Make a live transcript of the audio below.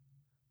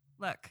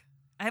Look,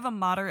 I have a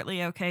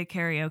moderately okay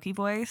karaoke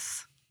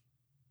voice,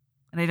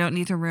 and I don't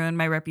need to ruin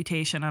my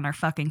reputation on our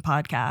fucking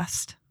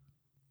podcast.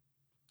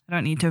 I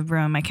don't need to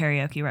ruin my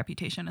karaoke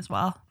reputation as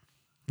well.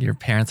 Your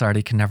parents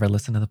already can never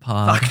listen to the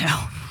pod.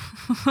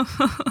 Fuck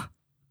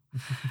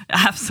no.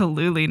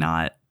 Absolutely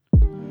not.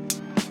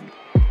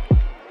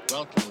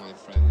 Welcome, my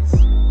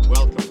friends.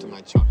 Welcome to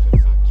my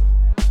chocolate factory.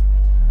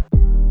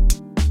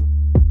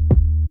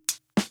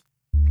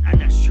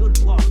 And I should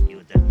warn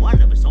you that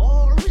one of us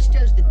always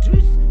tells the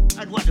truth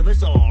and one of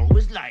us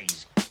always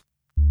lies.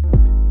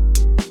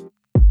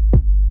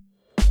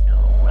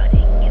 No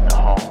running in the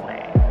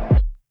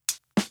hallway.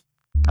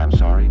 I'm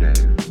sorry, Dave.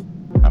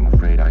 I'm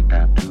afraid I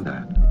can't do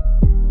that.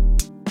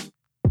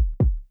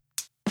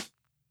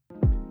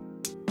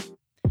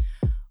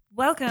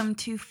 Welcome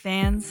to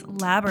Fans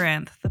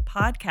Labyrinth, the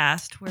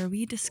podcast where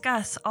we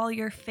discuss all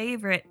your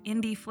favorite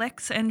indie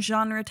flicks and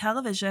genre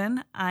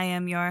television. I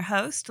am your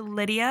host,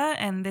 Lydia,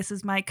 and this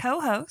is my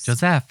co-host,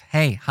 Joseph,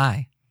 hey,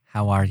 hi.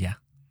 How are ya?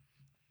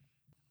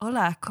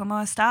 Hola,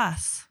 ¿cómo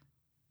estás?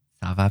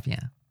 Ça va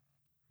bien.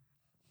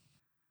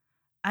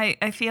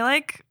 I feel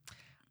like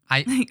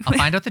I'll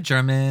find out the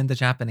German, the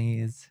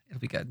Japanese. It'll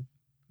be good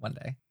one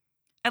day.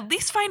 at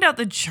least find out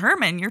the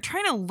German. You're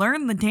trying to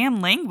learn the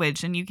damn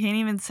language and you can't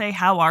even say,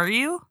 how are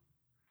you?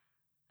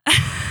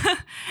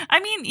 I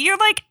mean,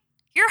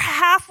 you're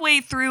halfway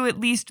through at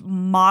least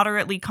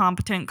moderately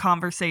competent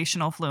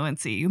conversational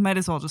fluency. You might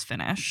as well just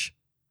finish.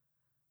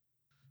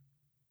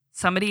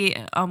 Somebody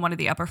on one of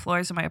the upper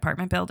floors of my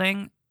apartment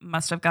building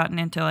must have gotten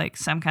into like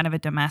some kind of a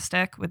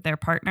domestic with their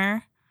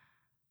partner,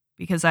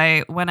 because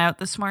I went out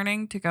this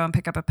morning to go and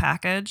pick up a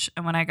package,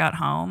 and when I got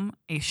home,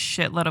 a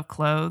shitload of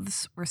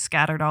clothes were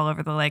scattered all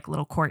over the like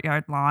little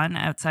courtyard lawn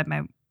outside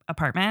my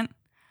apartment.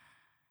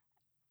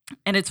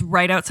 And it's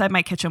right outside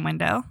my kitchen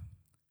window.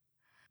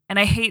 And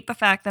I hate the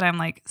fact that I'm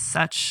like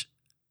such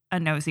a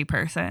nosy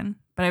person,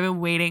 but I've been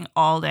waiting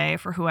all day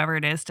for whoever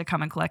it is to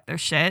come and collect their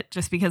shit,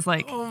 just because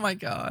like Oh my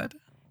God.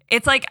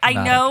 it's like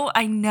Dramatic.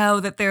 I know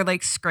that they're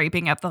like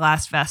scraping up the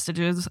last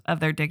vestiges of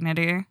their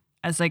dignity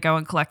as they go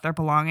and collect their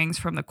belongings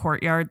from the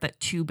courtyard that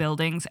two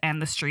buildings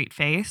and the street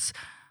face.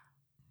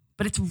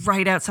 But it's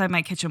right outside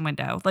my kitchen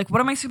window. Like,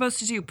 what am I supposed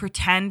to do?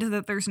 Pretend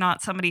that there's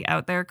not somebody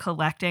out there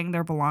collecting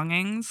their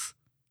belongings?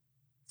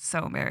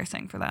 So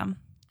embarrassing for them.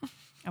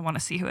 I want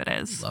to see who it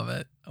is. Love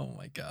it. Oh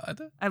my God.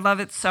 I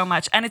love it so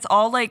much. And it's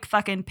all like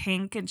fucking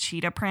pink and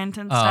cheetah print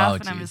and stuff. Oh,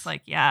 And I'm geez. just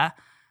like, yeah,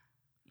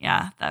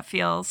 that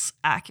feels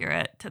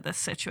accurate to this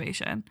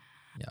situation.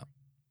 Yeah.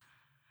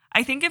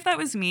 I think if that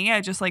was me, I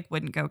just like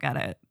wouldn't go get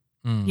it.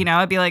 Mm. You know,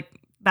 I'd be like,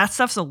 that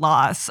stuff's a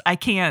loss. I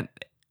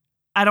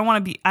don't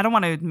want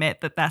to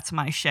admit that that's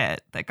my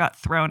shit that got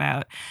thrown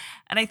out.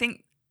 And I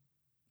think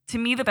to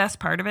me, the best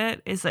part of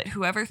it is that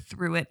whoever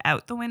threw it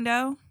out the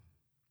window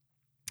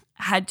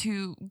had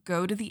to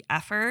go to the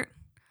effort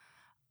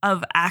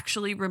of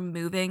actually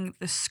removing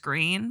the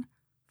screen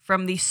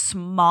from the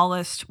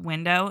smallest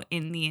window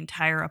in the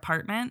entire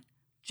apartment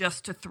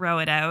just to throw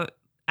it out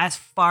as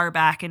far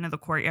back into the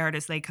courtyard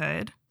as they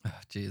could, Oh,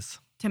 jeez.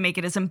 to make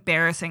it as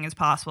embarrassing as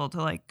possible to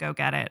like go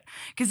get it.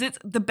 Because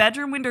the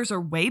bedroom windows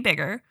are way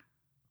bigger.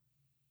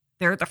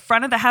 They're at the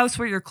front of the house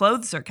where your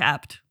clothes are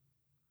kept.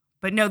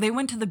 But no, they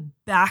went to the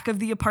back of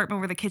the apartment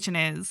where the kitchen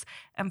is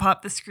and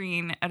popped the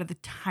screen out of the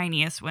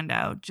tiniest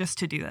window just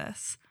to do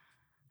this.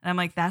 And I'm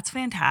like, that's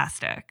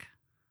fantastic.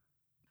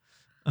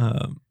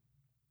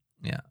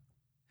 Yeah.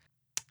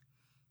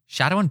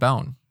 Shadow and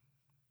Bone.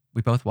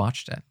 We both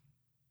watched it.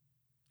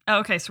 Oh,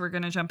 okay, so we're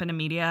going to jump into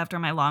media after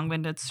my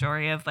long-winded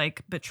story of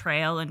like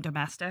betrayal and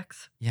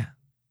domestics. Yeah.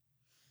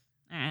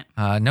 All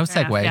right. No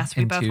Fair enough. segue Yes,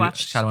 we both into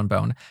watched. Shadow and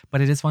Bone,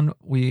 but it is one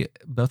we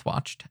both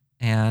watched,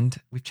 and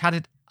we've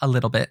chatted a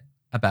little bit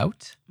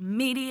about.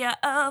 Media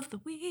of the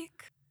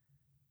week.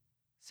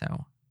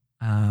 So,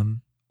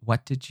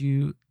 what did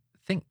you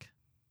think?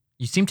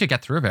 You seem to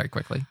get through it very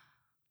quickly.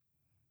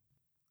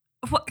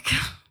 What?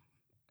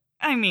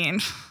 I mean,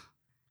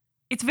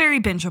 it's very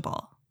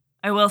bingeable.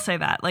 I will say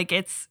that. Like,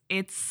 it's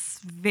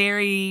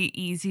very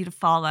easy to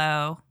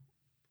follow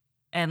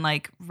and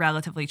like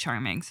relatively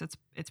charming. So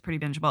it's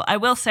pretty bingeable. I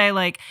will say,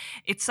 like,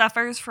 it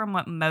suffers from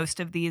what most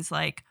of these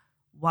like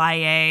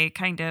YA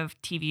kind of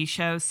TV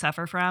shows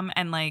suffer from,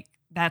 and like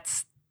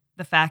that's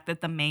the fact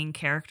that the main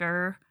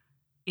character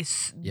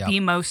is Yep. the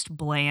most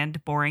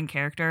bland, boring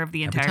character of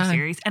the Every entire time.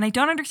 series. And I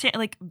don't understand.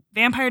 Like,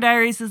 Vampire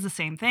Diaries is the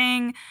same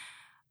thing.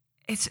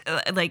 It's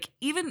like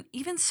even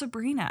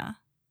Sabrina.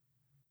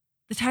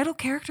 The title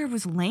character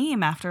was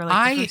lame after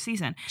like the first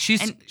season.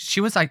 She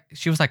was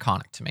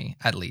iconic to me,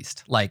 at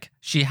least. Like,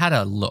 she had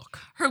a look.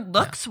 Her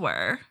looks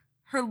were,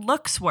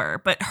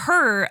 but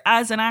her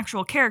as an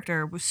actual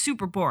character was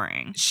super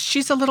boring.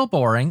 She's a little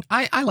boring.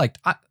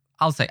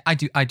 I'll say I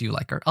do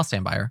like her. I'll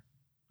stand by her.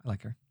 I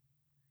like her.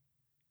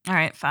 All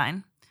right,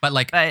 fine. But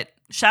like, But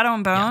Shadow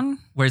and Bone,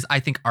 whereas I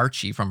think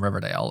Archie from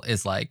Riverdale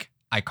is like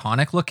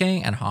iconic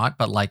looking and hot,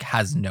 but like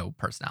has no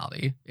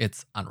personality.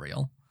 It's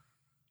unreal.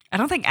 I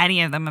don't think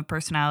any of them have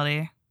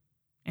personality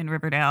in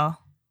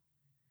Riverdale.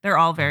 They're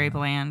all very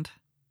bland.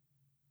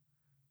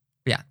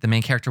 Yeah, the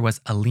main character was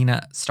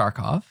Alina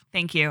Starkov,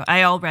 Thank you.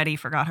 I already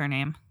forgot her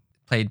name.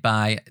 played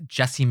by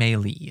Jessie May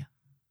Lee.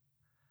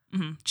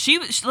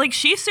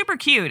 She's super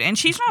cute and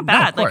she's not No, of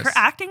bad. Like her course.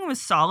 acting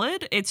was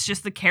solid. It's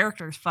just the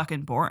character's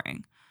fucking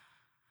boring.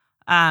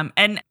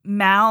 And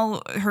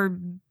Mal, her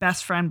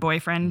best friend,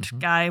 boyfriend Mhm.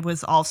 guy,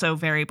 was also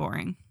very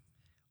boring.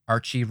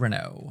 Archie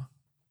Renault.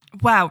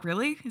 Wow,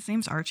 really? His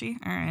name's Archie?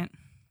 All right.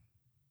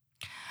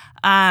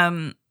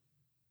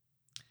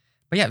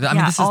 But yeah, I mean,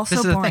 Yeah, this also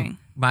is the boring. thing.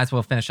 Might as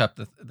well finish up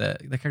the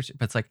character.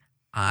 But it's like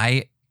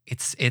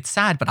it's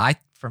sad, but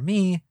for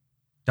me,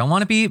 don't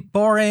want to be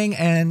boring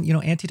and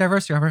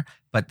anti-diversity or whatever.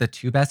 But the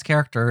two best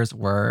characters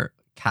were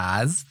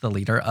Kaz, the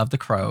leader of the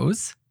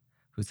Crows,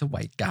 who's a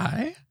white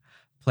guy,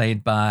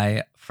 played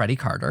by Freddie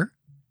Carter,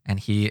 and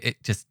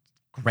just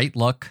great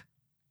look,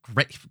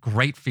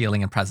 great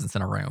feeling and presence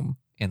in a room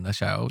in the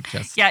show.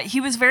 Just Yeah, he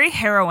was very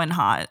heroin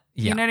hot.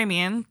 Yeah. You know what I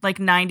mean? Like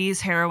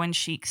 90s heroin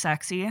chic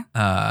sexy.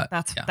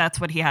 That's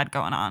what he had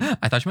going on.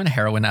 I thought you meant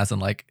heroin as in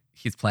like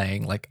he's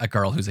playing like a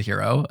girl who's a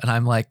hero, and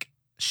I'm like,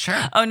 sure,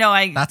 Oh no,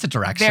 that's a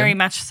direction. very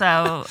much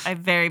so. I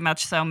very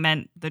much so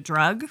meant the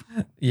drug.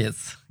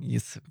 Yes,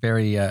 he's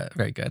very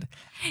very good.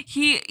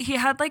 He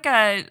had like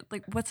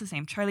what's his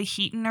name? Charlie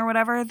Heaton or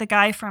whatever, the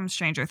guy from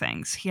Stranger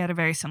Things. He had a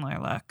very similar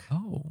look.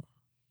 Oh,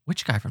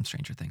 which guy from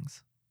Stranger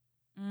Things?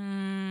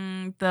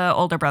 The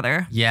older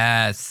brother.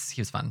 Yes,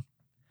 he was fun.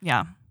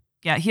 Yeah.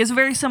 Yeah, he has a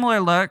very similar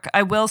look.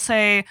 I will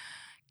say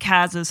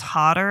Kaz is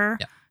hotter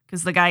Yeah.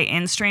 because the guy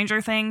in Stranger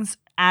Things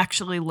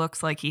actually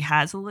looks like he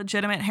has a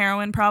legitimate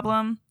heroin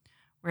problem,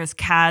 whereas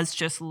Kaz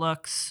just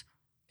looks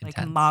like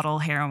Intense. model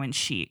heroin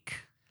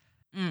chic.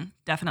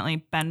 Definitely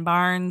Ben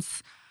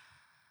Barnes.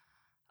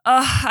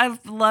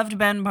 I've loved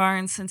Ben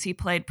Barnes since he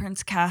played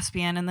Prince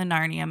Caspian in the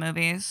Narnia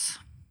movies.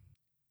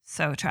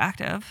 So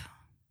attractive.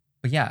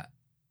 But yeah,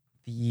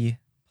 the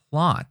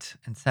plot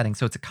and setting.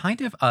 So it's a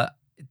kind of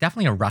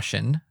definitely a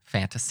Russian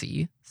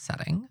fantasy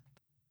setting.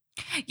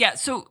 Yeah,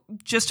 so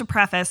just to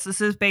preface,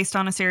 this is based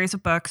on a series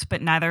of books,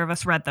 but neither of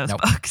us read those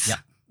Nope. books. Yeah,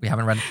 we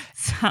haven't read.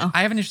 So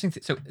I have an interesting.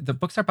 So the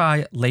books are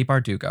by Leigh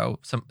Bardugo,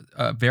 some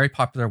very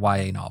popular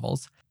YA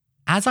novels.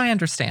 As I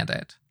understand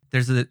it,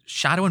 there's a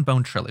Shadow and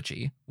Bone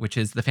trilogy, which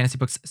is the fantasy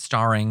books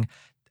starring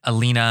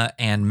Alina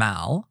and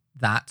Mal,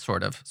 that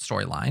sort of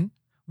storyline,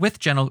 with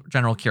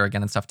General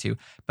Kerrigan and stuff too.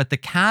 But the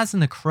Kaz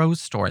and the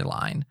Crows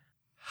storyline,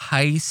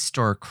 heist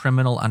or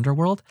criminal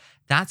underworld,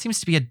 that seems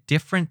to be a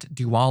different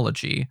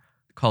duology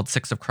called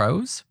Six of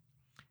Crows.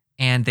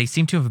 And they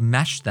seem to have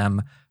meshed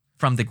them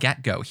from the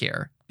get-go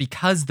here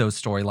because those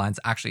storylines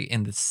actually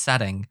in the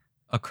setting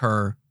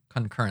occur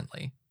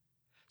concurrently.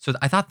 So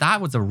I thought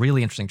that was a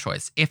really interesting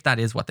choice, if that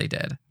is what they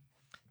did.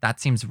 That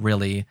seems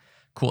really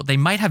cool. They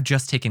might have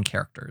just taken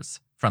characters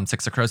from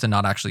Six of Crows and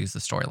not actually used the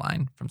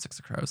storyline from Six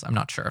of Crows. I'm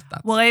not sure if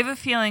that's... well, I have a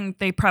feeling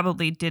they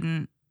probably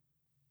didn't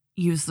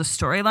use the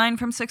storyline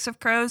from Six of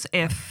Crows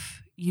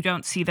if you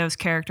don't see those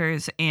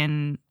characters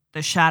in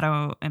the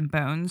Shadow and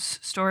Bones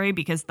story,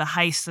 because the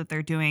heist that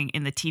they're doing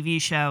in the TV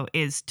show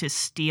is to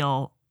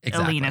steal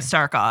Exactly. Alina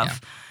Starkov. Yeah.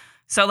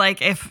 So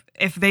like if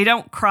they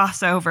don't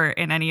cross over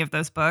in any of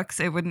those books,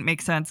 it wouldn't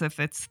make sense if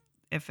it's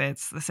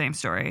the same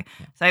story.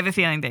 Yeah. So I have a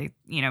feeling they,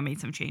 made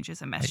some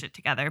changes and meshed it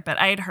together, but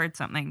I had heard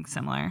something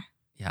similar.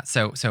 Yeah,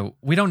 so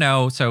we don't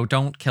know, so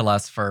don't kill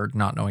us for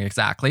not knowing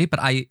exactly. But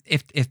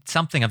if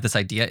something of this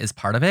idea is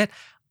part of it,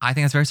 I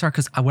think that's very smart,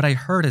 because what I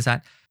heard is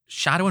that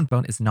Shadow and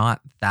Bone is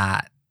not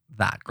that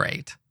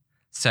great.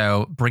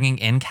 So bringing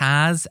in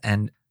Kaz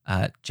and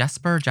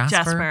Jasper.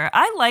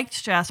 I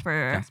liked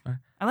Jasper.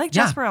 I like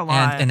Jasper a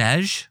lot. And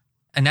Inej.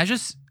 Inej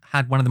has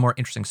had one of the more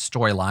interesting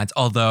storylines,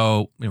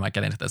 although we might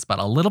get into this, but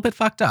a little bit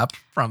fucked up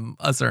from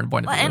a certain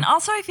point of view. And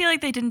also I feel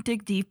like they didn't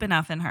dig deep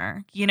enough in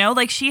her.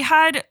 Like she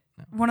had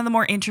one of the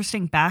more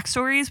interesting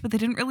backstories, but they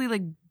didn't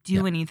really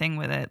do anything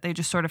with it. They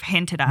just sort of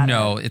hinted at it.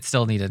 No, it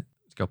still needed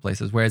to go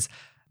places. Whereas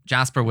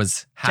Jasper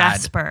had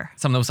Jasper.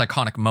 some of those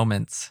iconic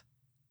moments.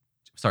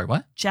 Sorry,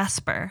 what?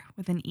 Jasper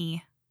with an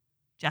E.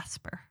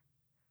 Jasper.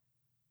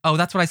 Oh,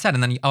 that's what I said.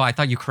 And then, I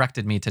thought you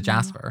corrected me to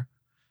Jasper.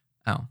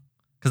 Oh,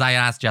 because I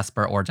asked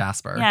Jesper or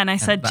Jasper. Yeah, and I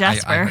said I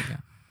Jasper. heard you.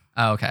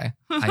 Oh, okay.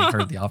 I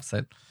heard the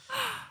opposite.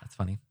 That's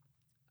funny.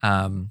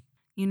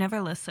 You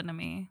never listen to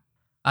me.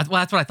 That's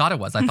what I thought it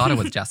was. I thought it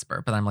was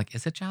Jasper, but I'm like,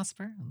 is it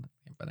Jasper?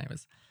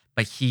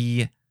 But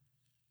he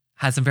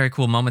has some very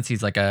cool moments.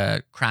 He's like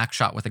a crack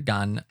shot with a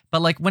gun.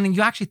 But like when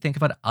you actually think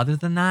about it, other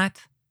than that,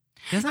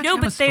 he doesn't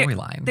actually have a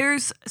storyline.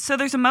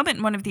 There's a moment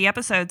in one of the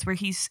episodes where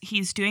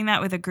he's doing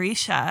that with a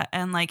Grisha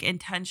and like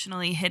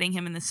intentionally hitting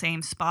him in the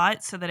same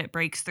spot so that it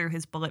breaks through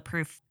his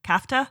bulletproof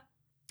kafta,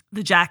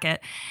 the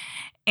jacket.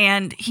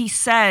 And he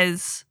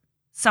says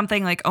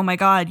something like, "Oh my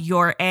God,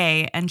 you're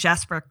A," and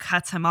Jasper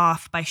cuts him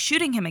off by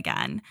shooting him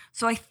again.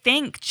 So I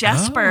think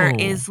Jasper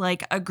is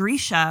like a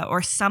Grisha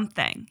or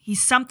something.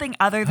 He's something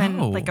other than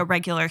like a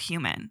regular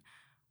human.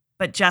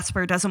 But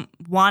Jasper doesn't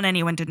want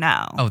anyone to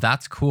know. Oh,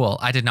 that's cool.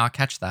 I did not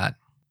catch that.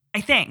 I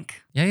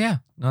think. Yeah.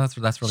 No, that's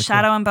really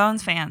Shadow and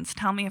Bones fans,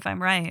 tell me if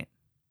I'm right.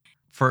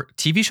 for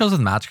TV shows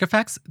with magic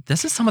effects,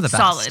 this is some of the best,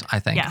 Solid. I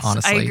think, Yes, I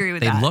honestly. agree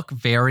with they that. look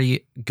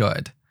very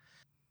good.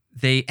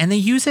 They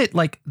use it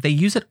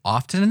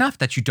often enough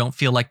that you don't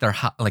feel like they're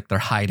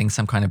hiding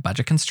some kind of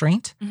budget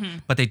constraint,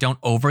 but they don't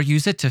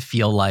overuse it to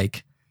feel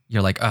like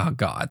you're like, oh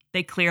God,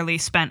 They clearly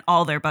spent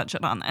all their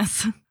budget on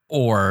this.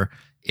 or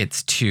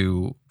it's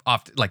too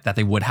often, like that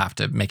they would have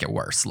to make it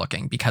worse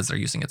looking because they're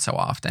using it so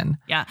often.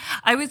 Yeah.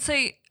 I would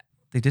say,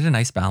 They did a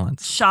nice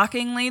balance.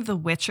 shockingly, The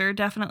Witcher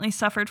definitely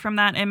suffered from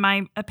that, in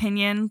my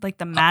opinion. Like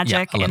the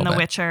magic a in little The bit.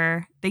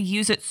 Witcher, they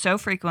use it so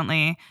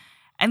frequently.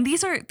 And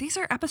these are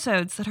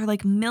episodes that are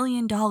like $1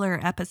 million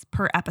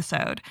per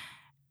episode.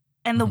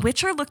 And The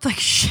Witcher looked like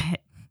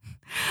shit.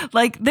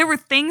 Like there were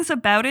things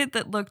about it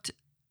that looked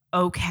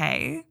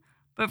okay,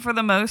 but for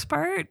the most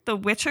part, The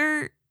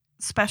Witcher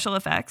special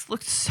effects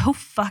looked so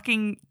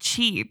fucking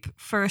cheap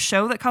for a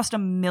show that cost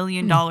 $1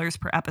 million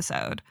per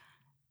episode.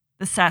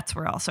 The sets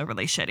were also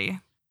really shitty.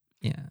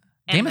 Yeah.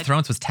 And Game of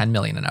Thrones was 10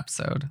 million an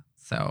episode.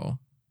 So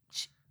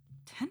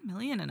 10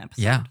 million an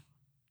episode. yeah.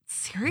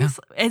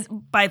 Seriously? Is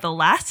by the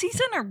last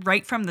season or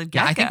right from the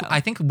Yeah, get-go? I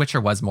think Witcher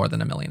was more than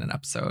 $1 million an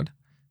episode,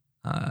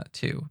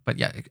 too. But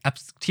yeah,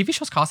 TV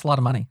shows cost a lot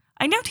of money.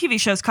 I know TV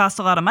shows cost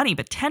a lot of money,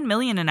 but 10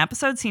 million an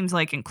episode seems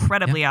like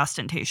incredibly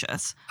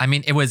ostentatious. I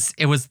mean, it was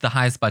the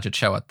highest budget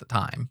show at the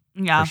time.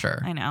 Yeah, For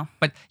sure. I know.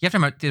 But you have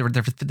to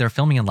remember they're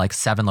filming in like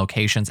 7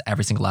 locations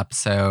every single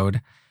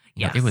episode.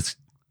 You know, Yes.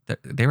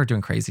 they were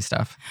doing crazy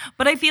stuff.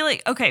 But I feel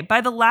like, okay,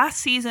 by the last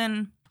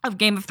season of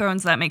Game of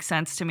Thrones, that makes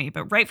sense to me.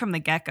 But right from the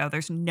get-go,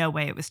 there's no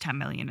way it was 10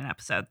 million an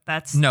episode.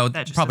 That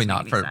just probably doesn't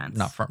not make any sense.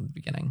 not from the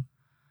beginning.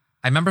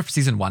 I remember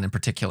season 1 in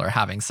particular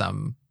having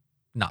some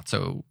not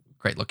so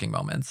great looking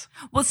moments.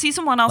 Well,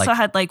 season 1 also Like-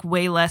 had like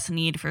way less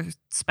need for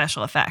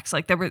special effects.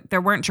 Like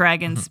there weren't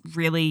dragons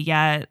really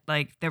yet.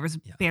 Like there was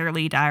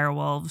barely dire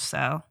wolves.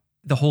 So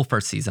The whole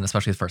first season,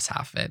 especially the first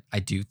half of it, I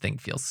do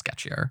think feels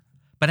sketchier.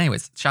 But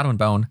anyways, Shadow and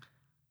Bone,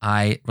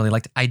 I really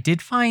liked. I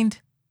did find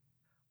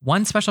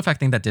one special effect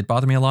thing that did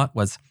bother me a lot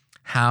was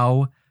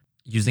how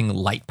using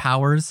light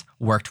powers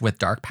worked with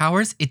dark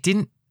powers. It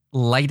didn't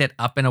light it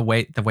up in a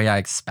way the way I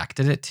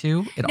expected it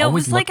to. It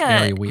always looked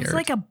very weird. It was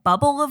like a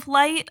bubble of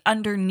light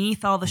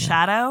underneath all the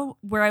shadow,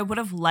 where I would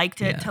have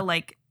liked it to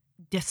like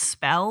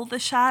dispel the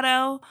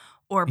shadow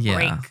or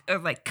break or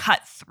like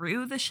cut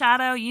through the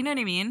shadow. You know what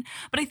I mean?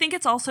 But I think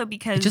it's also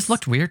because it just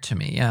looked weird to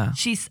me. Yeah.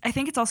 I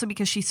think it's also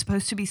because she's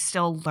supposed to be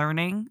still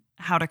learning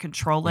how to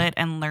control it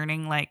and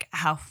learning like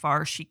how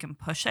far she can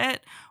push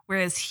it.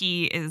 Whereas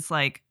he is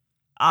like,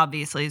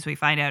 obviously, as we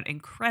find out,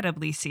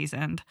 incredibly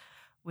seasoned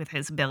with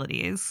his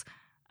abilities.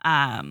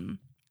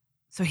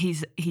 So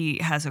he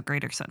has a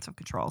greater sense of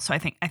control. So I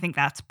think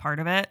that's part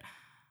of it.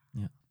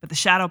 Yeah. But the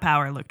shadow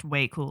power looked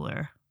way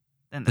cooler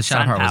than the The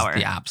shadow sun power was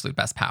the absolute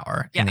best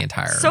power in the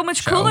entire So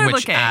much show, cooler which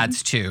looking.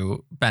 adds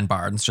to Ben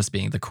Barnes just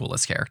being the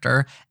coolest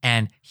character.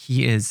 And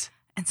he is,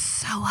 And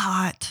so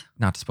hot.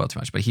 not to spoil too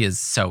much, but he is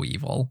so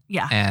evil.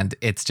 Yeah. And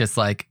it's just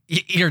like,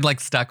 you're like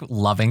stuck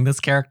loving this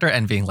character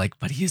and being like,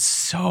 but he is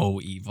so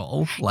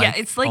evil. Like, yeah,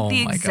 it's like oh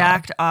the my God.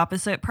 exact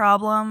opposite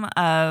problem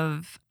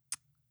of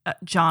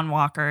John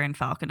Walker in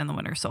Falcon and the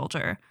Winter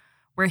Soldier,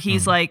 where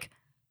he's like,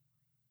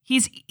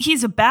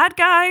 he's a bad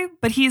guy,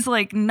 but he's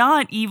like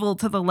not evil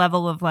to the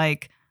level of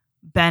like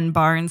Ben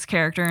Barnes'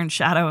 character in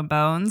Shadow and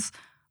Bones,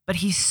 but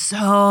he's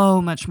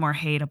so much more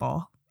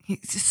hateable.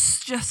 He's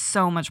just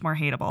so much more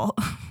hateable.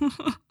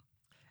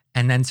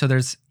 And then so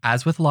there's,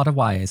 as with a lot of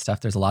YA stuff,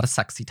 there's a lot of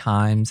sexy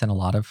times and a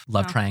lot of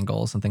love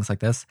triangles and things like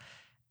this.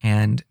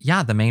 And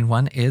yeah, the main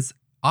one is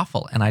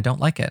awful and I don't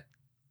like it.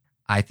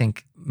 I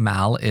think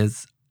Mal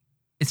is,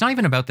 it's not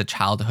even about the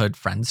childhood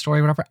friend story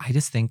or whatever. I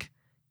just think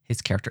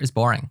his character is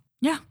boring.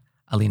 Yeah.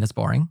 Alina's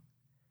boring.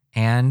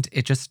 And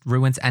it just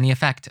ruins any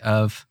effect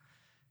of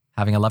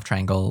having a love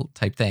triangle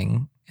type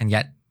thing. And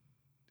yet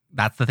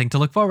that's the thing to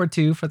look forward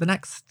to for the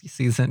next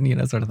season, you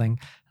know, sort of thing.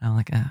 And I'm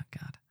like, oh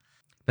God.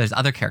 But there's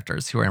other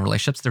characters who are in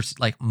relationships. There's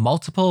like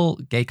multiple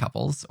gay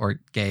couples or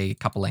gay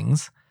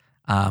couplings,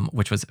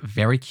 which was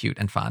very cute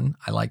and fun.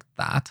 I like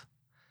that.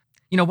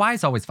 You know, Y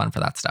is always fun for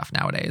that stuff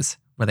nowadays,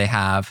 where they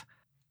have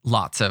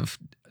lots of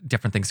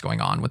different things going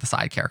on with the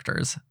side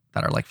characters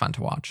that are like fun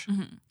to watch.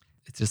 Mm-hmm.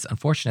 It's just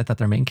unfortunate that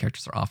their main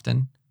characters are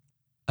often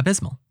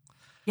abysmal.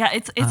 Yeah,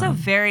 it's a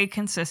very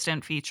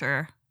consistent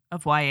feature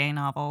of YA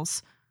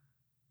novels.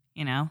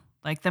 You know,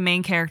 like the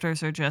main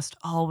characters are just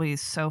always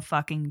so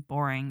fucking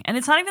boring. And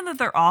it's not even that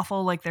they're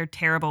awful, like they're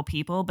terrible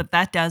people, but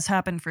that does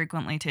happen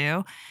frequently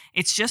too.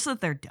 It's just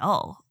that they're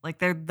dull. Like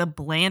they're the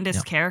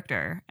blandest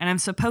character. And I'm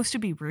supposed to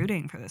be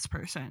rooting for this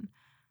person.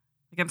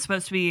 Like I'm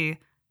supposed to be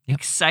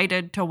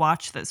excited to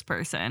watch this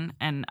person.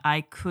 And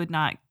I could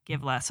not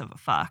give less of a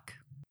fuck.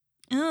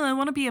 Oh, I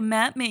want to be a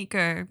map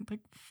maker.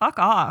 Like, fuck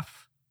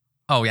off.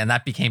 Oh, yeah. And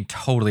that became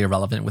totally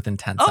irrelevant within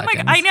 10 Oh seconds.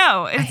 my God, I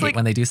know. I It's hate like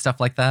when they do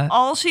stuff like that.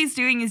 all she's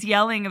doing is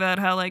yelling about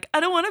how like, I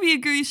don't want to be a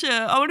Grisha.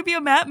 I want to be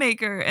a map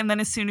maker. And then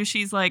as soon as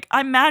she's like,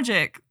 I'm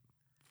magic,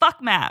 fuck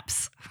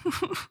maps.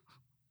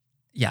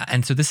 Yeah.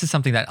 And so this is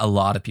something that a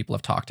lot of people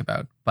have talked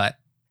about, but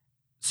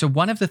So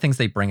one of the things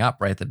they bring up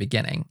right at the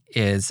beginning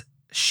is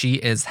she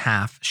is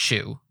half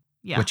Shu,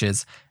 Yeah. which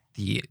is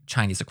the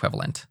Chinese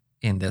equivalent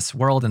in this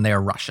world, and they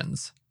are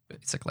Russians,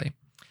 basically.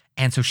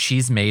 And so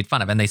she's made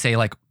fun of, and they say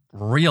like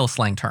real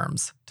slang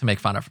terms to make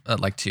fun of,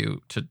 like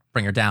to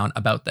bring her down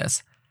about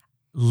this.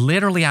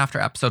 Literally after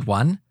episode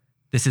 1,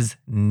 this is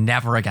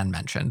never again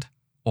mentioned,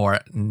 or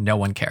no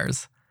one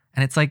cares.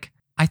 And it's like,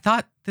 I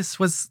thought this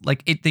was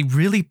like, they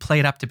really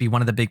played up to be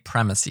one of the big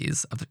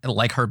premises of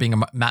like her being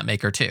a map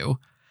maker too.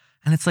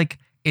 And it's like,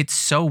 it's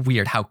so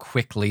weird how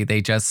quickly they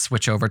just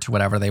switch over to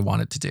whatever they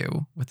wanted to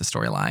do with the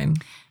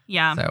storyline.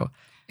 Yeah. So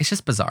it's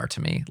just bizarre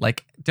to me.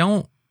 Like,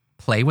 don't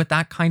play with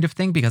that kind of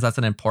thing because that's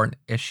an important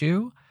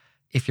issue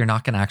if you're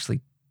not going to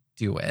actually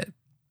do it.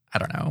 I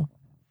don't know.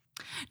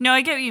 No,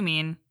 I get what you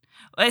mean.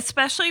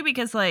 Especially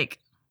because, like,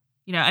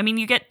 you know, I mean,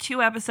 you get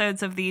 2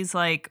 episodes of these,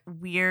 like,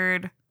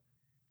 weird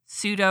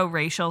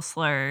pseudo-racial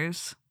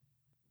slurs.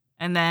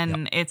 And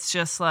then it's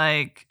just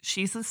like,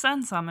 she's the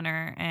sun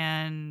summoner,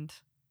 and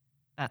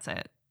that's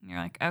it. And you're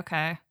like,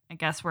 okay, I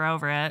guess we're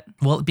over it.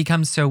 Well, it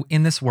becomes so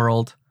in this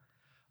world,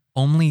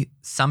 only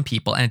some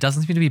people, and it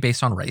doesn't seem to be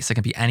based on race, it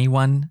can be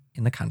anyone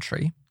in the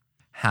country,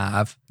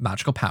 have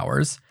magical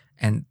powers.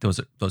 And those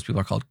people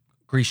are called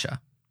Grisha.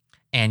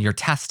 And you're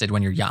tested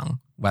when you're young,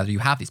 whether you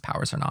have these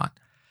powers or not.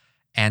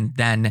 And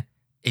then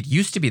it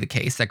used to be the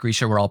case that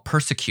Grisha were all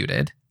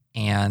persecuted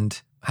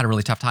and had a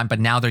really tough time, but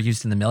now they're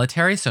used in the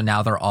military. So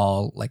now they're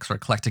all like sort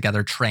of collect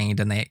together, trained,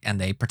 and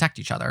they protect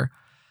each other.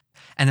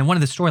 And then one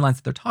of the storylines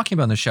that they're talking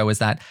about in the show is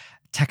that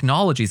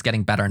technology is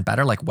getting better and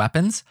better, like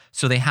weapons.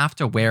 So they have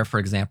to wear, for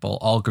example,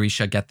 all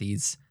Grisha get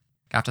these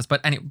gaftas,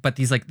 but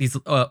these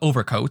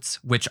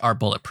overcoats, which are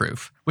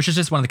bulletproof, which is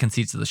just one of the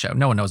conceits of the show.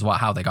 No one knows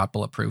how they got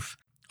bulletproof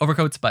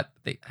overcoats, but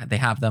they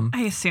have them.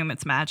 I assume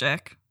it's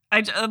magic.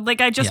 I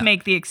just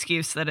make the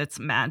excuse that it's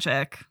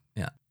magic.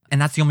 Yeah.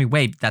 And that's the only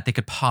way that they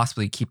could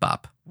possibly keep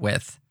up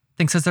with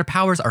things, because their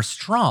powers are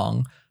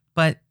strong,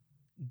 but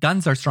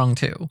guns are strong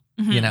too,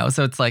 Mm-hmm. you know?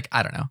 So it's like,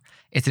 I don't know.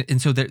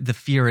 And so the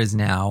fear is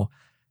now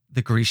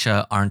the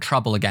Grisha are in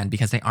trouble again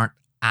because they aren't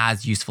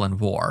as useful in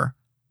war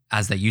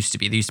as they used to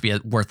be. They used to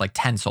be worth like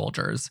 10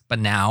 soldiers, but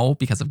now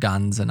because of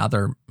guns and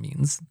other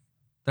means,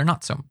 they're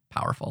not so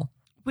powerful.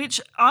 Which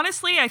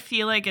honestly, I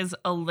feel like is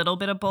a little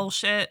bit of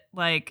bullshit.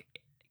 Like,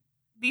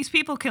 these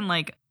people can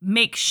like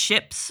make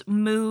ships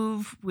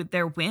move with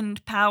their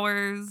wind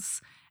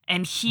powers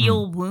and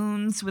heal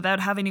wounds without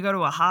having to go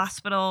to a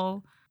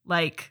hospital.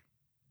 Like,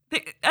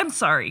 I'm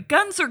sorry,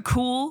 guns are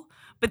cool,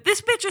 but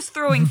this bitch is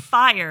throwing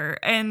fire,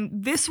 and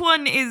this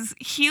one is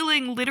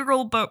healing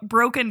literal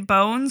broken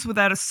bones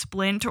without a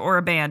splint or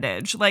a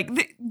bandage. Like,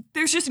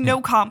 there's just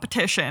no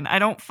competition. I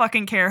don't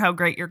fucking care how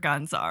great your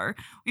guns are.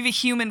 We have a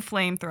human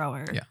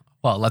flamethrower. Yeah.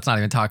 Well, let's not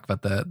even talk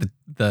about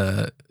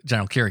the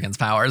General Kirigan's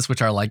powers,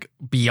 which are like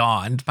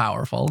beyond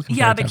powerful.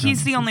 Yeah, but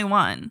he's the only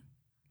one.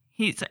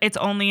 It's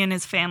only in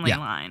his family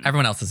line.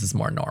 Everyone else's is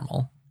more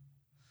normal.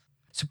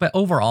 So, but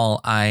overall,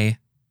 I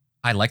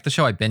liked the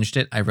show. I binged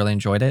it. I really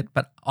enjoyed it.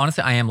 But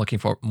honestly, I am looking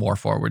more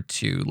forward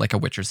to like a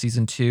Witcher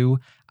season 2.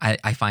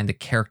 I find the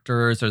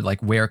characters or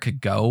like where it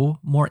could go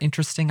more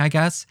interesting, I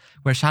guess.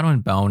 Where Shadow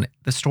and Bone,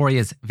 the story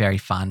is very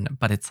fun,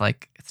 but it's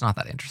like, it's not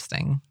that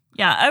interesting.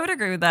 Yeah, I would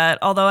agree with that.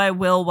 Although I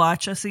will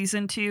watch a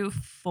season 2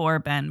 for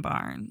Ben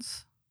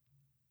Barnes.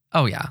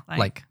 Oh yeah.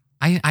 Like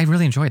I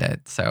really enjoyed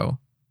it. So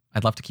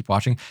I'd love to keep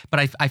watching.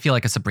 But I feel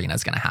like a Sabrina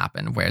is going to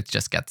happen where it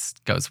just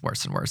goes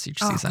worse and worse each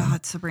season. Oh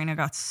God, Sabrina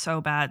got so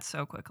bad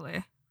so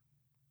quickly.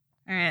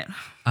 All right.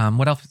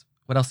 What else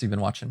have you been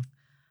watching?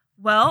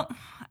 Well,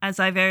 as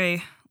I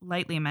very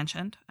lightly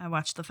mentioned, I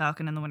watched The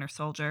Falcon and the Winter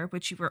Soldier,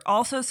 which you were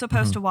also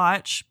supposed to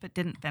watch but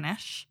didn't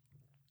finish.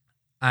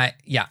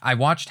 I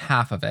watched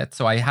half of it,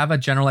 so I have a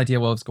general idea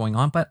what was going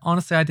on, but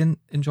honestly, I didn't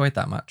enjoy it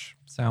that much.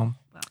 So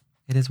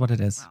it is what it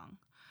is. Wrong.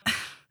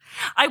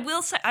 I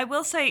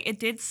will say it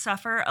did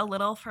suffer a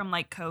little from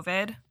like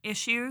COVID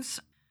issues,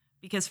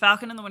 because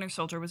Falcon and the Winter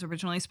Soldier was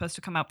originally supposed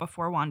to come out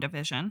before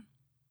WandaVision,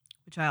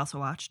 which I also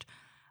watched.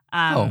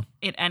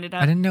 It ended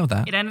up, I didn't know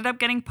that. It ended up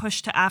getting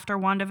pushed to after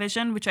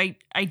WandaVision, which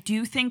I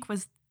do think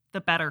was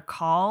the better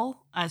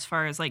call as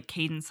far as like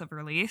cadence of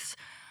release.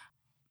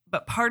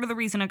 But part of the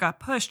reason it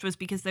got pushed was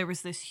because there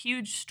was this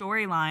huge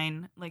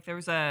storyline, like there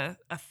was a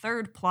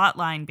third plot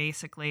line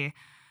basically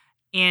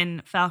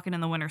in Falcon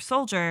and the Winter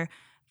Soldier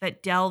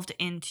that delved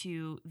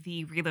into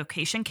the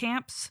relocation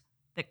camps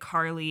that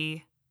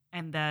Carly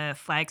and the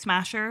Flag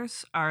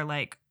Smashers are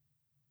like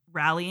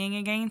rallying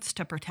against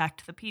to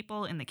protect the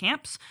people in the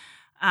camps.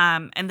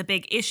 And the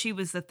big issue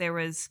was that there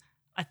was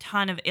a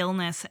ton of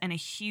illness and a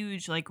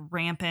huge like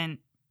rampant,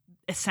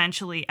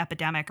 essentially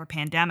epidemic or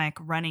pandemic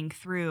running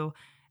through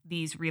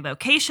these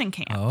relocation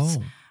camps.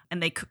 Oh.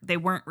 And they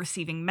weren't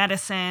receiving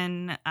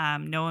medicine.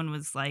 No one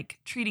was like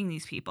treating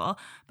these people.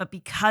 But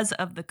because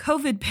of the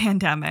COVID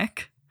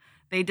pandemic,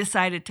 they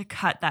decided to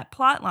cut that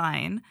plot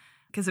line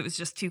because it was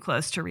just too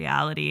close to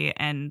reality,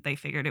 and they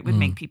figured it would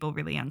make people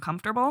really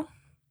uncomfortable.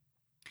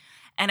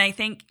 And I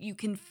think you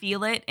can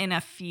feel it in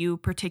a few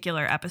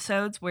particular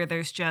episodes where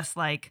there's just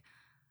like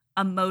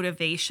a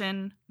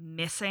motivation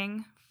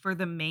missing for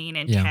the main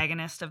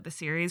antagonist of the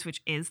series,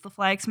 which is the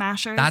Flag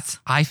Smashers.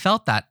 I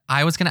felt that.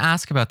 I was going to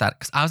ask about that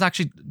because I was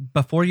actually,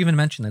 before you even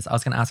mentioned this, I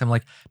was going to ask him,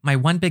 like, my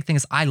one big thing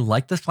is I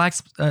like the Flag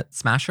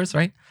Smashers,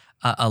 right?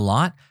 A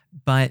lot,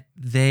 but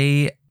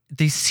they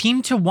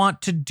seem to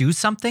want to do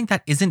something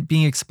that isn't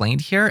being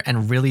explained here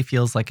and really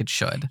feels like it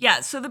should. Yeah,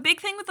 so the big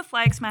thing with the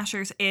Flag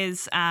Smashers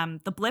is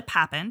the blip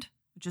happened,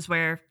 which is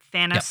where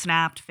Thanos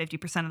snapped,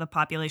 50% of the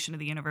population of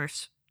the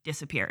universe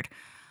disappeared.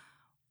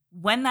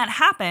 When that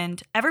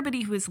happened,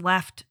 everybody who was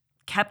left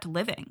kept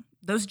living.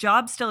 Those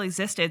jobs still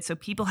existed, so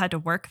people had to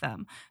work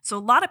them. So a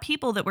lot of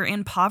people that were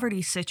in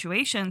poverty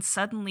situations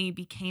suddenly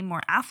became more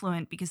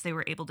affluent because they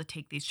were able to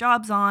take these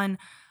jobs on,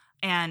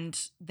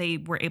 and they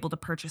were able to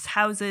purchase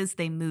houses.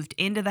 They moved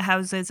into the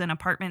houses and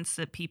apartments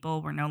that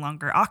people were no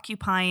longer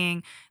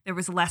occupying. There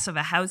was less of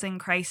a housing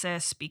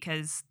crisis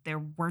because there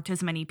weren't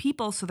as many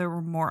people, so there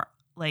were more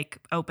like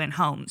open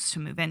homes to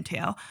move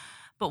into.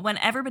 But when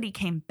everybody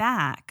came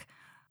back,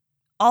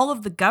 all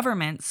of the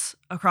governments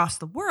across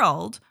the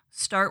world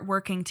start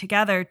working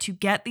together to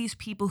get these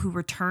people who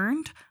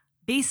returned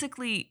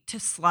basically to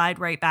slide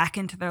right back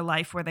into their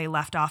life where they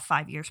left off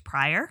 5 years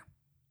prior.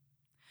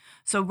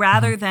 So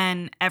rather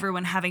than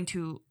everyone having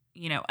to,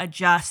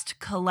 adjust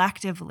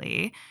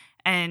collectively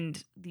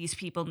and these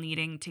people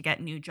needing to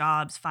get new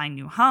jobs, find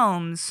new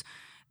homes,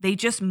 they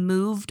just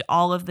moved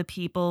all of the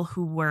people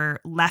who were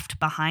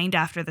left behind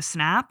after the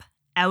snap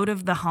out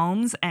of the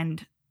homes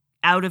and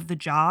out of the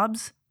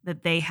jobs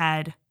that they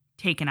had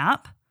taken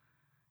up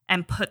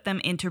and put them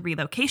into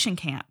relocation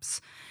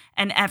camps.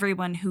 And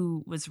everyone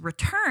who was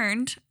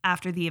returned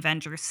after the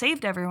Avengers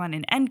saved everyone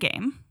in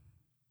Endgame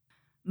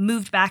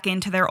moved back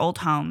into their old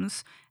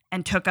homes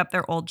and took up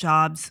their old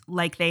jobs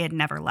like they had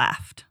never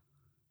left.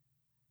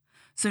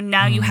 So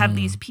now you have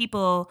these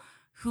people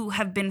who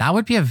have been... That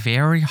would be a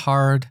very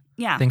hard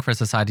thing for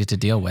society to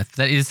deal with.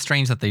 That is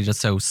strange that they just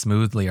so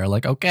smoothly are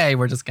like, okay,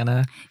 we're just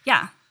gonna...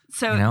 Yeah.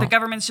 So the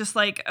government's just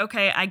like,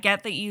 okay, I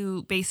get that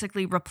you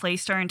basically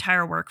replaced our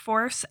entire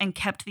workforce and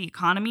kept the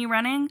economy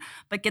running,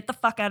 but get the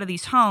fuck out of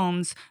these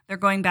homes. They're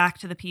going back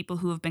to the people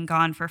who have been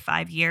gone for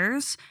 5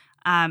 years,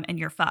 and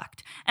you're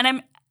fucked.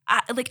 And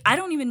I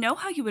don't even know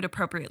how you would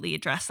appropriately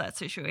address that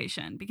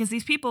situation, because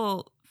these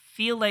people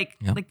feel like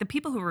the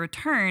people who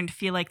returned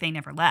feel like they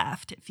never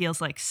left. It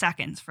feels like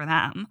seconds for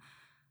them.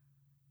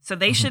 So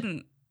they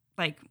shouldn't,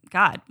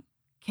 God,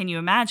 can you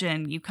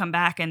imagine you come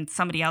back and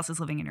somebody else is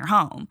living in your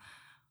home?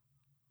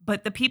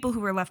 But the people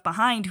who were left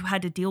behind, who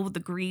had to deal with the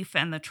grief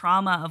and the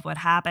trauma of what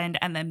happened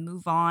and then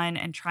move on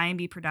and try and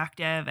be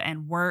productive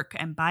and work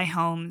and buy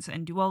homes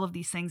and do all of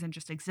these things and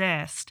just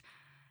exist,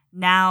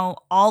 now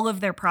all of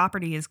their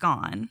property is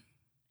gone.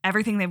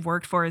 Everything they've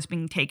worked for is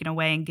being taken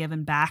away and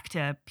given back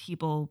to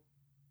people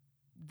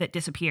that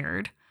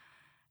disappeared.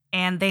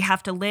 And they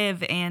have to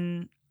live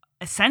in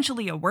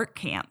essentially a work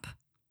camp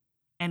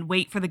and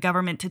wait for the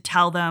government to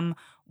tell them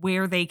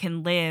where they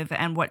can live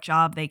and what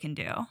job they can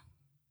do.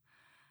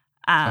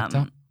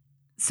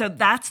 So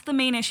that's the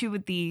main issue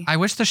with the... I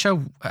wish the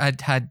show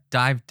had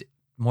dived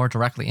more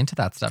directly into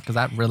that stuff, because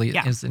that really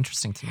is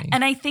interesting to me.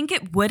 And I think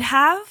it would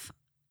have,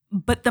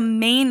 but the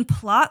main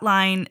plot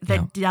line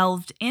that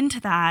delved into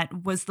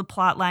that was the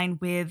plot line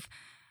with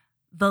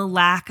the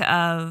lack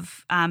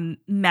of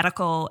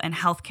medical and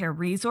healthcare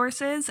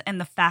resources,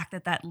 and the fact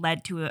that that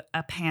led to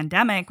a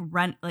pandemic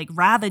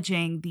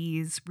ravaging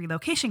these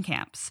relocation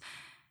camps.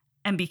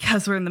 And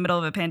because we're in the middle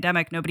of a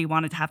pandemic, nobody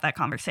wanted to have that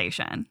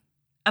conversation.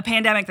 A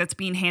pandemic that's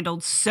being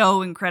handled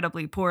so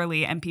incredibly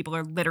poorly, and people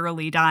are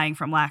literally dying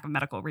from lack of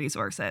medical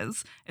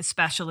resources,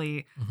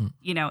 especially,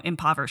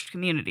 impoverished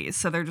communities.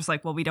 So they're just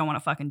like, well, we don't want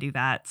to fucking do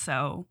that.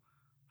 So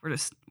we're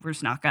just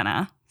not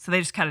gonna. So they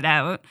just cut it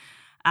out.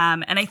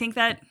 And I think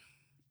that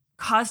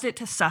caused it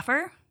to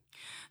suffer.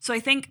 So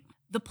I think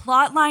the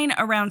plot line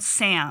around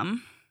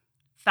Sam,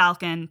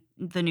 Falcon,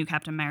 the new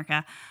Captain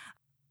America,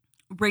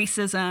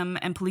 racism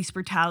and police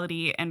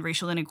brutality and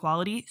racial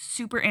inequality,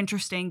 super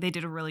interesting. They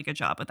did a really good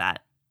job with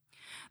that.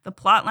 The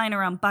plot line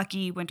around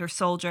Bucky, Winter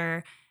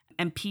Soldier,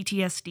 and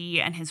PTSD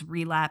and his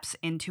relapse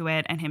into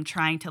it and him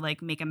trying to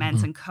make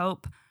amends and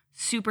cope,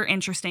 super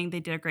interesting.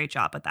 They did a great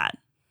job with that.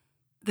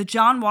 The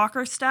John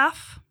Walker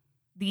stuff,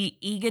 the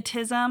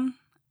egotism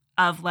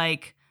of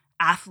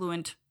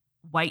affluent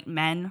white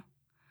men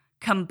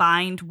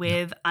combined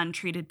with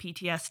untreated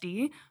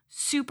PTSD,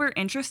 super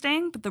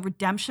interesting. But the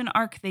redemption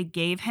arc they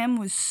gave him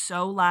was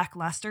so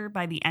lackluster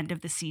by the end of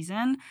the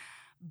season.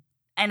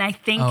 And I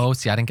think... Oh,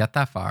 see, I didn't get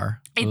that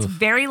far. It's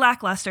very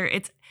lackluster.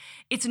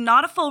 It's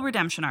not a full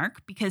redemption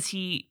arc, because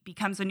he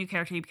becomes a new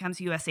character. He becomes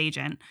a U.S.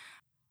 agent.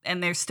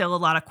 And there's still a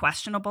lot of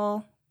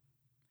questionable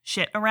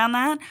shit around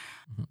that.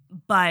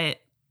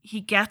 But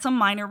he gets a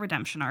minor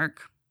redemption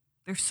arc.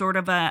 There's sort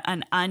of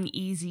an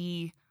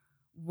uneasy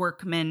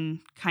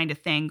workman kind of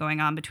thing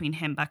going on between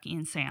him, Bucky,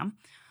 and Sam.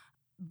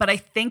 But I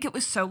think it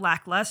was so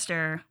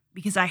lackluster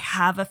because I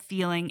have a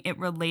feeling it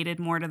related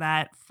more to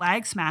that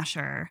Flag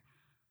Smasher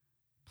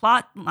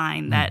plot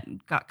line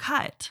that got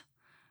cut.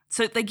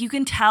 So like you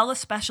can tell,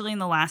 especially in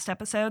the last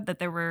episode, that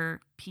there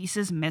were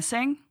pieces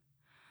missing.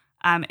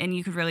 And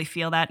you could really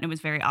feel that, and it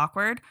was very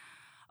awkward.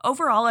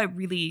 Overall, I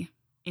really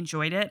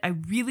enjoyed it. I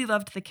really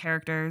loved the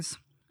characters.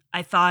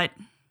 I thought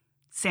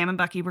Sam and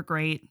Bucky were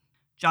great.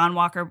 John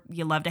Walker,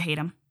 you love to hate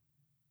him.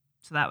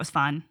 So that was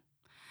fun.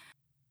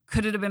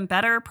 Could it have been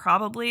better?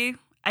 Probably.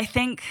 I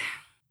think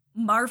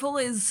Marvel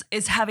is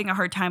having a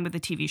hard time with the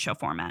TV show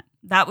format.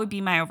 That would be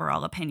my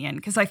overall opinion,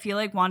 because I feel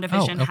like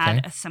WandaVision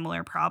had a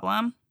similar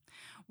problem,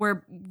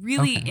 where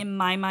really, in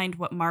my mind,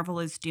 what Marvel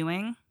is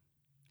doing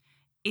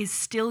is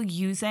still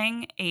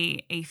using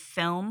a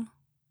film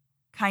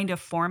kind of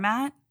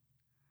format,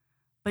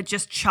 but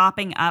just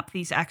chopping up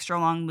these extra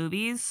long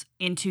movies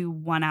into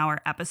 1 hour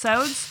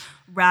episodes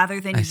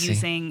rather than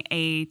using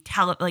a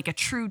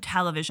true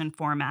television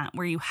format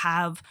where you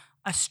have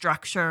a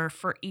structure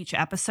for each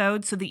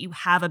episode so that you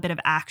have a bit of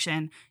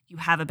action, you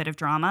have a bit of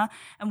drama.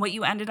 And what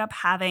you ended up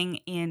having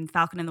in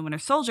Falcon and the Winter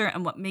Soldier,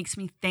 and what makes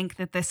me think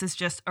that this is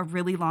just a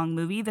really long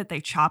movie that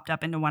they chopped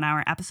up into 1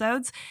 hour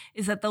episodes,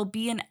 is that there'll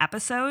be an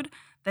episode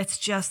that's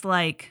just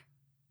like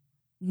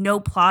no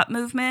plot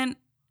movement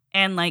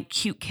and like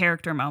cute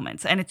character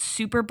moments. And it's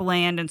super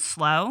bland and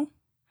slow.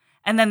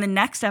 And then the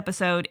next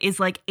episode is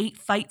like 8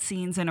 fight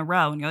scenes in a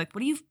row. And you're like,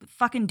 what are you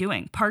fucking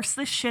doing? Parse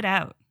this shit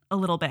out a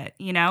little bit,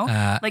 you know?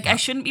 I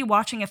shouldn't be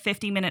watching a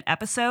 50-minute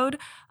episode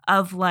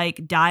of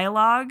like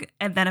dialogue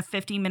and then a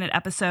 50-minute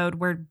episode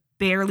where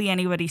barely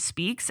anybody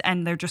speaks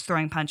and they're just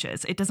throwing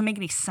punches. It doesn't make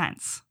any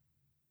sense.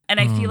 And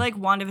I feel like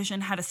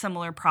WandaVision had a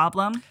similar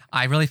problem.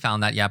 I really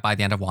found that, by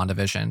the end of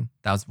WandaVision,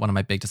 that was one of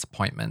my big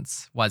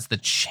disappointments, was the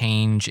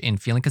change in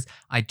feeling. Because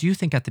I do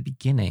think at the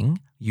beginning,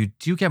 you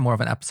do get more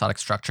of an episodic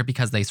structure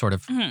because they sort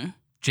of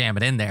jam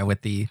it in there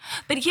with the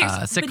sitcom But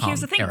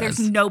here's the thing. eras.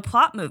 There's no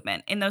plot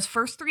movement. In those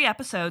first 3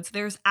 episodes,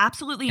 there's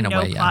absolutely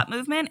no plot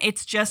movement.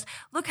 It's just,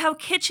 look how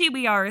kitschy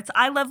we are. It's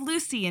I Love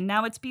Lucy, and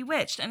now it's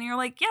Bewitched. And you're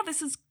like, yeah,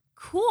 this is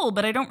cool,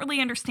 but I don't really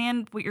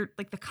understand what you're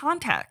like the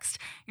context.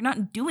 You're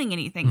not doing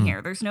anything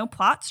here. There's no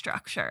plot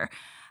structure.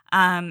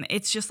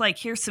 It's just like,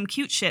 here's some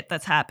cute shit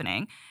that's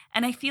happening.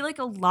 And I feel like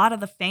a lot of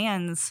the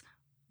fans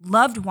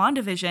loved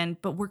WandaVision,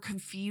 but were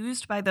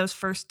confused by those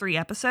first 3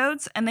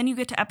 episodes. And then you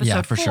get to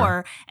episode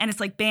 4 and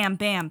it's like, bam,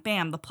 bam,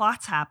 bam, the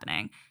plot's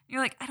happening. And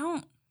you're like,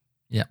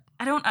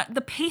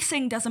 the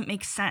pacing doesn't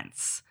make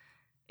sense.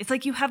 It's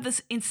like you have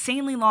this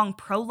insanely long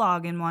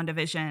prologue in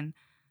WandaVision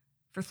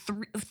for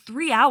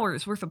 3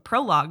 hours worth of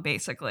prologue,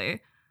 basically.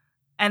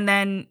 And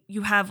then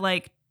you have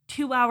like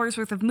 2 hours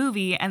worth of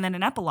movie and then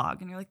an epilogue.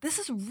 And you're like, this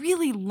is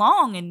really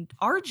long and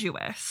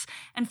arduous.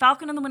 And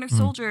Falcon and the Winter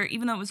Soldier,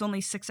 even though it was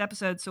only 6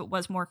 episodes, so it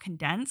was more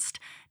condensed,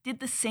 did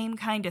the same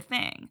kind of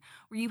thing,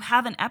 where you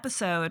have an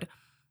episode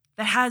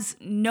that has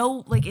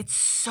it's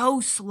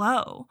so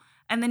slow.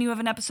 And then you have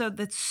an episode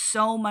that's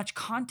so much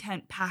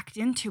content packed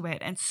into it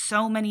and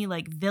so many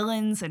like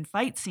villains and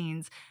fight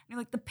scenes. And you're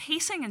like, the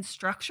pacing and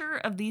structure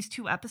of these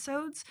 2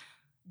 episodes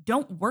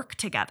don't work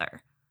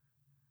together.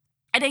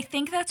 And I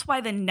think that's why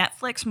the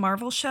Netflix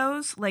Marvel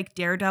shows like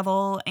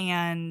Daredevil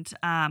and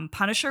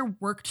Punisher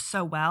worked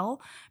so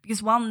well.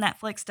 Because while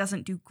Netflix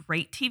doesn't do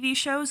great TV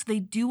shows, they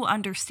do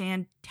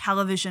understand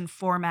television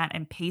format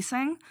and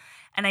pacing.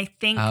 And I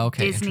think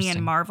Disney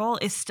and Marvel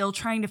is still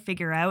trying to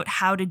figure out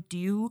how to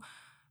do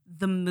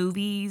the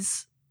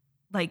movies,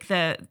 like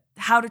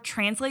how to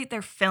translate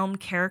their film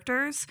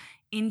characters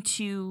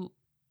into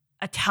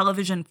a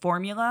television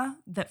formula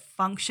that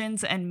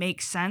functions and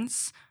makes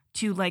sense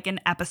to like an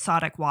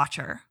episodic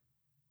watcher.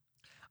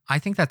 I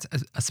think that's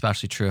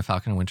especially true of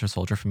Falcon and Winter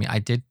Soldier for me. I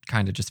did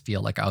kind of just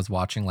feel like I was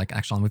watching like an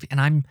actual movie, and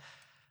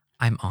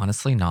I'm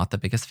honestly not the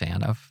biggest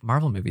fan of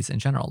Marvel movies in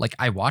general. Like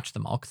I watch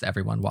them all because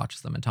everyone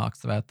watches them and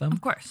talks about them,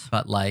 of course.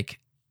 But like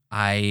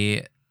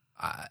they're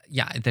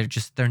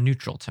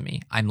neutral to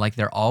me. I'm like,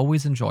 they're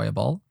always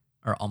enjoyable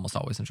or almost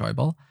always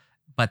enjoyable,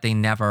 but they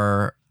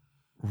never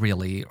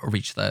really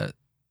reach the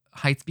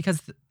heights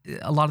because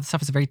a lot of the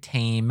stuff is very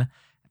tame,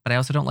 but I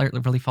also don't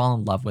really fall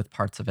in love with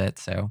parts of it.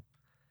 So,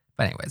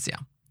 but anyways,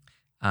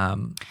 I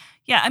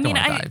mean,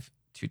 I dive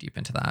too deep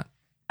into that.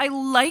 I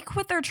like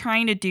what they're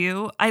trying to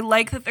do. I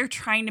like that they're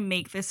trying to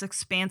make this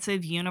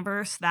expansive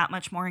universe that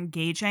much more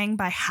engaging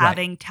by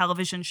having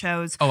television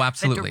shows that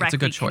directly it's a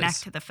good choice.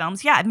 Connect to the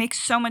films. Yeah, it makes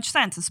so much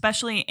sense,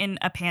 especially in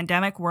a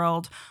pandemic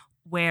world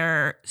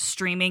where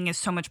streaming is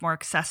so much more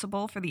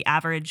accessible for the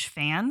average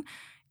fan.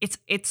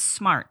 It's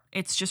smart.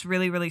 It's just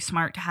really, really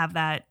smart to have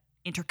that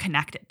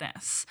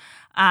interconnectedness.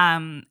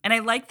 And I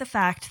like the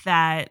fact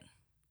that,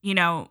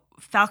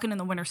 Falcon and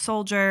the Winter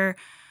Soldier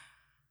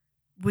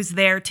was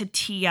there to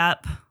tee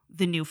up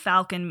the new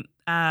Falcon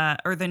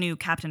or the new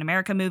Captain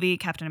America movie,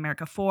 Captain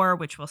America 4,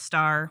 which will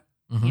star,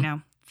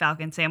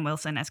 Falcon, Sam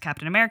Wilson as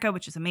Captain America,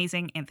 which is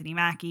amazing, Anthony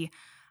Mackie.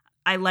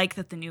 I like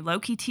that the new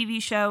Loki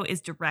TV show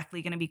is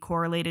directly going to be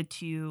correlated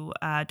to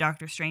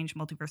Doctor Strange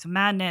Multiverse of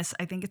Madness.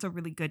 I think it's a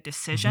really good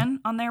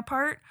decision on their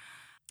part.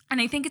 And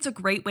I think it's a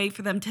great way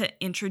for them to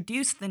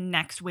introduce the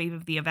next wave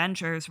of the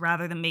Avengers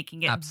rather than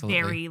making it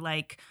very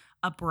like,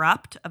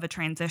 abrupt of a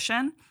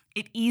transition,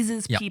 it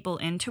eases Yep. people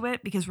into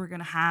it because we're going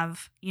to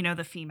have,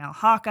 the female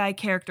Hawkeye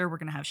character. We're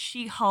going to have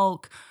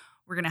She-Hulk.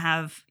 We're going to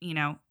have,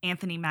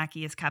 Anthony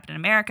Mackie as Captain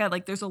America.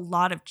 Like, there's a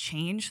lot of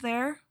change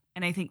there.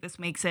 And I think this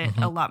makes it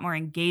a lot more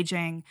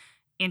engaging,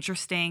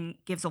 interesting,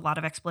 gives a lot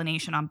of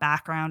explanation on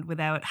background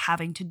without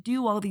having to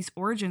do all these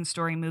origin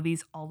story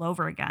movies all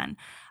over again.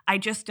 I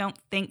just don't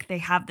think they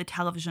have the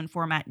television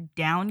format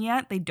down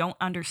yet. They don't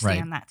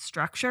understand that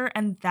structure,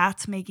 and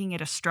that's making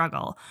it a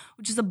struggle,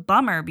 which is a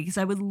bummer because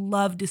I would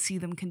love to see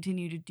them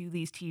continue to do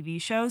these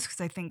TV shows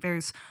because I think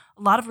there's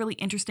a lot of really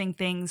interesting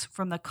things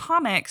from the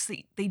comics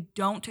that they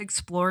don't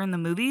explore in the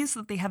movies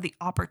that they have the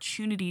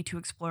opportunity to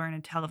explore in a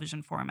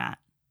television format.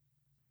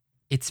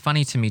 It's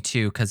funny to me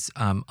too, because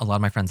a lot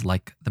of my friends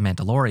like The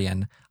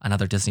Mandalorian,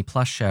 another Disney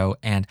Plus show,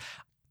 and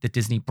the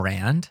Disney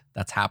brand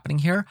that's happening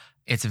here.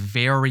 It's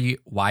very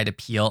wide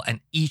appeal,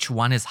 and each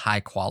one is high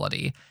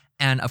quality.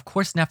 And of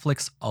course,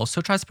 Netflix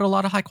also tries to put a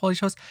lot of high quality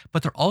shows,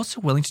 but they're also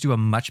willing to do a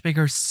much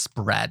bigger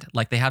spread.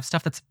 Like they have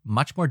stuff that's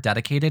much more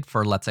dedicated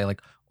for, let's say,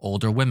 like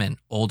older women,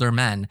 older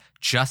men,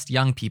 just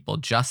young people,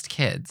 just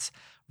kids,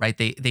 right?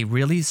 They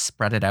really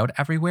spread it out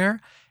everywhere.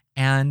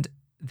 And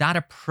that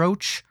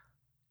approach,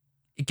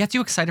 it gets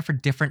you excited for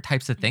different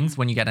types of things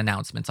when you get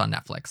announcements on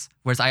Netflix.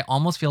 Whereas I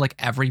almost feel like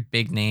every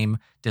big name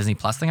Disney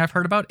Plus thing I've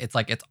heard about, it's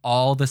like it's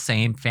all the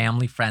same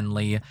family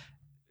friendly,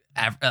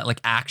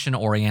 like action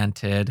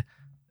oriented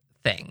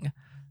thing.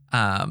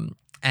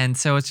 And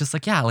so it's just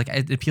like, yeah, like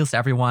it appeals to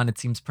everyone. It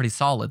seems pretty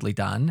solidly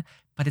done,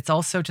 but it's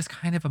also just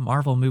kind of a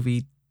Marvel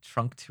movie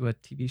shrunk to a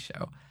TV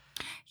show.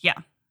 Yeah.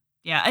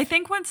 Yeah. I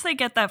think once they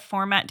get that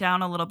format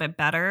down a little bit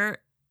better,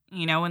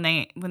 when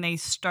they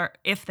start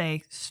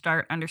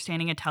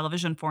understanding a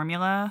television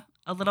formula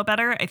a little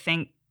better, I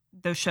think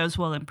those shows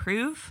will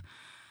improve.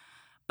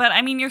 But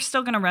I mean, you're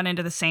still going to run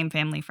into the same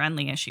family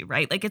friendly issue,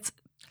 right? Like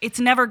it's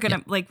never going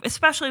to like,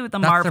 especially with the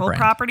That's their Marvel brand.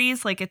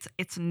 properties, like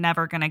it's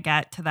never going to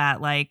get to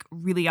that like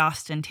really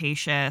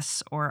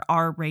ostentatious or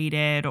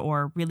R-rated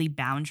or really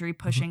boundary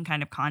pushing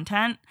kind of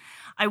content.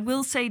 I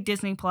will say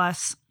Disney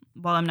Plus,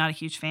 while I'm not a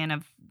huge fan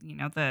of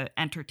the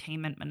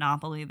entertainment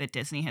monopoly that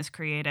Disney has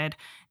created,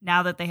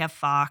 now that they have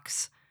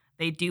Fox,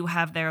 they do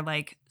have their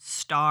like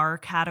star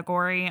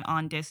category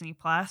on Disney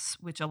Plus,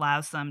 which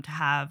allows them to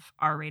have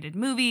R-rated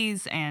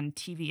movies and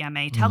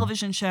TVMA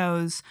television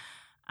shows.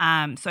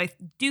 So I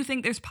do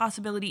think there's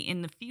possibility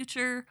in the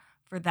future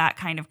for that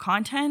kind of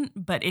content,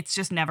 but it's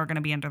just never going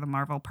to be under the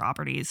Marvel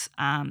properties,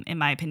 in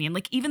my opinion.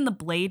 Like even the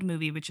Blade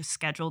movie, which is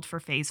scheduled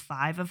for Phase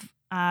 5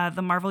 of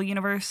the Marvel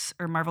Universe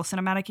or Marvel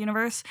Cinematic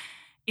Universe,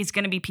 is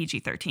going to be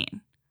PG-13.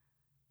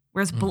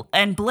 Whereas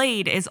and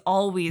Blade is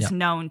always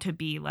known to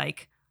be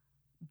like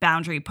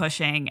boundary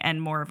pushing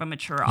and more of a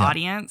mature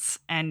audience.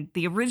 And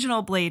the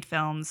original Blade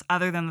films,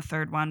 other than the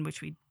third one,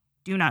 which we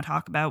do not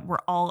talk about, were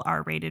all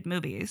R-rated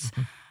movies.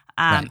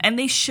 And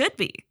they should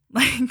be.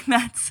 Like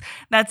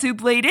that's who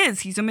Blade is.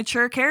 He's a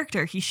mature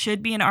character. He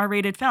should be an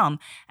R-rated film.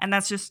 And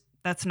that's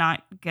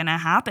not going to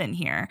happen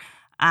here.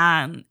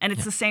 And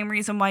it's the same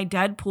reason why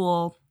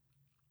Deadpool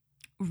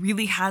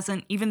really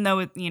hasn't, even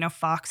though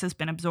Fox has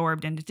been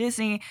absorbed into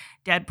Disney,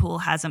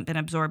 Deadpool hasn't been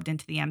absorbed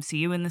into the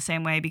MCU in the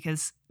same way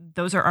because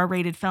those are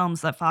R-rated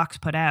films that Fox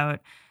put out,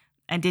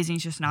 and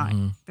Disney's just not.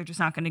 They're just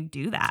not going to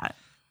do that.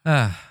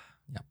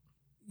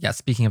 Yeah.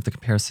 Speaking of the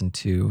comparison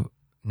to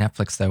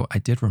Netflix, though, I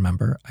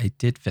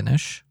did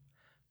finish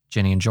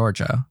Ginny and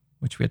Georgia,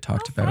 which we had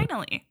talked about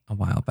finally a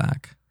while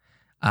back.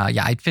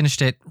 I'd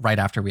finished it right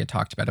after we had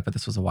talked about it, but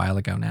this was a while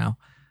ago now.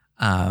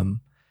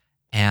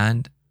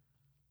 And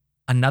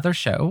another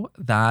show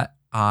that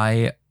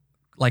I,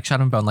 like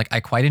Shadow and Bone, like I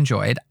quite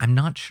enjoyed. I'm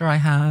not sure I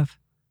have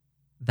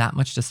that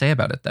much to say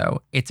about it,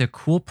 though. It's a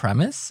cool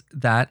premise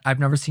that I've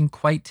never seen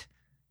quite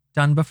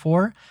done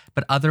before,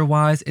 but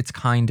otherwise it's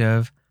kind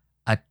of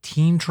a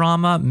teen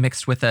drama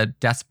mixed with a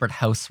Desperate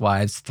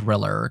Housewives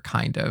thriller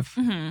kind of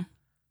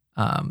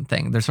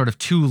thing. There's sort of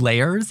two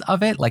layers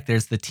of it. Like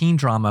there's the teen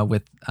drama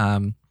with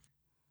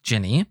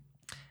Ginny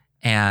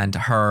and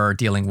her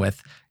dealing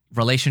with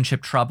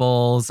relationship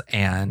troubles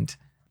and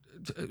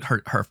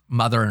her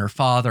mother and her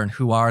father, and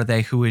who are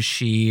they? Who is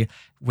she?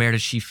 Where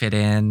does she fit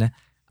in?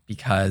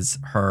 Because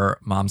her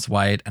mom's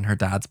white and her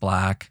dad's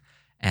black,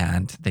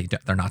 and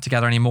they're not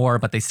together anymore,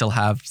 but they still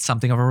have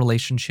something of a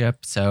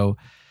relationship. So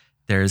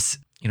there's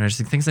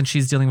interesting things, and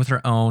she's dealing with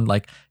her own.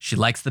 Like she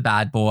likes the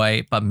bad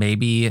boy, but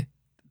maybe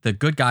the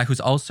good guy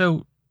who's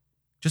also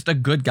just a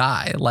good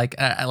guy. Like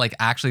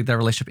actually their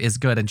relationship is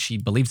good, and she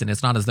believes in it.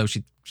 It's not as though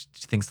she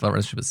thinks the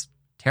relationship is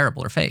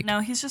terrible or fake.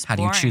 No, he's just how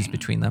boring. do you choose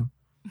between them?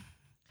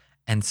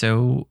 And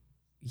so,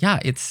 yeah,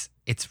 it's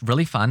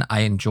really fun.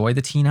 I enjoy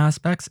the teen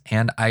aspects,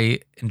 and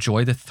I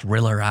enjoy the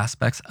thriller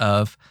aspects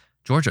of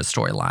Georgia's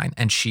storyline.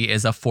 And she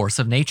is a force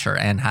of nature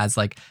and has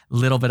like a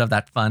little bit of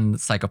that fun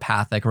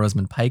psychopathic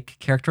Rosamund Pike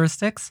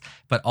characteristics,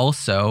 but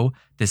also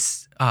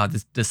this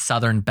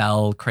Southern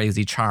belle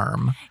crazy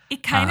charm.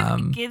 It kind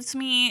of gives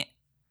me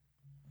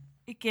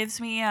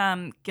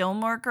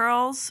Gilmore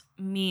Girls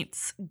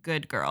meets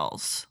Good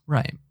Girls.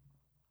 Right.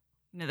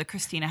 the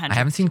Christina I Hendricks.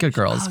 haven't seen Good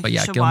situation. Girls, Oh, but you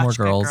yeah, should Gilmore watch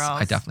Good Girls.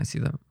 I definitely see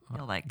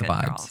You'll like the Good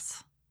vibes.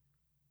 Girls.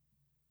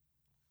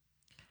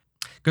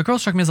 Good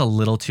Girls struck me as a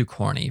little too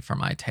corny for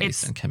my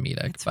taste It's- and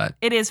comedic, but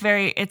It's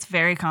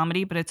very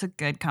comedy, but it's a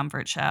good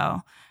comfort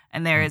show.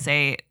 And there is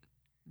a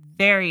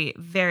very,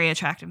 very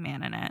attractive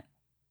man in it.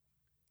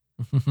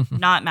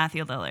 Not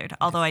Matthew Lillard,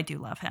 although I do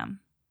love him.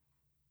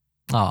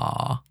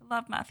 aw, I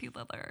love Matthew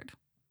Lillard.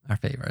 our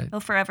favorite. He'll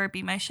forever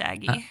be my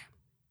Shaggy.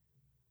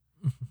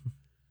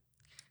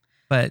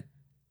 But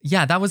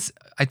yeah,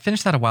 I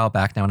finished that a while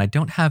back now, and I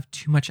don't have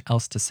too much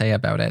else to say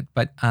about it.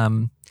 But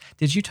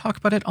did you talk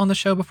about it on the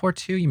show before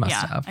too? You must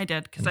yeah, have. I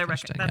did because You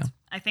finished it, yeah.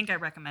 I think I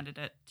recommended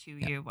it to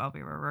you while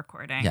we were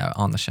recording. Yeah,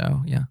 on the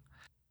show. Yeah.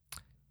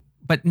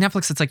 But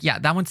Netflix, it's like, yeah,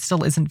 that one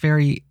still isn't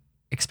very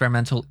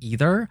experimental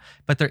either.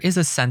 But there is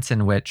a sense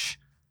in which,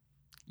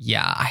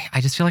 yeah,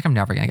 I just feel like I'm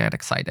never going to get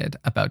excited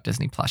about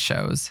Disney Plus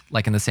shows.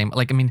 Like in the same,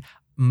 like, I mean,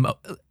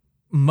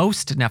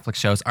 most Netflix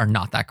shows are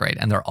not that great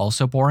and they're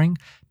also boring.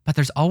 But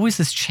there's always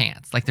this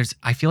chance. Like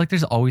I feel like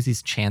there's always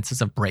these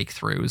chances of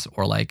breakthroughs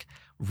or like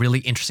really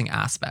interesting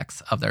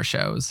aspects of their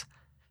shows.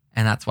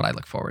 And that's what I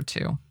look forward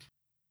to.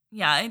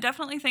 Yeah, I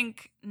definitely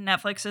think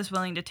Netflix is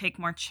willing to take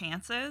more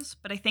chances,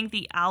 but I think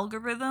the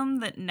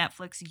algorithm that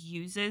Netflix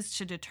uses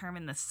to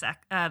determine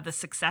the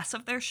success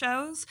of their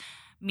shows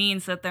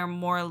means that they're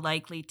more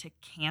likely to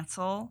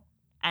cancel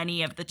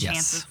any of the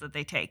chances that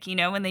they take.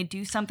 When they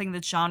do something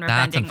that's genre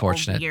bending or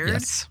weird,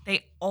 yes.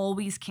 they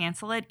always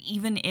cancel it,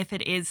 even if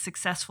it is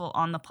successful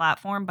on the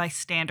platform by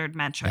standard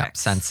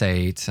metrics. Yeah,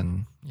 Sense8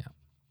 and yeah.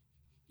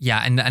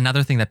 Yeah, and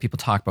another thing that people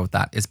talk about with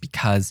that is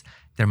because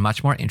they're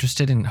much more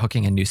interested in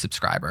hooking in new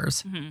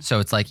subscribers. Mm-hmm. So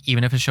it's like,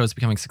 even if a show is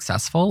becoming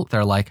successful,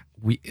 they're like,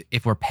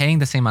 if we're paying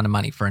the same amount of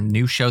money for a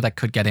new show that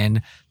could get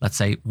in, let's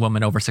say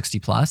Woman Over 60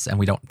 Plus,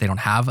 and they don't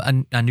have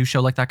a new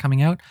show like that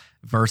coming out,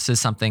 versus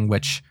something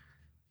which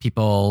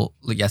people,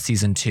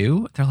 season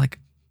 2, they're like,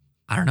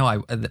 I don't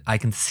know, I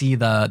can see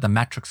the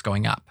metrics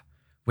going up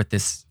with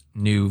this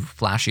new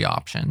flashy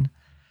option.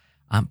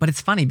 But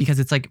it's funny because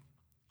it's like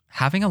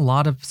having a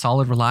lot of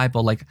solid,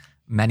 reliable, like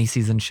many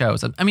season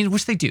shows. I mean,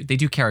 which they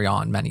do carry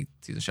on many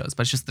season shows,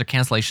 but it's just their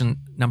cancellation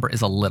number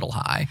is a little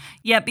high.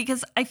 Yeah,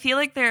 because I feel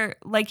like they're,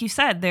 like you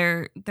said,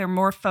 they're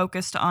more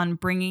focused on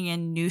bringing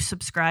in new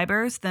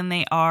subscribers than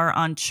they are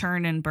on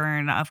churn and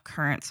burn of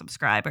current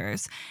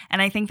subscribers.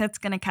 And I think that's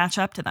going to catch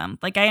up to them.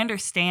 Like I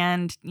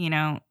understand,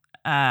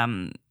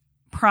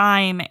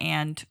 Prime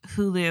and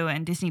Hulu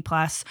and Disney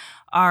Plus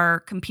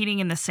are competing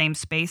in the same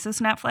space as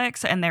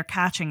Netflix, and they're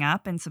catching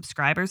up in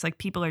subscribers. Like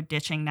people are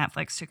ditching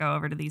Netflix to go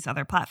over to these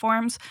other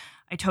platforms.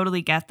 I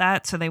totally get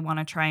that. So they want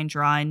to try and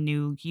draw in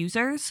new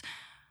users.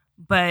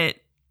 But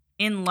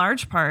in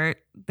large part,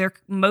 their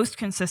most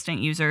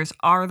consistent users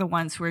are the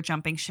ones who are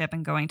jumping ship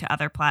and going to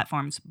other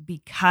platforms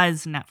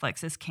because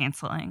Netflix is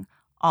canceling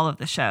all of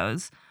the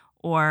shows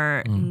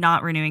or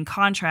not renewing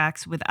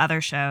contracts with other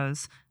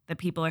shows that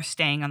people are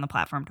staying on the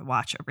platform to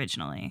watch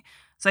originally.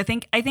 So I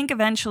think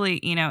eventually,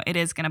 it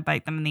is going to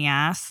bite them in the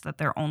ass that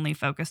they're only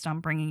focused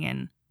on bringing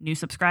in new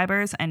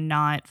subscribers and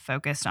not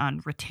focused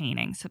on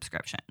retaining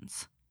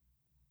subscriptions.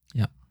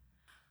 Yeah.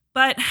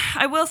 But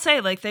I will say,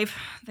 like they've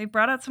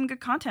brought out some good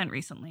content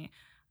recently.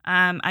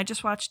 I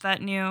just watched that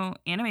new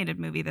animated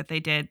movie that they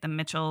did, The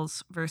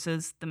Mitchells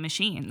versus the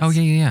Machines. Oh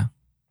yeah.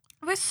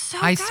 It was so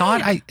I good. saw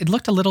it. It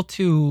looked a little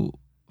too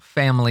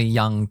family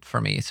young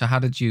for me. So how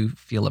did you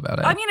feel about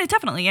it? I mean, it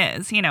definitely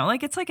is,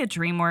 like it's like a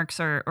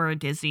DreamWorks or a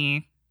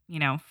Disney,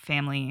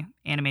 family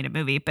animated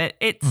movie, but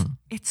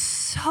it's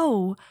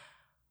so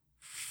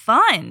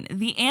fun.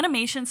 The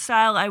animation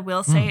style, I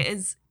will say,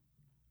 is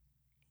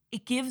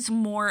it gives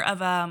more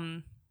of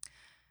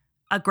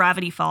a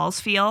Gravity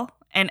Falls feel.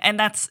 And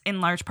that's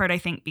in large part, I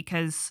think,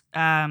 because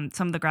some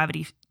of the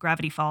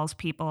Gravity Falls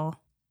people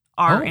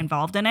are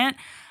involved in it.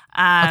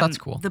 That's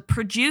cool. The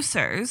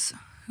producers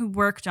who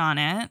worked on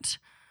it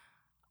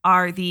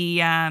are the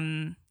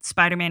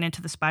Spider-Man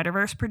Into the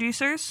Spider-Verse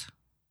producers.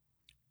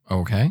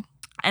 Okay.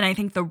 And I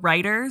think the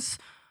writers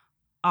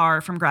are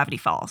from Gravity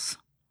Falls.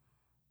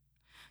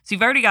 So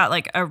you've already got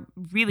like a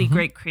really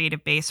great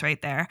creative base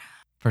right there.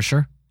 For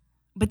sure.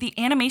 But the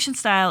animation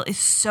style is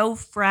so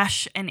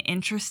fresh and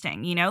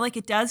interesting, like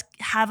it does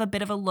have a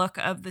bit of a look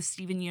of the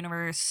Steven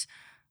Universe,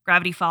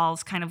 Gravity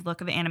Falls kind of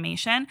look of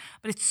animation,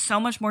 but it's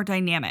so much more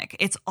dynamic.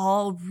 It's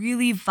all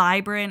really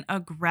vibrant,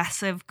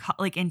 aggressive,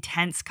 like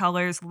intense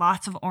colors,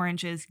 lots of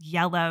oranges,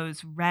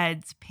 yellows,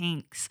 reds,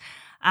 pinks.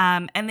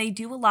 And they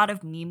do a lot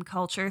of meme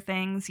culture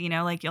things,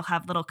 like you'll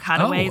have little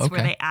cutaways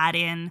where they add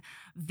in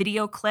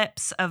video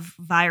clips of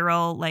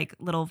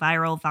little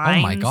viral vines.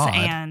 Oh my God.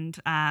 And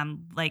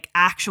like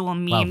actual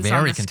memes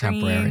on the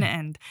screen.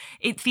 And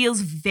it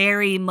feels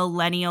very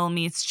millennial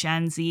meets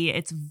Gen Z.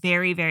 It's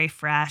very, very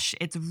fresh.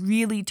 It's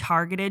really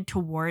targeted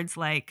towards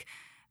like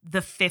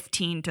the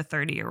 15 to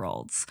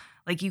 30-year-olds.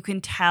 Like you can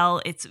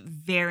tell it's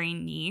very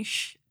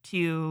niche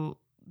to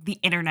the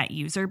internet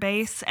user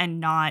base and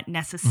not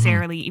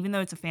necessarily, even though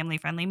it's a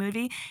family-friendly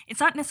movie,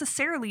 it's not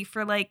necessarily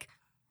for like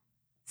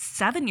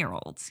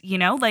 7-year-olds,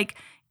 like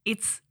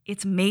it's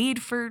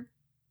made for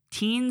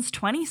teens,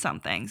 20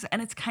 somethings,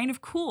 and it's kind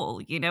of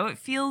cool. You know, it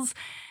feels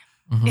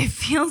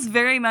Mhm.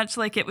 very much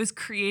like it was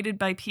created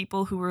by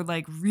people who were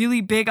like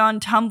really big on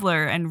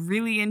Tumblr and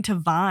really into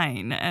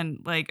Vine and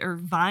like, or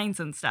Vines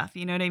and stuff.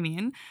 You know what I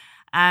mean?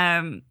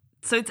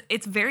 So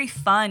it's very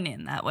fun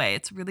in that way.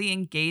 It's really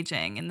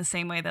engaging in the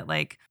same way that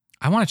like,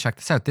 I want to check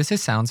this out.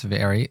 Sounds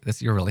very,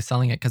 you're really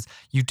selling it because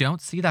you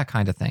don't see that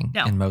kind of thing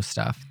No. in most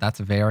stuff. That's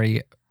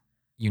very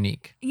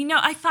unique. you know,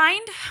 I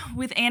find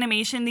with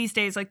animation these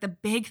days, like the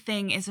big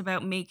thing is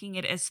about making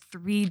it as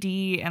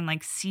 3D and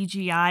like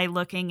CGI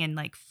looking and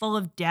like full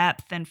of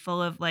depth and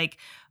full of like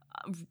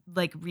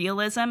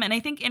realism. And I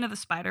think Into the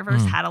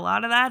Spider-Verse Mm. had a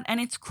lot of that. And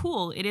it's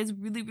cool. It is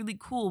really, really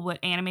cool what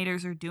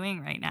animators are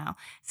doing right now.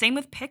 Same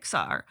with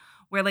Pixar,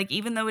 where like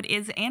even though it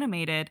is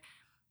animated,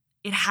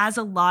 it has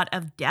a lot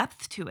of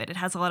depth to it. It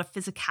has a lot of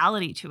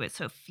physicality to it.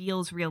 So it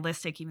feels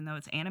realistic even though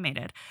it's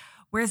animated.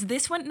 Whereas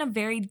this went in a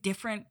very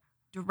different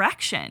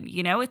direction.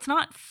 You know, it's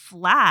not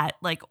flat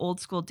like old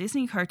school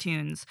Disney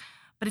cartoons,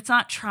 but it's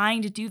not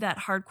trying to do that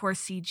hardcore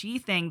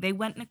CG thing. They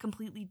went in a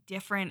completely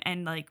different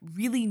and like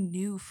really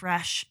new,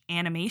 fresh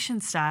animation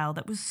style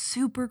that was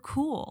super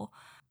cool.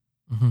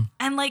 Mhm.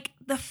 And like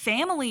the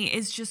family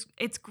is just,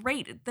 it's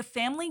great. The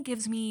family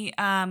gives me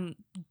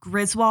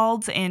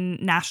Griswolds in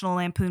National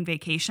Lampoon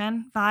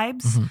Vacation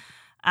vibes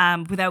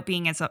without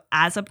being as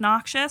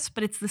obnoxious,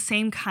 but it's the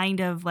same kind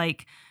of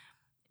like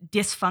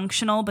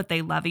dysfunctional, but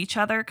they love each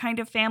other kind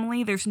of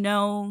family. There's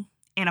no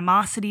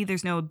animosity,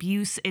 there's no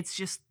abuse. It's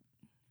just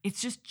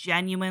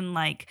genuine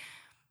like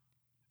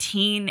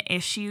teen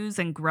issues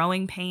and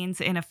growing pains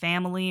in a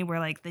family where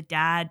like the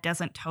dad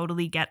doesn't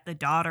totally get the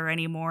daughter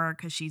anymore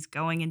because she's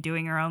going and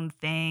doing her own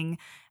thing,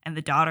 and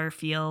the daughter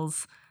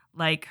feels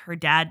like her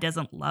dad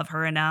doesn't love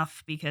her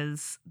enough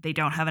because they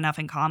don't have enough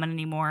in common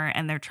anymore,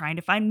 and they're trying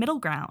to find middle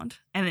ground.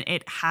 And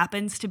it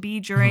happens to be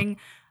during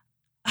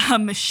a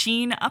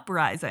machine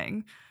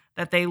uprising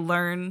that they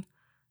learn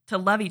to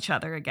love each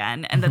other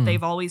again, and that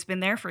they've always been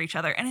there for each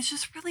other. And it's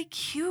just really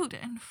cute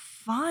and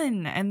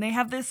fun. And they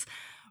have this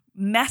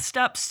messed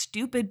up,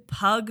 stupid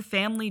pug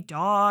family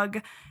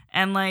dog.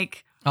 And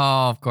like,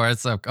 Oh, of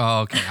course. Oh,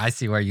 okay. I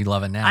see where you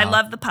love it now. I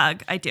love the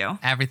pug. I do.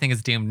 Everything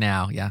is doomed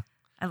now. Yeah.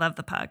 I love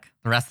the pug.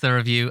 The rest of the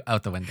review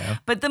out the window.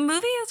 But the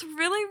movie is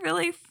really,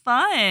 really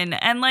fun.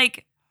 And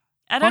like,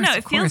 I don't know, Of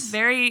it feels course.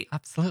 very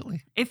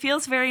Absolutely. it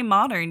feels very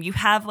modern. You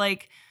have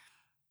like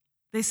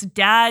this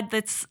dad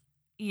that's,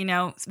 you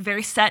know,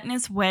 very set in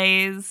his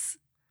ways.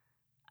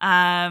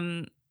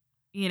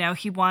 You know,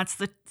 he wants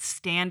the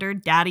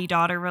standard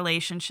daddy-daughter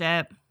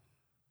relationship.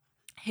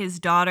 His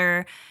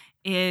daughter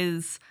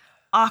is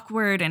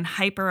awkward and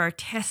hyper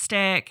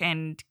artistic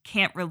and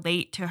can't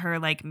relate to her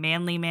like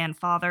manly man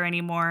father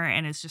anymore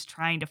and is just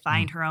trying to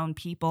find her own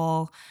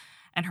people.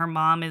 And her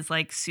mom is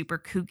like super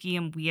kooky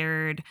and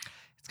weird.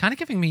 It's kind of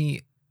giving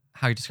me,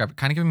 how you describe it,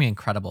 kind of giving me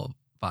Incredible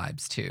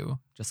vibes too.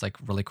 Just like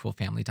really cool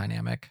family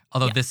dynamic.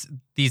 Although Yeah.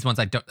 these ones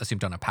I don't assume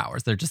don't have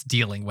powers. They're just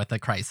dealing with a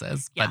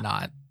crisis, Yeah. but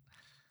not.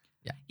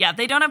 Yeah,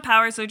 they don't have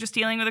powers. They're just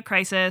dealing with a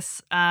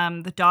crisis.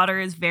 The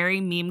daughter is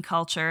very meme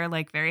culture,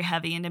 like very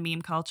heavy into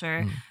meme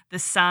culture. The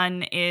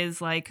son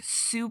is like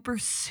super,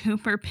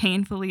 super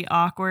painfully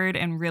awkward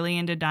and really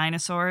into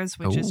dinosaurs,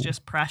 which is Ooh.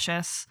 just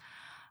precious.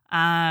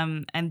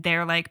 And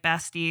they're like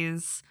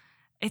besties.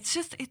 It's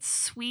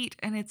sweet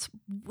and it's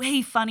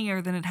way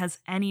funnier than it has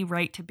any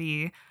right to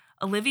be.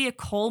 Olivia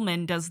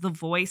Colman does the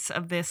voice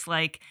of this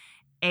like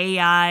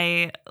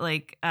AI,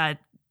 like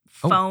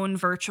phone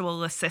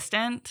virtual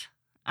assistant.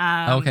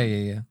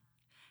 Okay, yeah.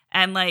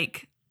 And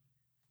like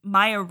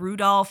Maya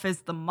Rudolph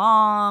is the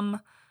mom.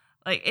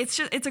 Like it's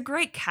a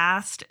great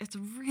cast. It's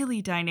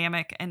really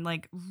dynamic and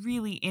like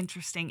really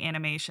interesting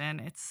animation.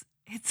 It's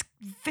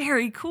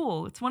very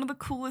cool. It's one of the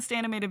coolest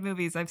animated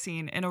movies I've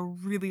seen in a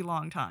really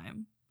long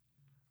time.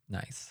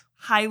 Nice.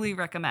 Highly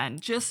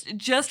recommend.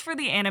 Just for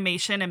the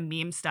animation and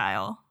meme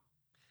style.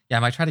 Yeah, I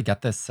might try to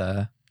get this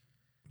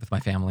with my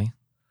family.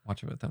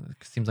 Watch it with them.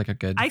 It seems like a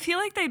good, I feel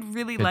like they'd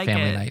really good like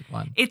family it. night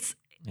one.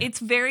 It's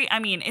very, I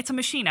mean, it's a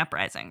machine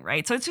uprising,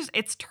 right? So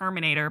it's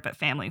Terminator, but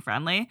family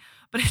friendly,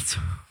 but it's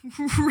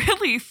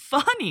really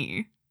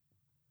funny.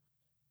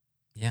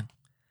 Yeah.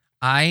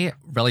 I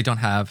really don't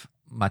have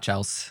much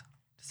else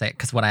to say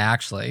because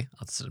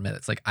I'll just admit,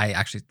 it's like I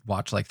actually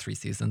watched like 3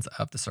 seasons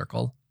of The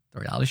Circle, the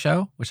reality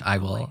show, which I Oh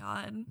my will,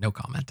 God. no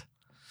comment.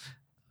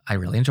 I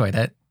really enjoyed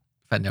it,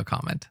 but no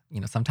comment.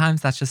 You know,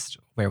 sometimes that's just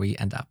where we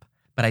end up.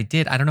 But I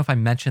don't know if I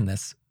mentioned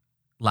this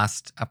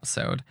last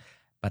episode,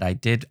 but I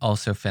did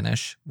also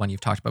finish one you've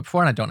talked about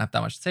before, and I don't have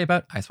that much to say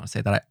about. I just want to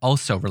say that I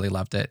also really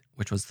loved it,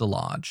 which was The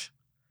Lodge.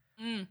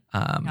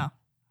 Yeah.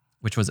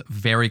 Which was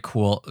very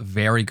cool,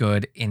 very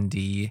good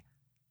indie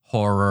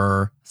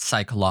horror,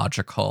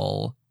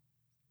 psychological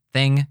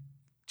thing.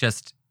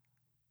 Just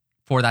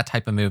for that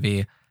type of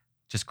movie,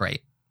 just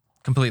great.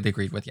 Completely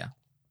agreed with you.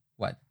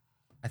 What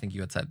I think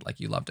you had said, like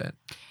you loved it.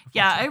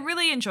 Yeah, I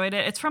really enjoyed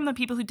it. It's from the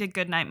people who did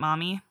Goodnight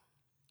Mommy,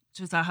 which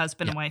is a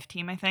husband and wife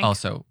team, I think.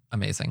 Also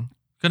amazing.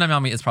 Goodnight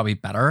Mommy is probably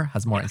better,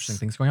 has more Yes. interesting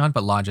things going on,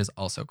 but Lodge is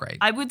also great.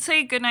 I would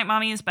say Goodnight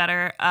Mommy is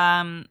better.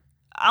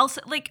 I'll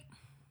say, like,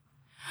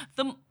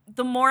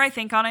 the more I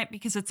think on it,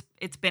 because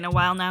it's been a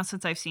while now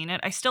since I've seen it,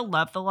 I still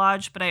love The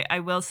Lodge, but I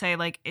will say,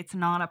 like, it's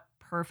not a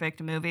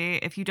perfect movie.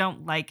 If you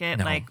don't like it,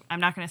 No. like, I'm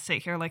not going to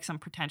sit here like some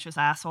pretentious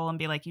asshole and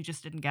be like, you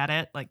just didn't get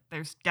it. Like,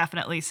 there's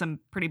definitely some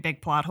pretty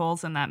big plot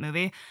holes in that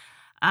movie.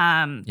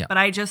 But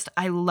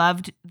I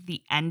loved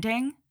the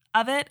ending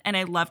of it, and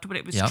I loved what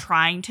it was Yep.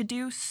 trying to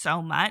do so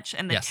much,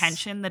 and the Yes.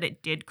 tension that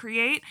it did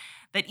create,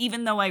 that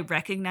even though I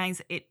recognize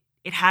it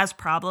has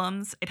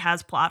problems, it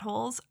has plot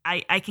holes,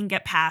 I can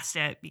get past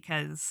it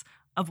because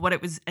of what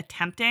it was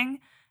attempting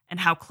and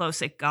how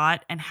close it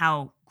got and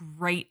how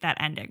great that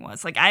ending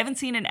was. Like, I haven't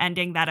seen an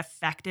ending that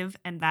effective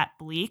and that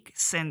bleak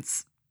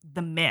since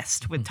The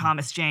Mist with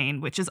Thomas Jane,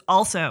 which is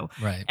also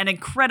Right. an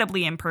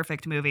incredibly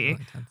imperfect movie,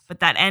 Really intense. but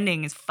that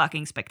ending is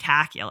fucking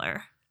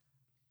spectacular.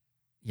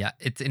 Yeah,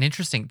 it's an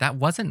interesting. That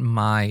wasn't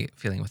my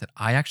feeling with it.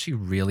 I actually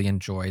really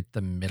enjoyed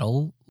the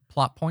middle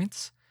plot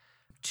points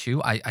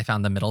too. I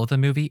found the middle of the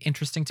movie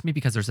interesting to me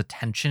because there's a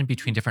tension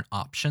between different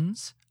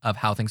options of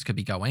how things could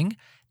be going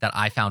that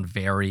I found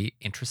very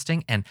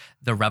interesting. And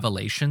the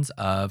revelations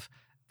of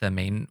the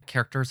main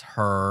characters,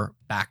 her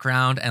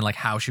background and like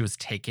how she was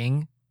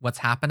taking what's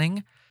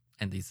happening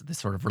and this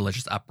sort of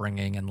religious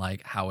upbringing and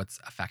like how it's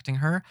affecting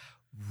her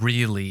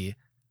really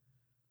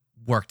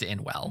worked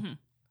in well.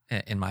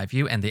 In my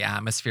view, and the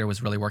atmosphere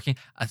was really working.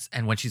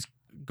 And when she's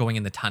going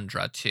in the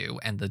tundra too,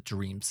 and the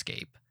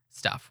dreamscape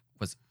stuff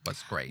was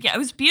great. Yeah, it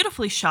was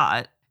beautifully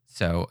shot.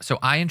 So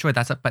I enjoyed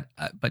that stuff.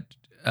 But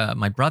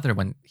my brother,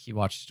 when he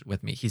watched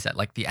with me, he said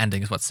like the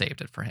ending is what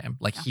saved it for him.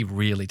 Like he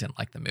really didn't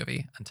like the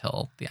movie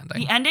until the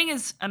ending. The ending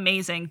is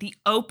amazing. The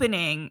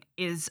opening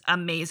is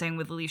amazing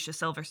with Alicia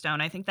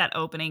Silverstone. I think that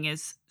opening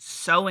is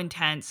so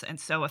intense and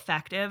so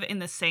effective in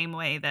the same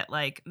way that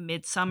like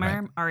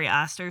Midsommar, Right. Ari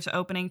Aster's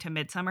opening to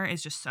Midsommar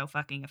is just so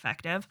fucking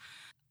effective.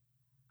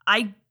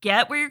 I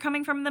get where you're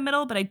coming from in the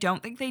middle, but I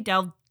don't think they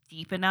delve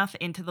deep enough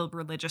into the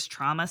religious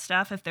trauma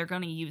stuff if they're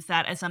going to use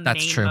that as a That's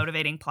main true.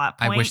 motivating plot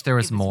I point. wish there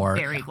was It more,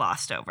 very yeah.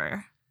 glossed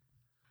over.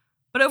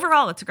 But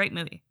overall, it's a great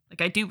movie.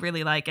 Like, I do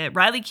really like it.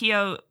 Riley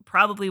Keough,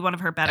 probably one of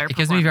her better It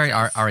gives me very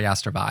performances. Ari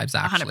Aster vibes,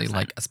 actually, 100%.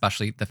 like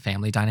especially the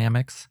family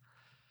dynamics.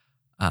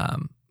 But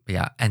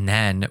yeah, and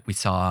then we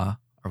talked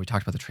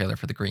about the trailer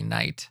for The Green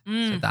Knight,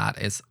 so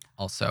that is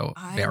also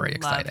very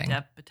exciting. I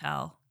love Dev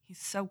Patel. He's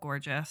so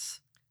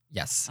gorgeous.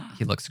 Yes,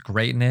 he looks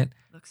great in it.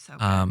 Looks so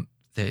good.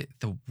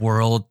 The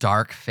world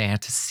dark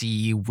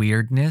fantasy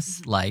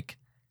weirdness, like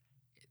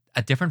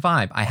a different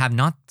vibe. I have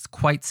not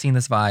quite seen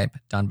this vibe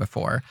done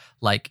before.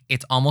 Like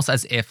it's almost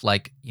as if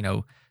like, you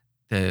know,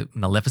 the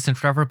Maleficent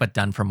Forever, but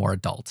done for more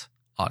adult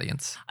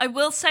audience. I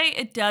will say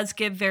it does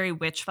give very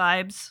witch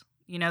vibes.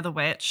 You know, The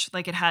Witch.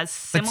 Like, it has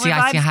But similar see, vibes,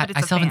 I but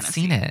it's still a haven't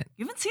fantasy. seen it.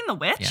 You haven't seen The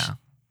Witch? Yeah.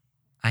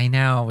 I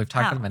know. We've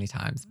talked about Wow. it many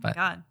times, Oh my but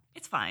God.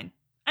 It's fine.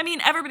 I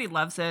mean, everybody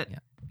loves it. Yeah.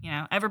 You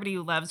know, everybody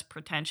who loves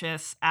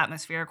pretentious,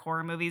 atmospheric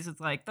horror movies is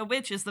like, The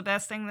Witch is the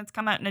best thing that's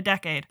come out in a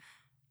decade.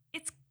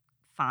 It's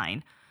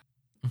fine.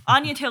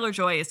 Anya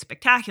Taylor-Joy is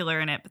spectacular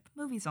in it, but the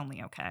movie's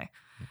only okay.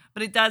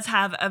 But it does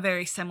have a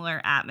very similar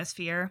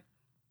atmosphere.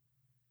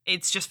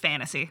 It's just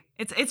fantasy.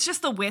 It's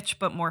just The Witch,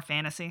 but more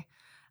fantasy.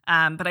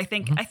 But I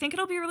think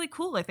it'll be really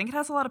cool. I think it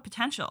has a lot of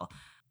potential.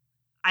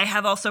 I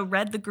have also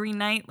read The Green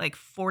Knight like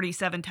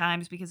 47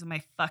 times because of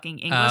my fucking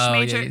English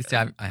major. Yeah, see,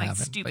 I my haven't,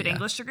 stupid but yeah.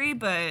 English degree,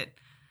 but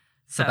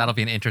So that'll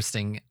be an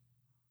interesting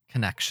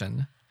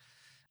connection.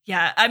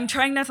 yeah, I'm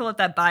trying not to let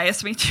that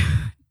bias me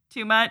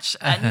too much.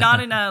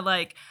 Not in a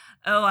like,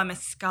 oh, I'm a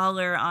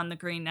scholar on The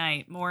Green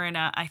Knight. More in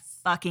a, I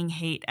fucking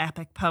hate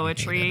epic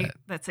poetry it.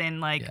 that's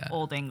in like Yeah.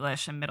 Old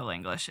English and Middle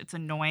English. It's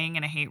annoying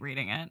and I hate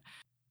reading it.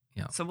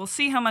 Yeah. So we'll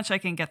see how much I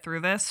can get through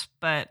this,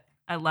 but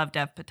I love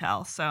Dev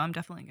Patel, so I'm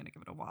definitely going to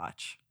give it a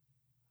watch.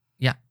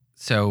 Yeah.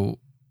 So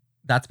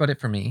that's about it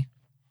for me.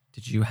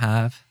 Did you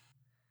have?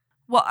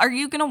 Well, are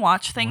you going to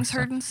watch Things stuff.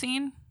 Heard and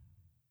Seen?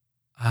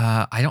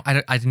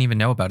 I didn't even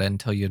know about it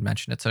until you had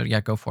mentioned it. So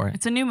yeah, go for it.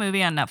 It's a new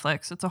movie on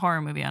Netflix. It's a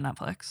horror movie on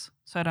Netflix.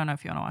 So I don't know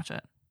if you want to watch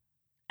it.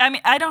 I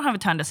mean, I don't have a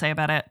ton to say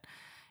about it.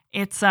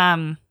 It's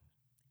fine.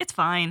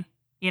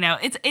 You know,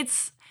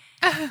 it's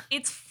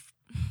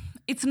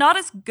not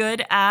as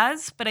good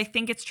as, but I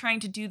think it's trying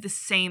to do the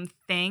same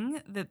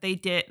thing that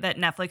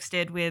Netflix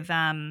did with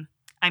I'm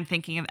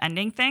Thinking of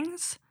Ending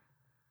Things,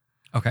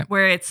 Okay.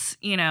 where it's,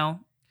 you know,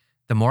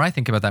 The more I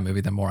think about that movie,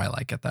 the more I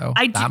like it though.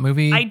 I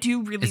movie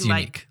do really is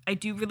unique.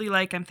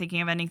 like I'm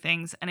Thinking of Ending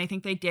Things, and I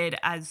think they did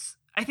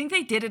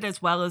it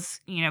as well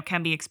as, you know,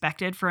 can be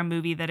expected for a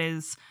movie that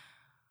is,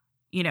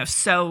 you know,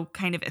 so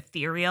kind of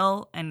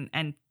ethereal and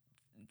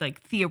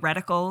like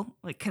theoretical,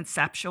 like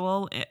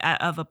conceptual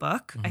of a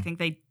book. I think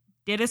they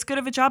did as good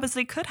of a job as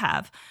they could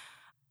have.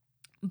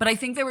 But I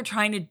think they were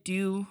trying to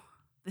do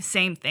the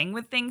same thing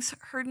with Things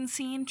Heard and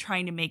Seen,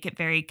 trying to make it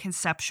very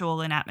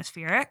conceptual and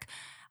atmospheric.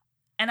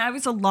 And I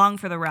was along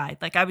for the ride.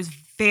 Like, I was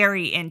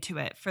very into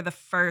it for the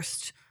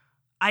first,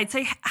 I'd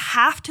say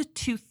half to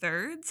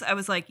 2/3, I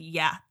was like,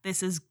 yeah,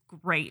 this is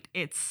great.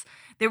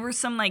 There were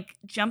some like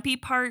jumpy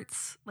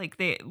parts,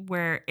 like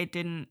where it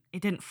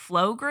didn't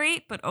flow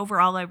great, but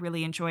overall I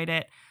really enjoyed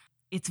it.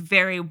 It's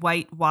very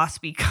white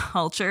waspy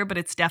culture, but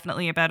it's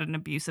definitely about an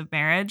abusive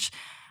marriage.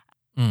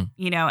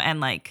 And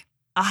like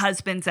a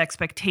husband's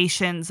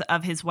expectations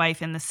of his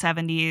wife in the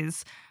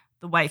 70s,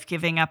 the wife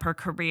giving up her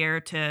career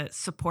to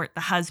support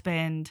the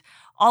husband,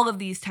 all of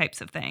these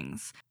types of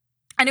things.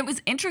 And it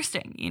was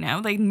interesting,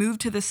 they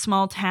moved to this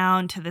small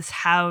town, to this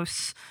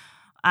house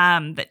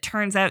that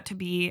turns out to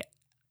be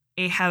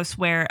a house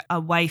where a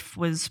wife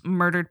was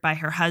murdered by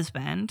her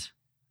husband.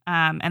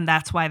 And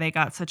that's why they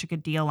got such a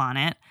good deal on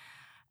it.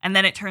 And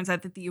then it turns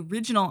out that the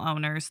original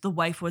owners, the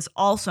wife was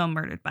also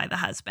murdered by the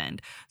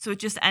husband. So it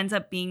just ends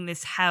up being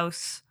this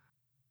house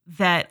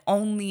that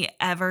only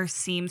ever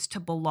seems to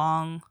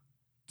belong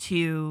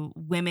to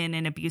women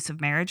in abusive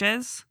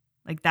marriages.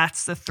 Like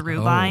that's the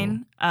through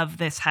line of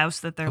this house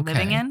that they're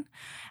living in.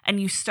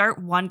 And you start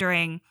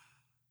wondering,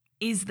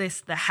 is this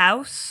the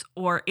house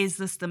or is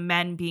this the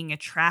men being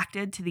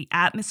attracted to the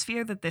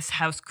atmosphere that this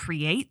house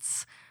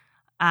creates?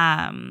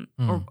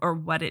 Or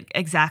what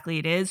exactly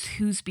it is,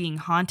 who's being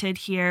haunted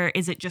here.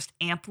 Is it just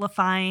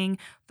amplifying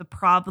the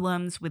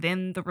problems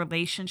within the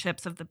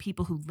relationships of the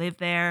people who live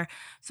there?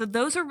 So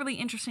those are really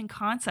interesting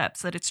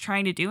concepts that it's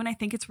trying to do. And I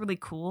think it's really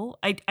cool.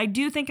 I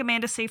do think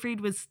Amanda Seyfried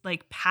was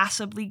like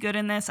passably good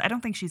in this. I don't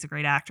think she's a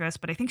great actress,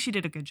 but I think she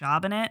did a good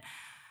job in it.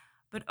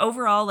 But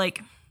overall,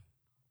 like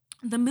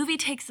the movie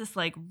takes this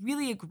like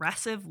really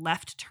aggressive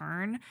left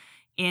turn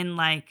in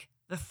like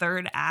the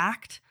third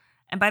act.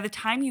 And by the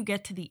time you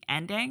get to the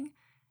ending,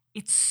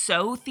 it's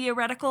so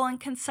theoretical and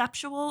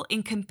conceptual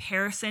in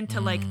comparison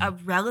to like a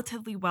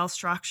relatively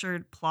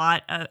well-structured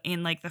plot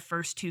in like the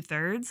first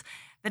 2/3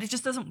 that it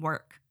just doesn't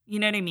work. You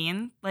know what I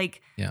mean?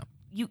 Like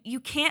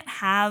you can't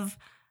have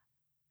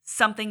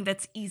something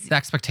that's easy. The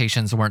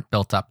expectations weren't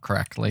built up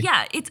correctly.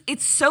 Yeah,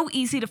 it's so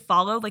easy to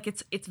follow. Like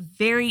it's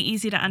very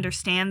easy to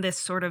understand this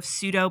sort of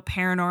pseudo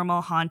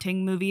paranormal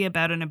haunting movie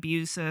about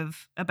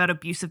abusive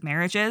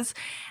marriages.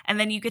 And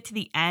then you get to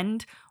the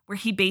end where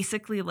he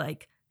basically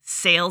like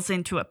sails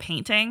into a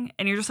painting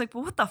and you're just like,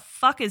 well, what the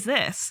fuck is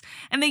this?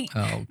 And they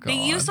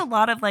used a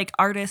lot of like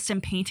artist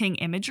and painting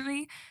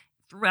imagery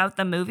throughout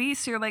the movie.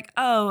 So you're like,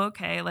 oh,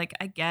 okay, like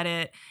I get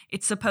it.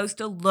 It's supposed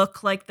to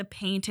look like the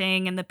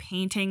painting, and the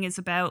painting is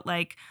about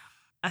like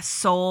a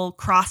soul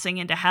crossing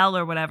into hell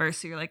or whatever.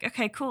 So you're like,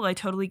 okay, cool, I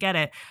totally get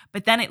it.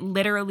 But then it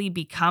literally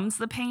becomes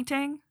the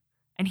painting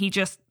and he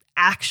just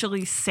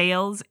actually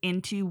sails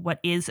into what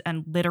is a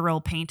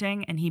literal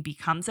painting and he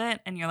becomes it.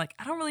 And you're like,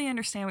 I don't really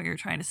understand what you're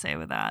trying to say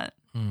with that.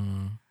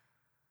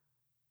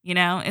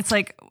 It's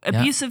like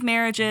abusive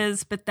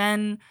marriages, but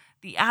then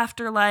the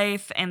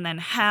afterlife and then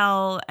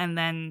hell and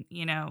then,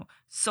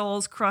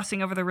 souls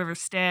crossing over the river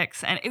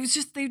Styx. And it was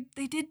just, they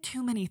did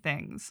too many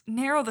things.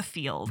 Narrow the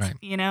field, right.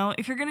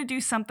 If you're going to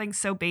do something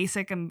so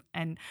basic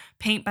and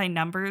paint by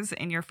numbers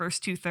in your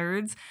first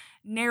 2/3,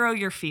 narrow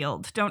your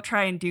field. Don't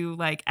try and do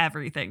like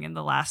everything in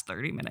the last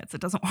 30 minutes.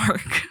 It doesn't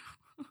work.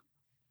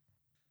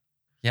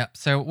 Yeah.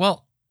 So,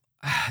 well,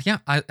 I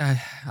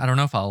don't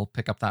know if I'll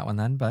pick up that one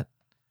then, but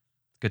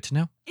good to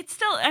know. It's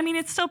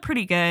still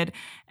pretty good.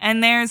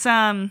 And there's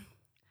a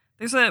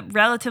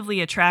relatively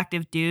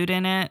attractive dude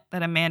in it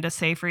that Amanda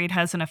Seyfried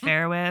has an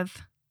affair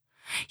with.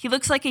 He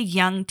looks like a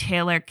young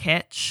Taylor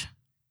Kitsch.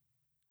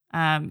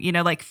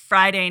 Like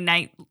Friday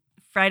Night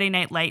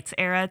Lights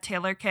era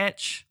Taylor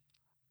Kitsch.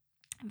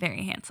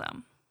 Very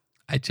handsome.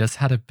 I just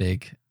had a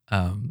big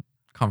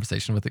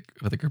conversation with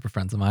a group of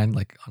friends of mine,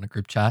 like on a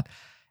group chat,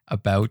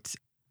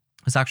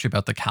 it's actually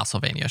about the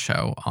Castlevania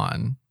show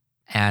on,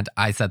 and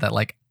I said that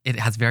like it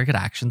has very good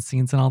action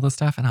scenes and all this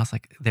stuff, and I was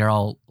like, they're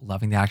all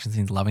loving the action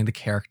scenes, loving the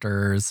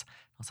characters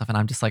and stuff, and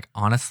I'm just like,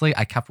 honestly,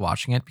 I kept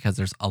watching it because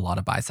there's a lot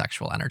of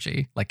bisexual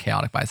energy, like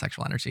chaotic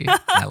bisexual energy, and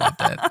I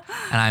loved it.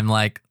 And I'm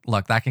like,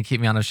 look, that can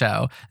keep me on a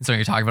show. And so when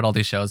you're talking about all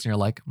these shows and you're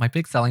like, my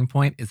big selling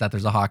point is that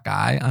there's a hot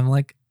guy, I'm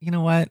like, you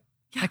know what?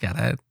 Yeah. I get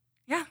it.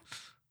 Yeah.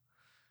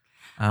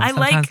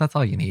 Sometimes that's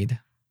all you need.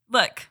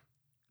 Look,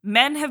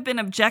 men have been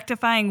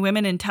objectifying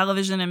women in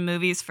television and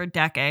movies for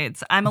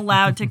decades. I'm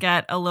allowed to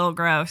get a little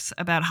gross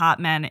about hot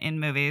men in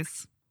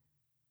movies,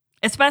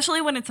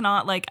 especially when it's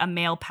not like a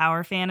male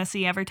power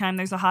fantasy every time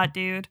there's a hot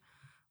dude.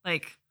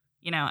 Like,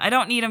 I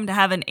don't need him to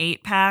have an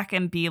 8-pack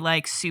and be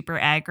like super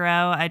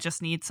aggro. I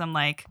just need some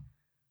like,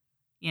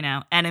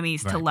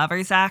 enemies to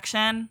lovers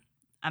action.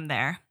 I'm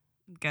there.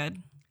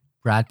 Good.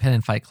 Brad Pitt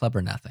in Fight Club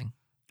or nothing.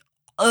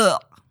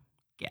 Ugh.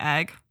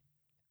 Gag.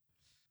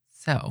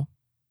 So,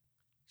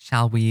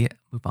 shall we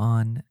move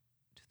on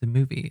to the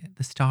movie,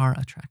 The Star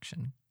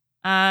Attraction?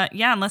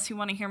 Yeah, unless you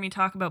want to hear me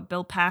talk about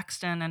Bill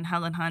Paxton and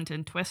Helen Hunt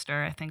and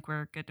Twister, I think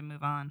we're good to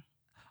move on.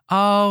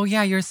 Oh,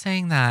 yeah, you're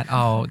saying that.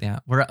 Oh, yeah.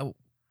 We're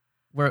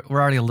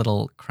already a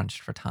little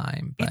crunched for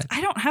time, but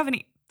I don't have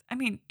any. I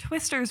mean,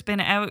 Twister's been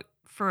out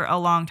for a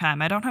long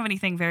time. I don't have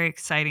anything very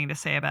exciting to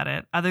say about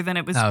it other than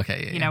it was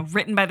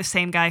written by the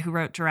same guy who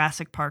wrote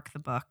Jurassic Park the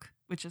book,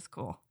 which is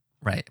cool.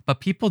 Right. But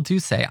people do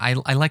say, I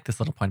like this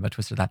little point about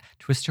Twister, that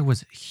Twister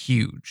was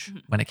huge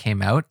when it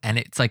came out. And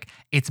it's like,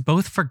 it's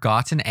both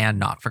forgotten and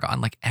not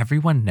forgotten. Like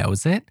everyone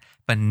knows it,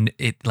 but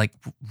it like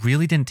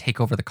really didn't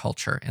take over the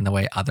culture in the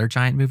way other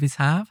giant movies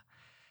have.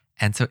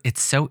 And so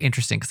it's so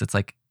interesting because it's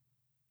like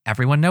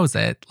everyone knows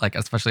it, like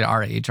especially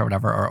our age or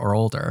whatever, or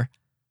older.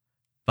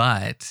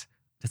 But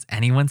does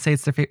anyone say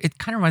it's their favorite? It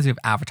kind of reminds me of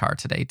Avatar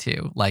today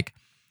too. Like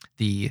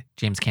the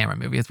James Cameron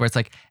movies where it's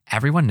like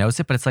everyone knows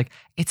it, but it's like,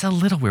 it's a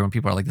little weird when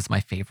people are like, this is my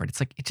favorite. It's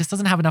like, it just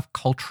doesn't have enough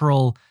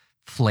cultural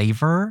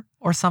flavor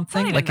or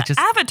something. Like it just,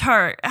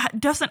 Avatar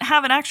doesn't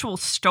have an actual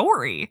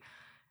story.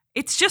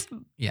 It's just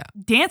yeah,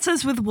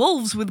 dances with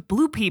wolves with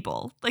blue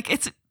people. Like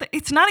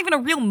it's not even a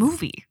real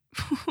movie.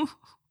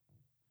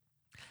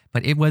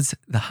 but it was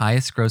the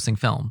highest grossing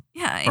film.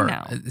 Yeah, I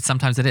know.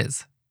 Sometimes it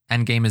is.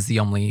 Endgame is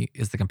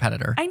the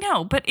competitor. I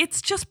know, but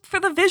it's just for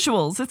the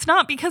visuals. It's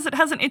not because it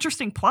has an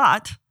interesting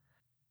plot.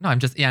 No, I'm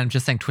just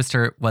saying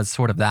Twister was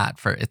sort of that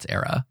for its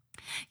era.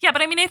 Yeah,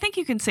 but I mean, I think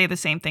you can say the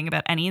same thing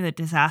about any of the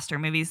disaster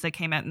movies that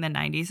came out in the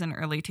 90s and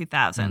early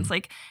 2000s.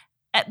 Like,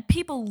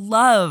 people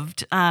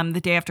loved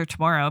The Day After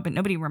Tomorrow, but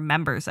nobody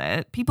remembers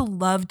it. People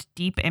loved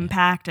Deep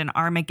Impact and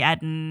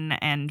Armageddon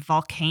and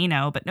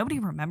Volcano, but nobody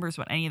remembers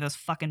what any of those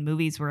fucking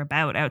movies were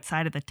about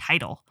outside of the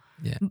title.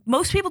 Yeah.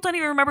 Most people don't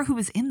even remember who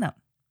was in them.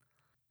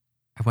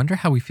 I wonder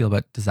how we feel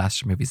about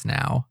disaster movies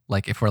now.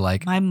 Like if we're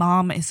like, My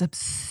mom is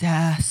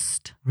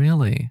obsessed.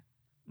 really?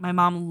 My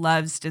mom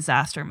loves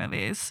disaster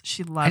movies.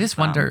 She loves I just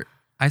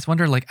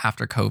wonder like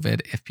after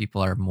COVID, if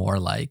people are more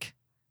like,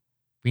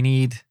 we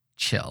need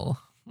chill.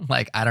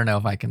 Like, I don't know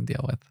if I can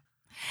deal with.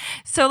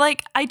 So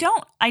like, I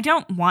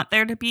don't want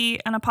there to be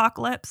an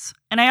apocalypse.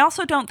 And I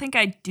also don't think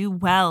I'd do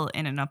well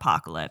in an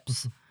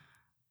apocalypse.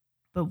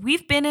 But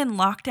we've been in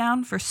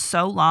lockdown for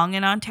so long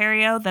in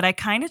Ontario that I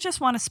kind of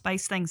just want to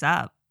spice things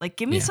up. Like,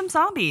 give me some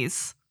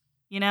zombies,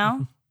 you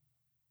know?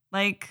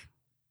 Like,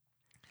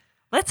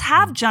 let's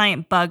have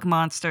giant bug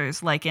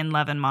monsters like in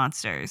Love and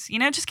Monsters. You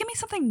know, just give me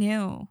something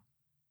new.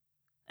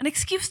 An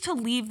excuse to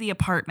leave the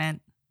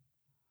apartment.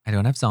 I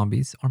don't have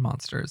zombies or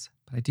monsters,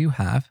 but I do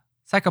have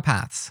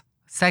psychopaths.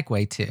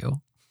 Segue to.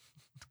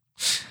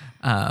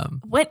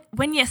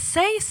 When you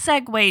say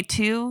segue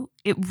to,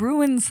 it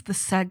ruins the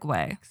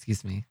segue.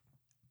 Excuse me.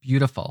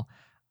 Beautiful.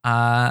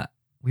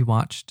 We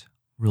watched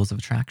Rules of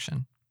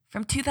Attraction.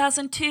 From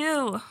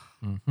 2002.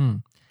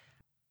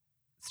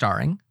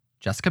 Starring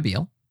Jessica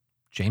Biel,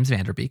 James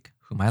Van Der Beek,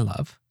 whom I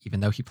love,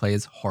 even though he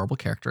plays horrible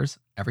characters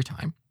every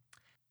time,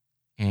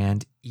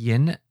 and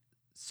Ian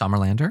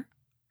Sommerlander.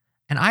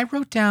 And I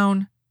wrote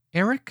down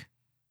Eric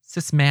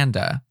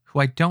Sismanda,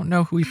 who I don't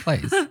know who he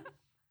plays.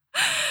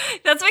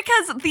 That's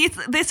because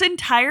this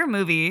entire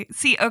movie,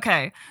 see,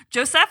 okay,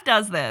 Joseph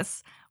does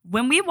this.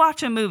 When we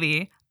watch a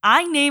movie,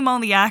 I name all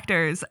the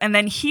actors and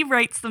then he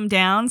writes them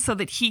down so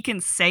that he can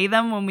say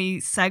them when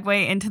we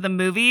segue into the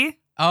movie.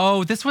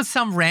 Oh, this was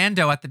some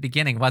rando at the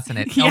beginning, wasn't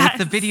it? Yes. Oh, it's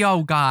the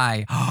video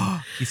guy.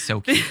 He's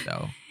so cute,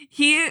 though.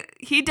 He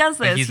does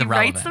But this. he's He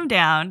writes irrelevant. them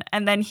down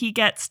and then he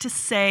gets to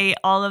say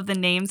all of the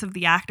names of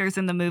the actors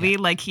in the movie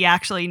like he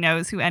actually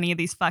knows who any of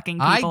these fucking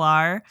people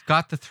are.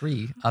 Got the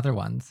 3 other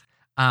ones.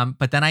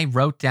 But then I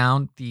wrote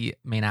down the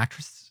main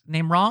actress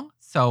name wrong,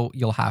 so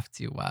you'll have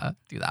to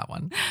do that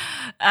one.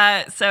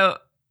 So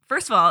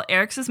first of all,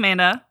 Eric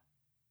Sismanda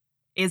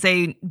is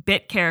a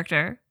bit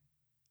character,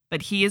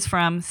 but he is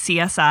from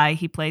CSI.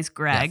 He plays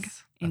Greg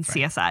Yes, in that's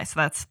right. CSI,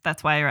 so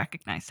that's why I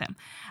recognized him.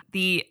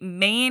 The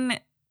main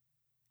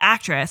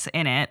actress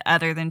in it,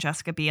 other than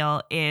Jessica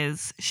Biel,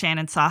 is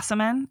Shannon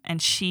Sossaman,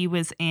 and she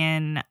was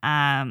in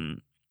A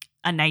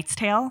Knight's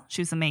Tale.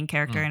 She was the main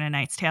character in A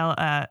Knight's Tale,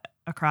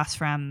 across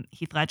from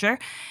Heath Ledger.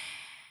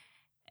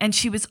 And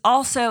she was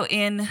also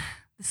in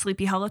the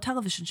Sleepy Hollow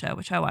television show,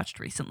 which I watched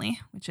recently,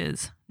 which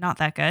is not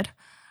that good.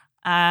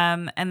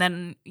 And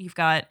then you've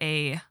got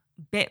a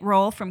bit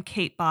role from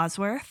Kate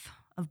Bosworth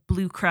of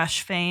Blue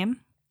Crush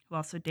fame, who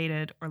also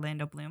dated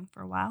Orlando Bloom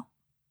for a while.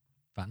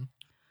 Fun.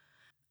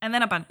 And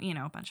then a bunch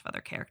of other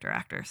character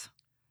actors.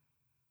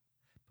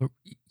 But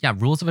yeah,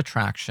 Rules of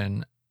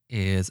Attraction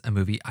is a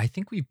movie I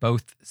think we had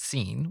both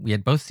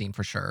seen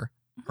for sure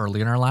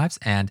early in our lives.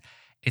 And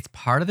it's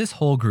part of this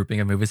whole grouping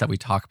of movies that we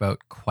talk about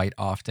quite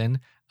often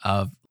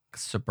of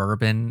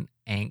suburban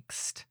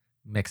angst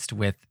mixed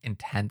with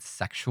intense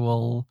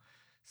sexual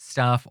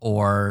stuff,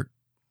 or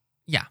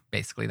yeah,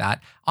 basically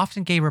that.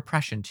 Often gay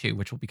repression too,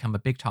 which will become a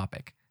big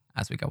topic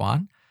as we go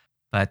on.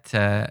 But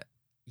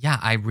yeah,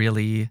 I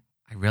really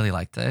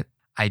liked it.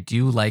 I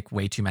do like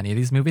way too many of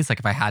these movies. Like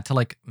if I had to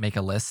like make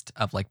a list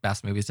of like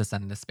best movies to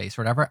send into space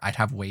or whatever, I'd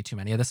have way too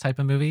many of this type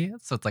of movie.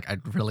 So it's like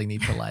I'd really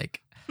need to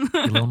like be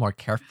a little more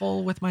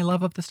careful with my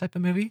love of this type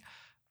of movie.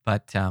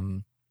 But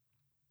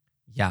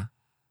yeah,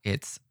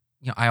 it's,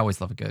 I always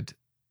love a good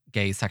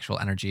gay sexual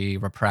energy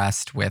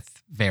repressed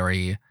with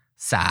very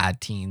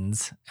sad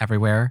teens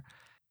everywhere.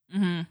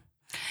 Mm-hmm.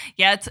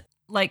 Yeah, it's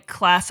like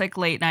classic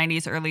late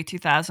 90s, early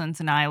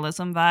 2000s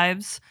nihilism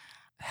vibes.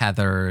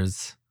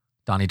 Heathers,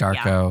 Donnie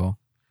Darko.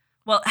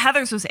 Well,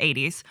 Heathers was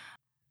 80s.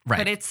 Right.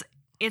 But it's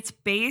it's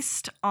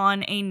based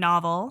on a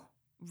novel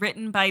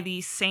written by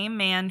the same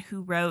man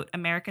who wrote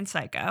American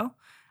Psycho.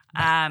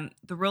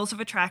 The Rules of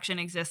Attraction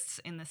exists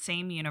in the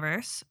same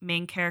universe.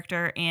 Main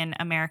character in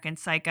American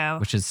Psycho.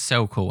 Which is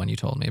so cool when you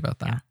told me about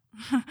that.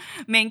 Yeah.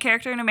 Main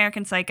character in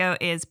American Psycho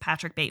is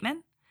Patrick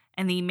Bateman.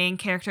 And the main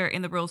character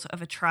in The Rules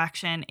of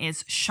Attraction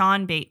is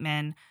Sean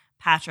Bateman.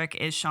 Patrick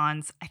is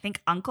Sean's, I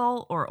think,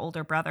 uncle or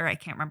older brother. I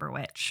can't remember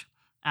which.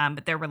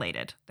 But they're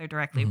related. They're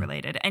directly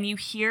related. And you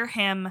hear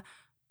him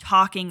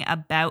talking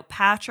about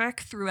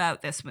Patrick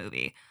throughout this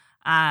movie.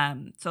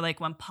 So like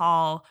when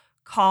Paul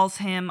calls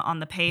him on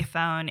the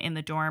payphone in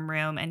the dorm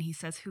room and he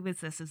says, "Who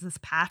is this? Is this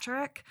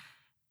Patrick?"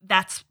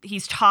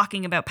 He's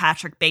talking about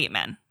Patrick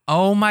Bateman.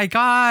 Oh my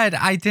God.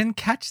 I didn't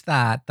catch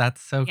that.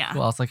 That's so Yeah.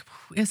 cool. I was like,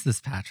 who is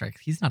this Patrick?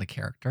 He's not a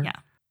character. Yeah.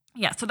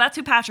 Yeah. So that's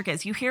who Patrick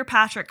is. You hear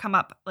Patrick come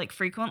up like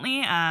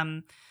frequently.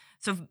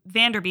 So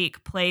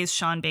Vanderbeek plays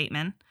Sean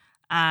Bateman.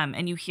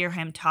 And you hear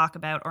him talk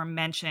about or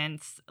mention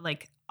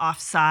like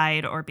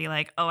offside or be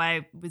like, "Oh,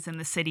 I was in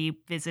the city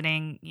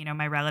visiting,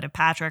 my relative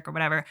Patrick," or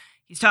whatever.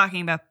 He's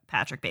talking about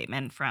Patrick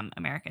Bateman from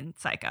American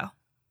Psycho.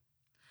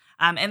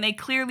 And they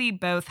clearly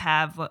both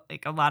have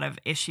like a lot of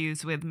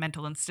issues with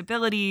mental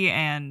instability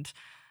and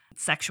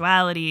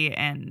sexuality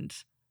and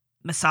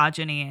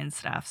misogyny and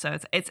stuff. So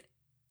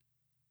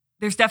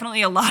there's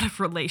definitely a lot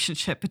of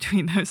relationship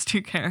between those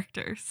two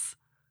characters.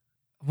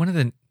 One of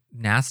the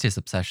nastiest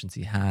obsessions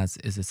he has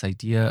is this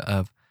idea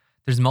of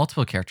there's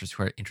multiple characters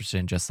who are interested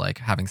in just like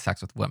having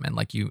sex with women.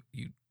 Like you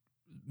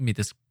meet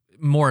this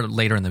more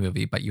later in the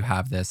movie, but you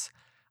have this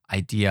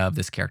idea of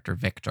this character,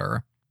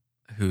 Victor,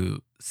 who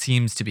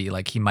seems to be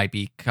like he might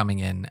be coming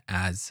in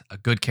as a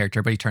good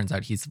character, but he turns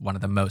out he's one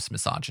of the most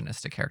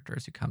misogynistic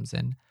characters who comes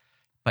in.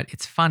 But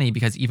it's funny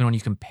because even when you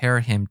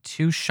compare him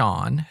to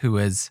Sean, who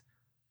has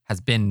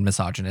been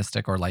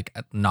misogynistic or like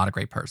not a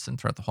great person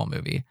throughout the whole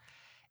movie,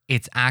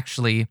 it's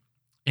actually,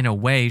 in a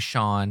way,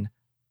 Sean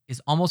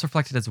is almost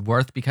reflected as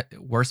worse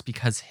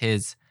because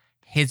his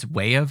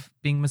way of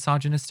being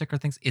misogynistic or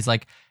things is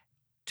like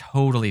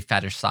totally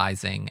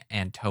fetishizing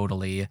and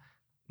totally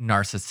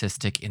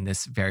narcissistic in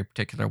this very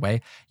particular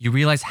way. You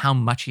realize how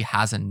much he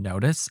hasn't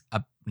noticed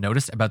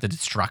about the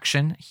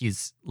destruction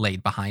he's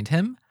laid behind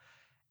him,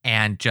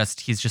 and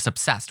he's just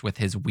obsessed with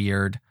his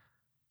weird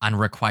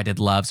unrequited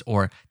loves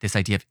or this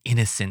idea of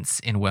innocence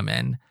in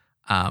women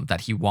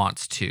that he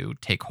wants to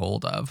take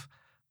hold of.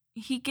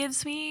 He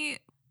gives me,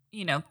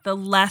 the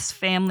less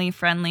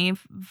family-friendly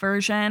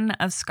version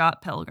of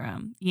Scott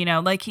Pilgrim.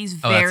 Like he's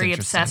very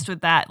obsessed with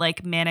that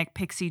like manic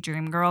pixie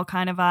dream girl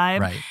kind of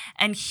vibe. Right.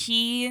 And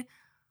he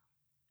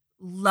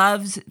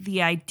loves the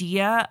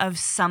idea of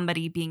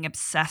somebody being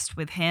obsessed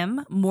with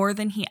him more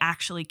than he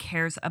actually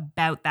cares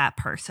about that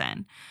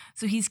person.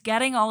 So he's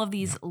getting all of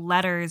these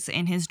letters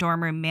in his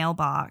dorm room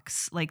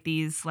mailbox, like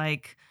these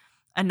like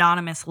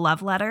anonymous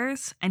love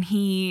letters, and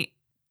he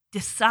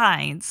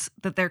decides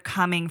that they're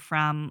coming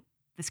from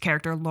this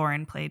character,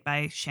 Lauren, played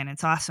by Shannon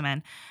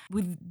Sossamon,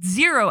 with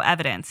zero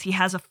evidence. He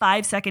has a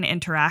 5-second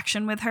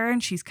interaction with her,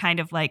 and she's kind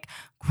of like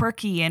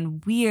quirky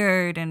and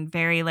weird and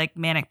very like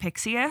manic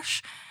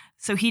pixie-ish.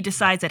 So he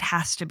decides it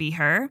has to be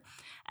her.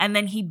 And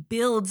then he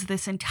builds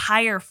this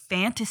entire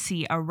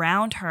fantasy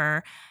around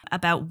her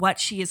about what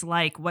she is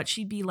like, what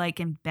she'd be like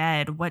in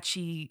bed, what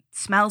she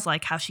smells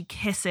like, how she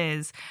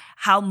kisses,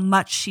 how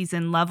much she's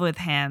in love with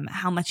him,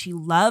 how much he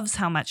loves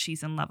how much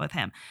she's in love with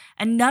him.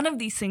 And none of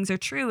these things are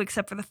true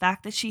except for the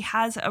fact that she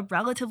has a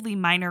relatively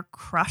minor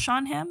crush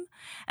on him.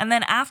 And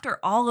then after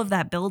all of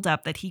that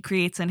buildup that he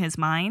creates in his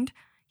mind,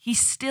 he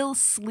still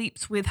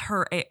sleeps with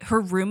her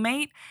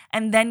roommate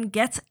and then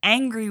gets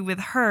angry with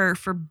her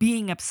for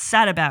being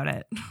upset about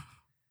it.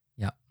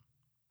 Yep.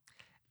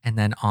 And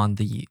then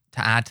to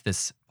add to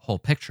this whole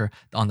picture,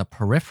 on the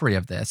periphery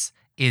of this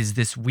is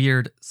this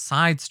weird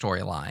side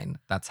storyline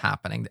that's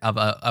happening of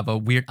a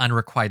weird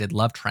unrequited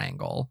love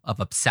triangle of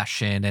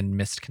obsession and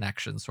missed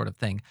connection sort of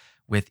thing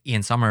with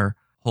Ian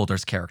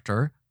Somerhalder's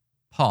character,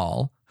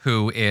 Paul,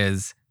 who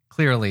is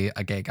clearly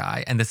a gay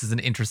guy. And this is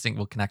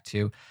we'll connect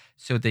to.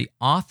 So the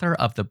author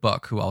of the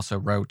book, who also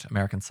wrote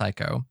American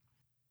Psycho,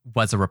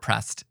 was a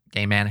repressed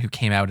gay man who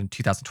came out in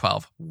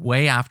 2012,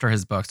 way after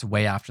his books,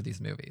 way after these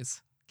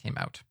movies came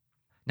out.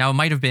 Now, it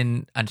might have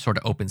been a sort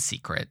of open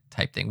secret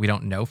type thing. We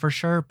don't know for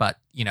sure, but,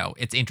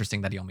 it's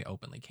interesting that he only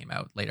openly came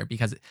out later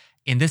because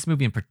in this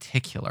movie in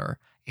particular,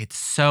 it's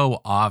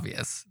so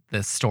obvious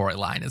this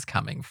storyline is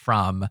coming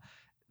from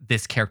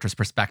this character's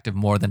perspective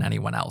more than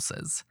anyone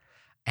else's.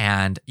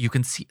 And you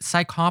can see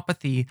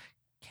psychopathy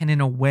can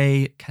in a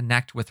way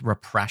connect with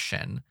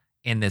repression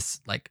in this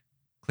like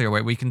clear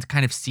way. We can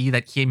kind of see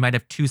that he might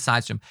have two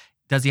sides to him.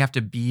 Does he have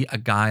to be a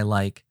guy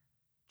like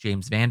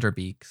James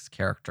Vanderbeek's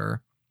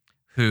character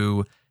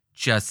who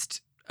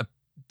just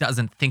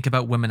doesn't think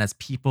about women as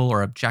people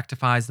or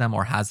objectifies them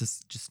or has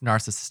this just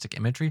narcissistic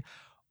imagery?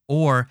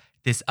 Or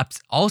this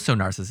also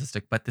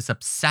narcissistic, but this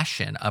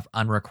obsession of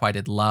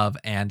unrequited love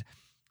and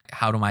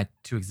how am I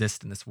to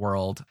exist in this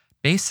world?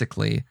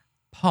 Basically,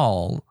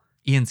 Paul,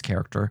 Ian's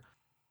character,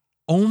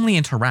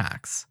 only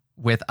interacts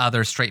with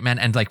other straight men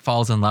and like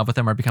falls in love with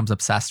them or becomes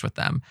obsessed with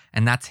them.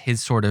 And that's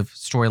his sort of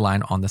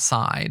storyline on the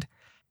side.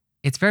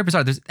 It's very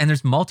bizarre.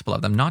 There's multiple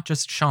of them, not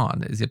just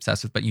Sean is he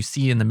obsessed with, but you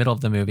see in the middle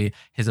of the movie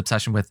his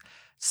obsession with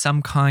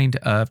some kind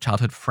of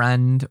childhood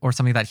friend or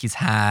something that he's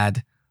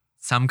had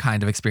some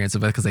kind of experience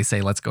with, because they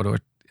say, let's go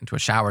into a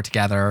shower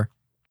together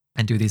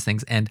and do these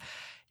things. And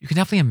you can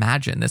definitely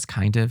imagine this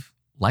kind of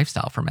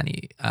lifestyle for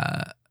many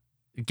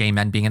gay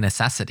men being a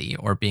necessity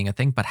or being a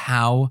thing, but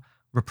how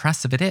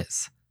repressive it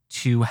is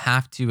to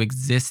have to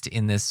exist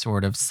in this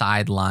sort of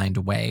sidelined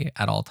way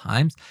at all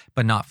times,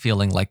 but not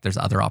feeling like there's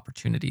other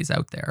opportunities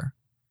out there.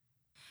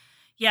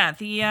 Yeah,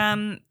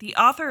 the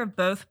author of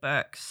both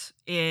books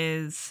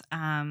is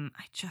I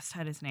just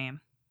had his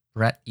name.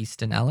 Bret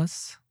Easton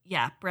Ellis?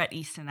 Yeah, Bret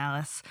Easton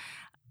Ellis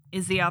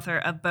is the author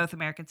of both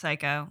American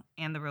Psycho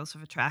and The Rules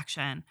of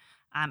Attraction,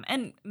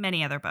 and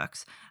many other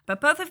books.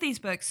 But both of these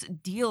books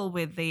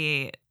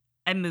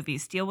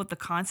movies deal with the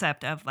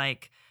concept of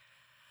like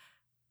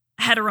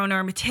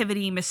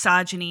heteronormativity,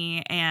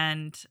 misogyny,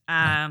 and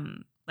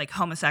like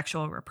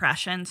homosexual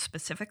repression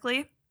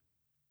specifically.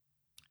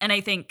 And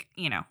I think,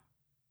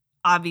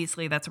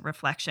 obviously that's a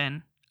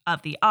reflection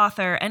of the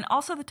author and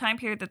also the time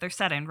period that they're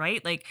set in,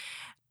 right? Like,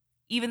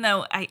 even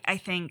though I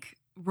think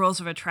Rules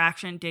of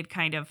Attraction did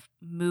kind of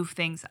move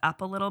things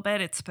up a little bit,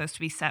 it's supposed to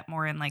be set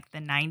more in like the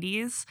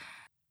 90s.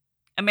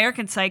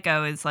 American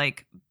Psycho is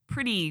like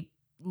pretty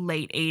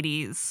late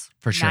 80s,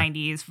 for sure.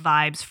 90s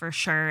vibes for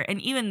sure.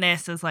 And even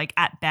this is like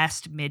at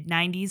best mid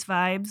 90s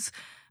vibes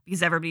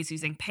because everybody's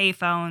using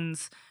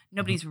payphones.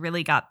 Nobody's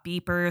really got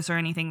beepers or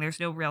anything. There's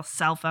no real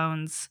cell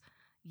phones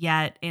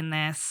yet in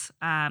this.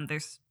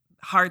 There's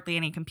hardly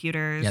any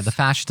computers. Yeah, the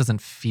fashion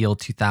doesn't feel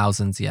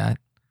 2000s yet.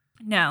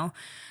 No.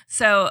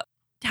 So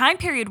time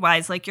period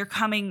wise, like you're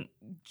coming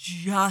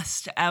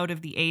just out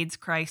of the AIDS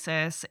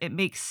crisis. It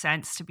makes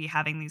sense to be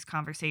having these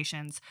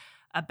conversations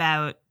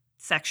about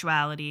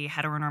sexuality,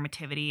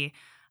 heteronormativity.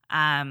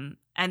 And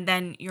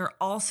then you're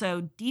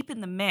also deep in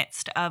the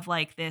midst of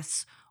like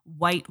this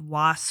white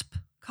wasp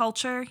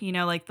culture,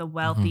 like the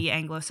wealthy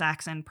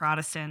Anglo-Saxon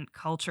Protestant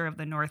culture of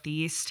the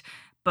Northeast.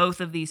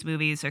 Both of these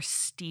movies are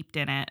steeped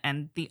in it.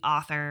 And the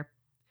author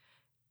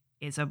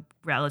is a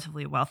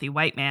relatively wealthy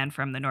white man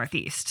from the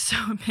Northeast. So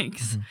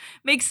it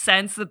makes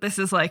sense that this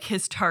is like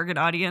his target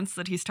audience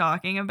that he's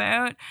talking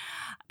about.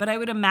 But I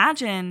would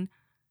imagine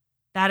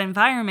that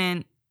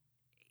environment,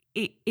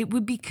 it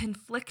would be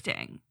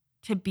conflicting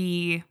to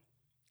be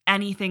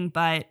anything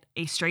but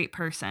a straight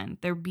person.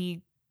 There'd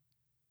be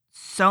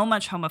so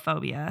much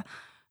homophobia,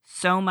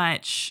 so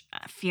much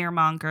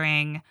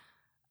fear-mongering,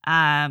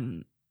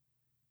 and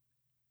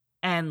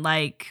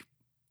like,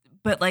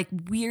 but like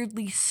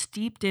weirdly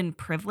steeped in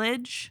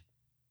privilege.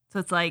 So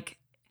it's like,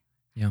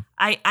 yeah,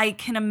 I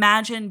can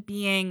imagine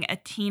being a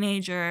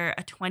teenager,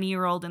 a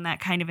 20-year-old in that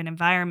kind of an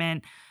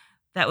environment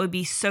that would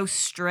be so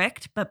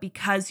strict, but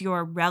because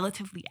you're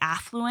relatively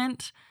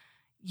affluent,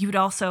 you'd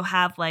also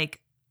have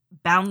like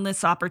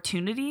boundless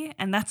opportunity.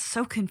 And that's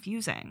so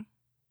confusing,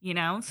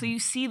 So you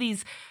see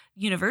these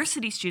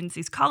university students,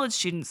 these college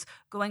students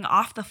going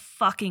off the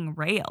fucking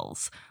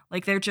rails.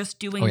 Like they're just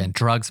doing... Oh yeah,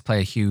 drugs play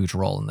a huge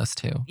role in this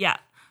too. Yeah.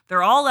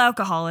 They're all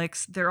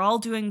alcoholics. They're all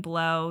doing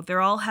blow.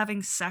 They're all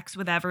having sex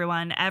with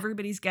everyone.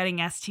 Everybody's getting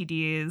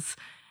STDs.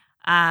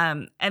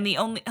 And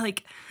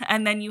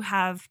then you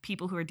have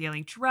people who are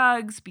dealing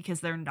drugs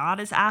because they're not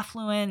as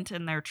affluent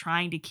and they're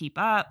trying to keep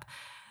up.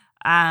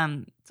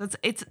 So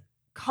it's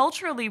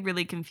culturally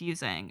really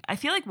confusing. I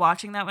feel like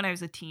watching that when I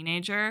was a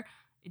teenager,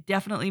 it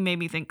definitely made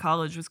me think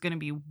college was going to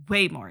be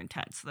way more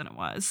intense than it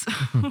was.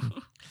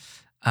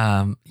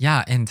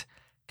 Yeah, and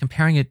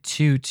comparing it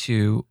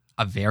to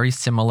a very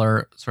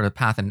similar sort of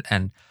path,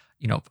 and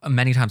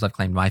many times I've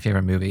claimed my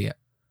favorite movie,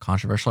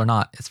 controversial or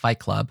not, is Fight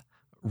Club.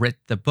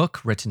 The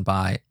book written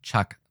by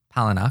Chuck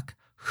Palahniuk,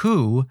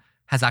 who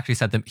has actually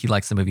said that he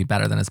likes the movie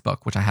better than his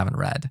book, which I haven't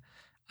read.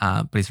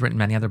 But he's written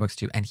many other books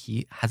too. And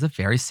he has a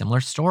very similar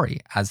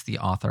story as the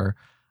author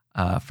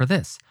for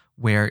this,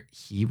 where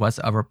he was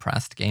a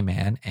repressed gay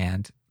man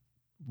and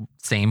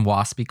same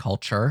waspy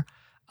culture.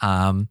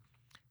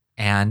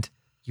 And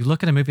you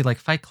look at a movie like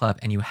Fight Club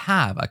and you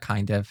have a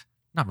kind of,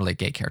 not really a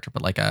gay character,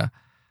 but like a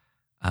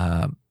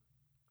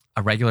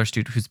regular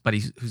student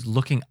who's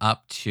looking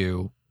up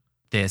to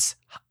this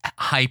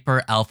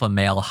hyper alpha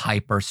male,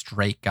 hyper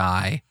straight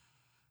guy.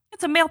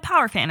 It's a male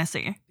power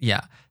fantasy.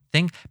 Yeah.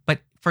 But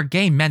for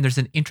gay men, there's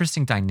an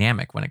interesting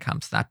dynamic when it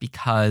comes to that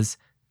because,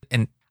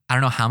 and I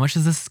don't know how much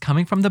of this is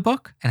coming from the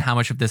book and how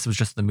much of this was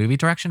just the movie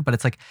direction, but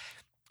it's like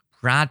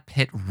Brad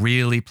Pitt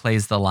really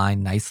plays the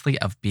line nicely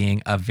of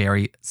being a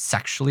very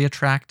sexually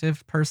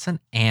attractive person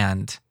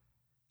and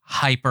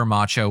hyper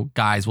macho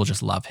guys will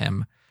just love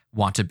him,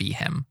 want to be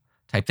him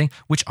type thing,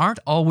 which aren't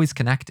always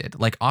connected.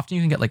 Like often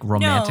you can get like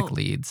romantic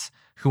leads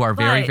who are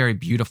very, very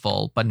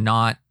beautiful, but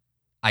not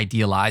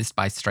idealized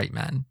by straight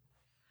men.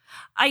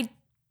 I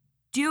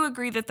do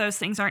agree that those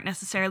things aren't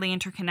necessarily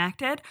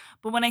interconnected.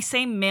 But when I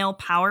say male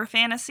power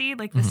fantasy,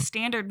 like the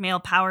standard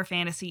male power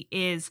fantasy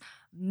is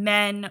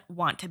men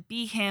want to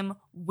be him,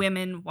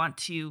 women want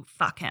to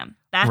fuck him.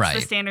 That's the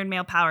Right. standard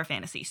male power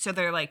fantasy. So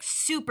they're like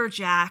super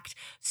jacked,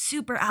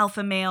 super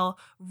alpha male,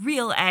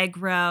 real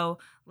aggro,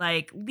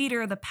 like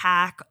leader of the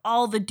pack.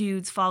 All the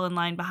dudes fall in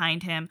line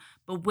behind him,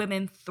 but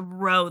women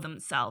throw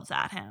themselves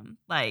at him.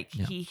 Like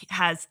Yeah. he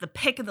has the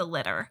pick of the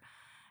litter.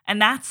 And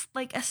that's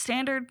like a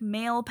standard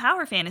male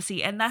power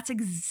fantasy. And that's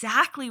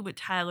exactly what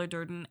Tyler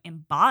Durden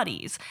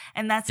embodies.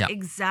 And that's Yeah.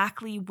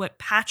 exactly what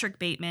Patrick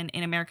Bateman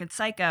in American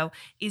Psycho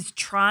is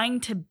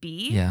trying to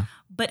be. Yeah.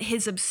 But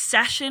his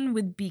obsession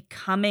with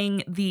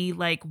becoming the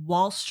like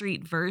Wall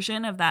Street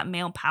version of that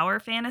male power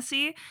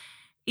fantasy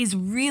is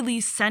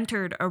really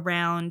centered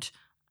around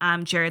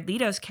Jared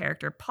Leto's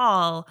character,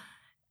 Paul.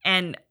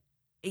 And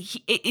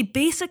it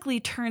basically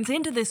turns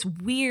into this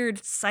weird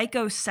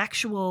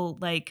psychosexual,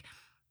 like,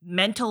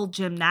 mental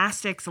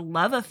gymnastics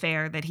love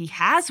affair that he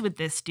has with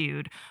this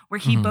dude, where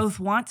he Mhm. both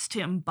wants to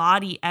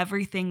embody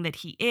everything that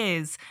he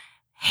is,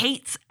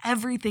 hates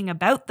everything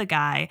about the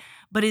guy,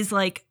 but is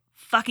like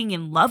fucking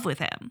in love with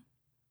him.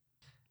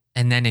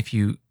 And then if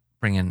you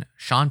bring in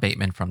Sean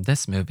Bateman from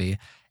this movie,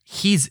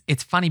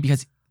 it's funny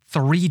because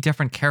 3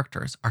 different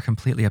characters are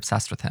completely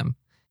obsessed with him.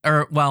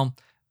 Or, well,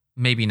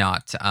 maybe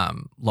not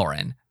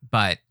Lauren,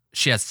 but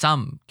she has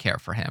some care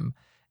for him.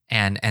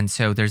 And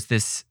so there's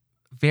this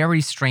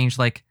very strange,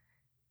 like,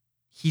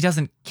 he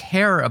doesn't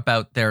care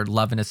about their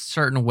love in a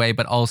certain way,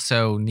 but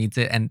also needs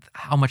it. And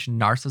how much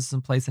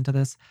narcissism plays into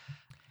this.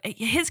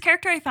 His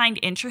character I find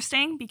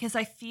interesting because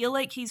I feel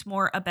like he's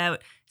more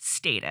about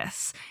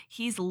status.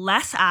 He's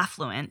less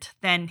affluent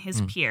than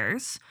his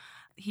peers.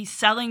 He's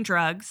selling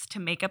drugs to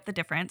make up the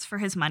difference for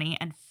his money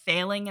and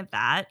failing at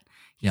that.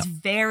 He's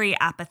very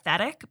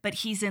apathetic, but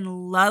he's in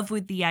love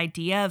with the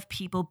idea of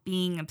people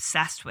being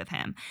obsessed with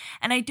him.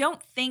 And I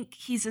don't think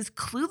he's as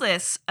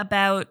clueless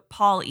about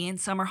Paul Ian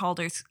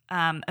Somerhalder's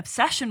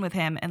obsession with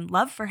him and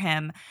love for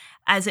him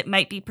as it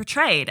might be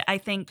portrayed. I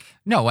think...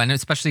 No, and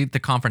especially the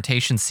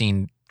confrontation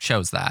scene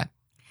shows that.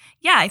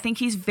 Yeah, I think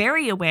he's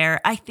very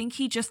aware. I think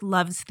he just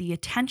loves the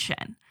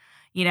attention.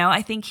 You know,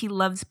 I think he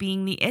loves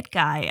being the it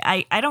guy.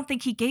 I don't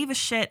think he gave a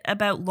shit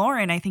about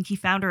Lauren. I think he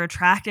found her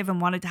attractive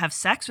and wanted to have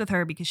sex with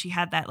her because she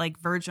had that like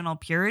virginal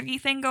purity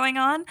thing going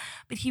on.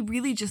 But he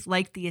really just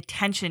liked the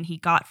attention he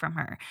got from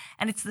her.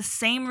 And it's the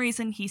same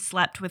reason he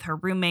slept with her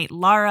roommate,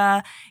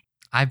 Lara.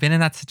 I've been in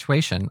that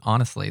situation,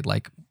 honestly,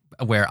 like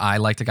where I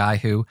liked a guy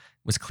who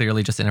was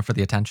clearly just in it for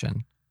the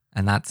attention.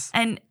 And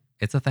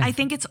it's a thing. I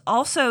think it's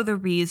also the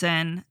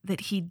reason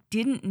that he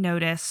didn't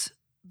notice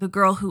the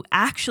girl who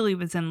actually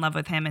was in love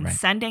with him and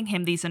sending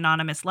him these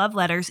anonymous love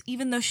letters,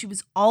 even though she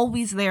was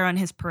always there on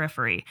his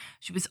periphery.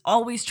 She was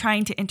always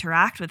trying to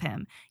interact with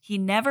him. He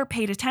never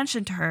paid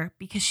attention to her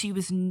because she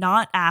was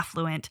not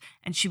affluent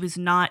and she was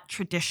not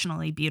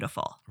traditionally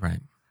beautiful. Right.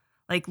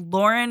 Like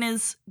Lauren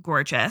is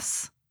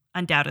gorgeous,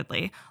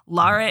 undoubtedly.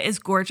 Lara is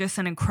gorgeous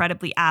and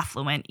incredibly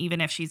affluent, even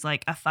if she's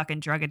like a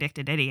fucking drug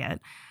addicted idiot.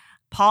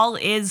 Paul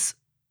is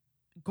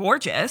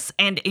gorgeous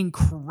and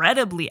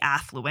incredibly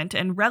affluent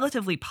and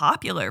relatively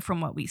popular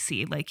from what we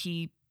see. Like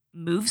he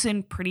moves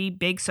in pretty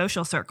big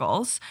social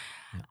circles.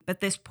 Yeah. But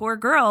this poor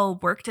girl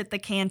worked at the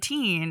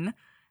canteen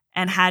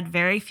and had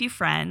very few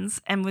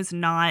friends and was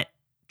not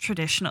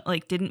traditional,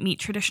 like didn't meet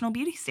traditional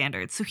beauty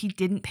standards. So he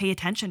didn't pay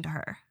attention to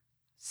her.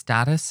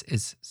 Status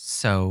is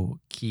so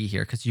key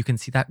here because you can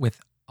see that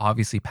with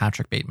obviously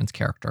Patrick Bateman's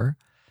character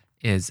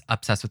is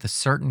obsessed with a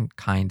certain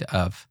kind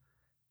of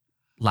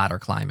ladder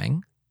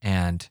climbing,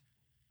 and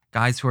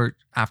guys who are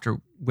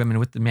after women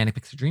with the Manic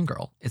Pixie Dream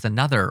Girl is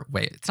another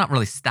way. It's not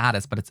really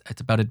status, but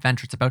it's about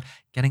adventure. It's about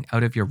getting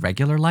out of your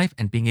regular life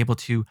and being able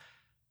to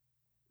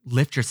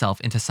lift yourself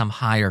into some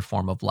higher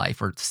form of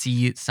life or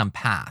see some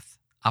path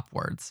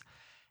upwards.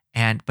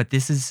 But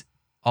this is,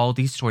 all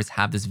these stories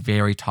have this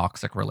very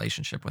toxic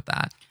relationship with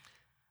that.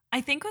 I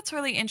think what's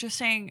really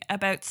interesting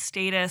about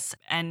status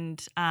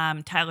and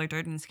Tyler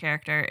Durden's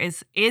character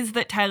is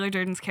that Tyler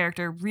Durden's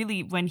character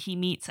really, when he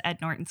meets Ed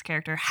Norton's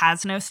character,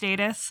 has no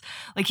status.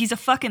 Like he's a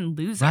fucking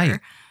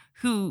loser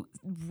who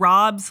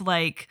robs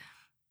like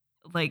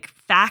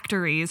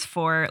factories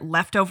for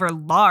leftover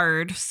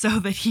lard so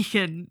that he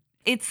can.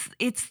 It's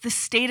the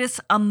status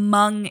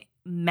among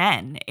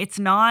men. It's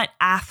not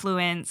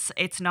affluence.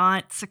 It's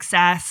not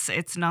success.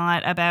 It's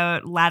not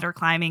about ladder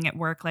climbing at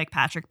work like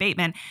Patrick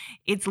Bateman.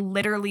 It's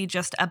literally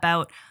just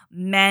about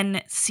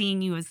men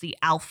seeing you as the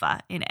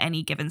alpha in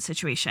any given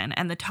situation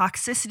and the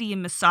toxicity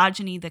and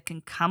misogyny that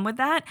can come with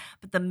that,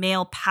 but the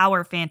male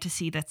power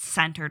fantasy that's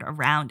centered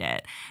around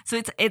it.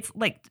 So it's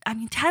like, I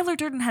mean, Tyler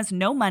Durden has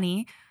no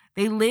money.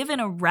 They live in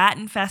a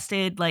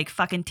rat-infested like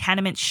fucking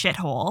tenement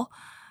shithole.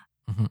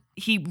 Mm-hmm.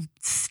 He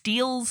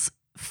steals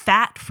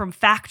fat from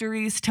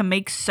factories to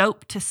make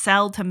soap to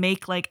sell to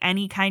make like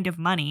any kind of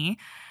money,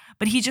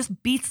 but he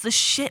just beats the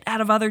shit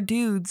out of other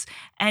dudes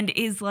and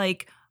is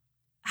like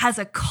has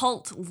a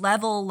cult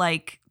level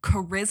like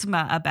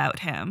charisma about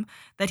him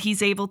that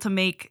he's able to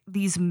make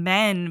these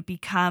men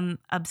become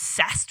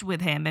obsessed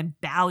with him and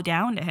bow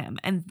down to him.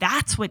 And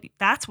that's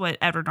what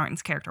Edward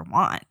Norton's character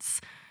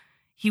wants.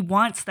 He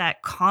wants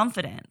that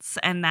confidence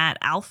and that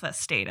alpha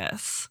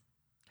status.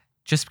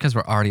 Just because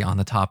we're already on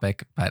the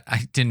topic, but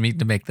I didn't mean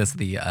to make this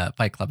the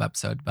Fight Club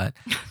episode, but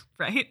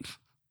Right?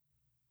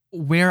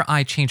 where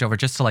I change over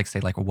just to like say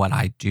like what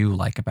I do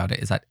like about it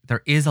is that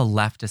there is a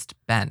leftist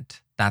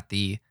bent that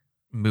the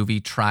movie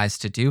tries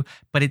to do,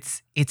 but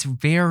it's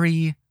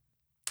very,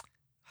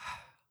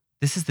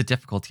 this is the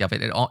difficulty of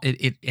it.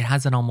 It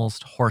has an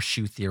almost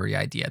horseshoe theory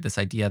idea, this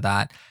idea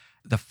that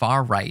the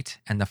far right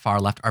and the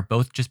far left are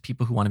both just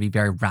people who want to be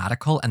very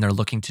radical, and they're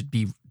looking to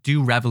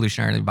do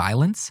revolutionary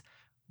violence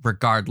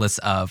regardless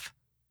of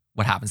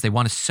what happens. They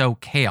want to sow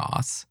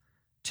chaos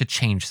to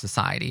change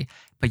society.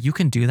 But you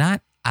can do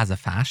that as a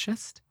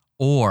fascist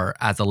or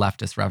as a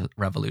leftist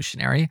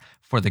revolutionary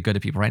for the good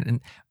of people, right?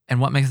 And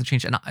what makes the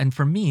change? And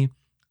for me,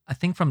 I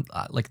think from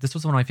like this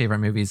was one of my favorite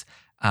movies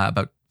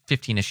about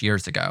 15-ish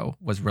years ago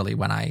was really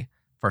when I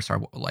first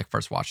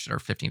watched it, or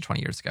 15,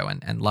 20 years ago,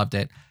 and loved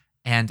it.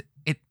 And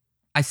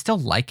I still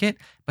like it,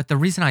 but the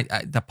reason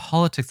the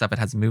politics of it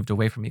has moved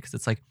away from me, because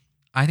it's like,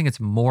 I think it's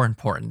more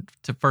important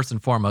to first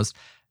and foremost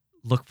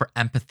look for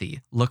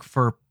empathy, look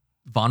for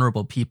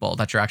vulnerable people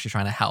that you're actually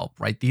trying to help,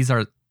 right? These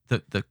are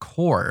the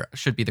core,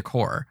 should be the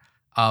core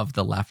of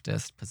the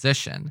leftist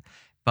position.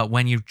 But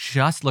when you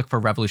just look for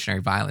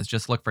revolutionary violence,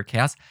 just look for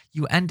chaos,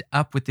 you end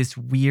up with this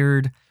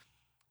weird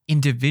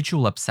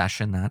individual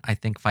obsession that I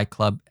think Fight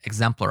Club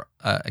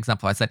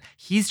exemplifies, that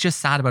he's just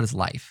sad about his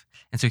life.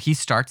 And so he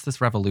starts this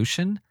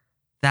revolution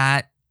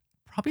that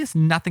probably has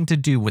nothing to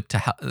do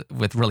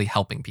with really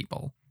helping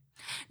people.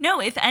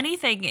 No, if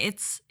anything,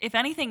 it's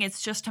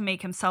just to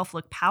make himself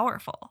look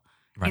powerful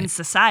in Right.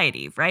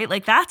 society, right?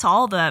 Like that's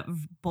all the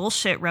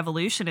bullshit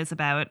revolution is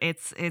about.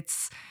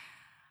 It's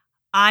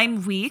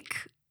I'm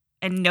weak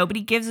and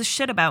nobody gives a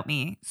shit about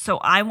me, so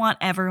I want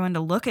everyone to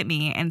look at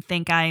me and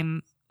think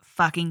I'm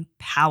fucking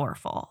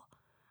powerful.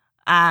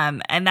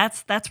 And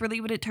that's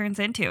really what it turns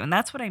into. And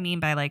that's what I mean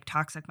by like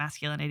toxic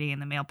masculinity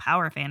and the male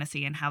power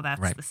fantasy, and how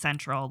that's Right. the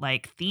central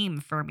like theme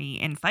for me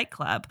in Fight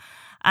Club.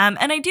 And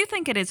I do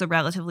think it is a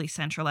relatively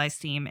centralized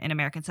theme in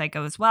American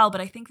Psycho as well, but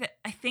I think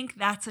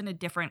that's in a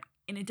different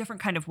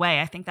kind of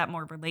way. I think that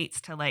more relates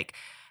to like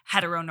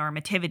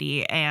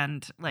heteronormativity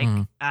and like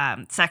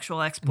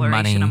sexual exploration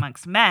Money.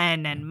 amongst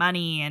men, and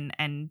money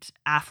and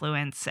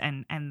affluence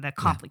and the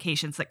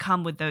complications that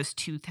come with those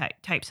two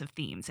types of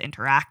themes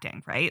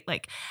interacting, right?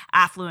 Like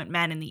affluent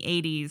men in the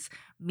 80s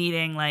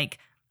meeting like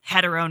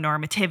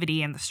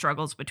heteronormativity and the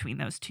struggles between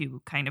those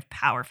two kind of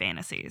power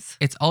fantasies.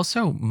 It's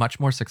also much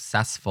more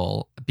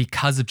successful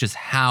because of just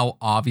how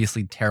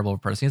obviously terrible a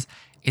person he is.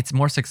 It's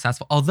more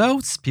successful,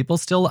 although people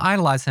still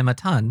idolize him a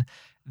ton,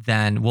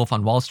 than Wolf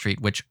on Wall Street,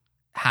 which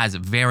has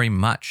very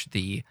much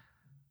the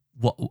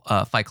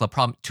Fight Club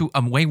problem to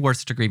a way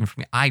worse degree even for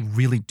me. I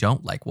really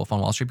don't like Wolf on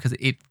Wall Street because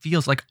it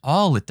feels like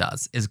all it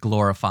does is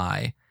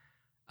glorify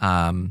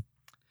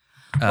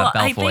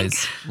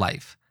Belfoy's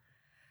life.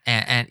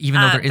 And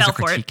even though there is a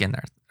Belfort. critique in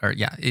there,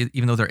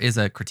 even though there is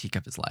a critique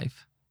of his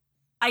life.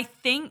 I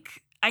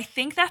think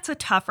that's a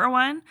tougher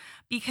one,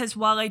 because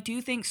while I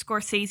do think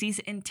Scorsese's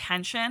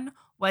intention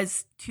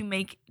was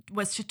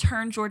to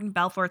turn Jordan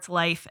Belfort's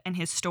life and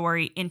his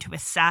story into a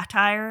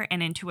satire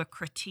and into a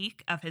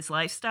critique of his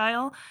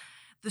lifestyle,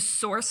 the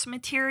source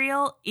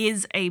material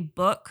is a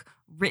book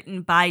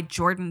written by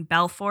Jordan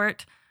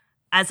Belfort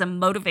as a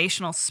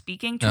motivational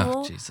speaking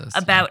tool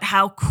about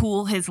how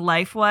cool his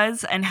life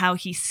was and how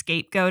he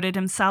scapegoated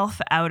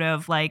himself out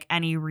of like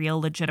any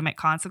real legitimate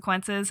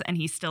consequences, and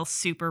he's still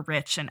super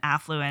rich and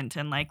affluent,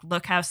 and like,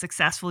 look how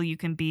successful you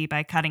can be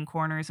by cutting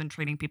corners and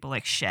treating people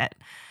like shit.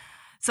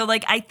 So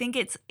like, I think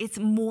it's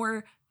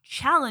more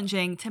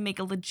challenging to make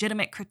a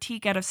legitimate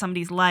critique out of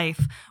somebody's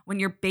life when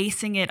you're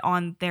basing it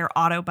on their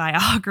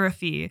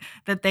autobiography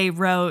that they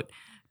wrote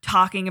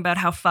talking about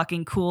how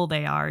fucking cool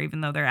they are,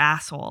 even though they're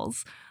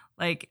assholes.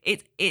 Like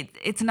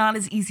it's not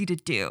as easy to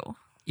do.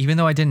 Even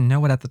though I didn't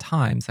know it at the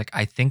time, it's like,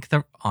 I think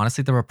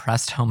honestly the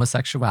repressed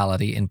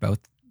homosexuality in both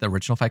the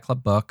original Fight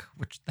Club book,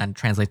 which then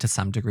translates to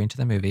some degree into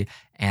the movie,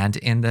 and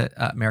in the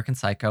American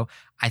Psycho,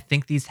 I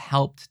think these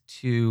helped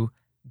to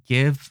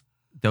give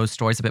those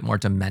stories a bit more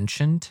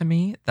dimension to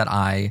me that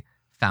I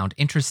found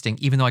interesting,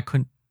 even though I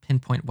couldn't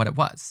pinpoint what it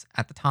was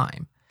at the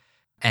time.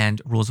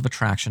 And Rules of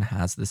Attraction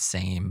has the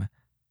same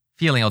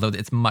feeling, although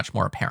it's much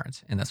more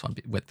apparent in this one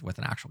with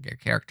an actual gay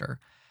character.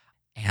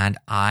 And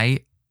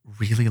I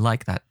really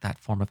like that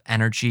form of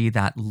energy,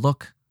 that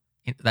look.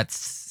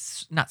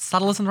 That's not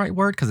subtle isn't the right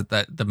word, because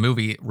the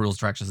movie Rules of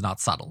Attraction is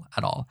not subtle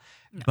at all.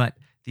 No. But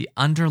the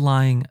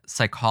underlying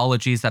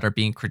psychologies that are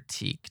being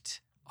critiqued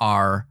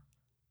are,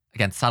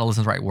 again, subtle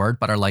isn't the right word,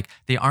 but are like,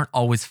 they aren't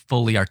always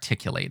fully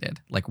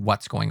articulated, like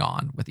what's going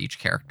on with each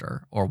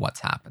character or what's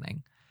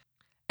happening.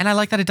 And I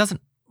like that it doesn't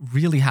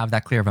really have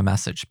that clear of a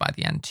message by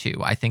the end too.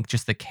 I think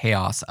just the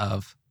chaos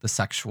of the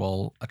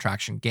sexual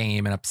attraction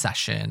game and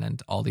obsession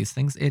and all these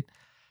things, it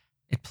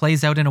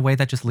plays out in a way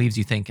that just leaves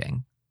you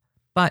thinking.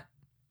 But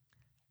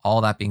all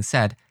that being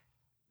said,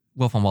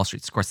 Wolf on Wall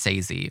Street,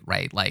 Scorsese,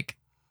 right? Like,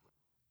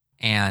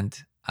 and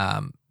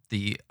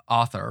the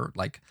author,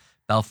 like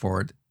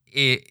Belfort,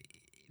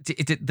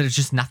 there's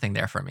just nothing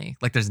there for me.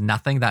 Like there's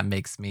nothing that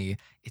makes me.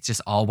 It's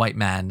just all white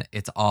men.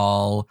 It's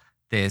all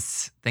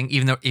this thing.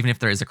 Even if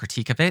there is a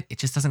critique of it, it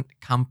just doesn't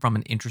come from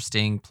an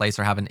interesting place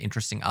or have an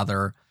interesting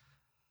other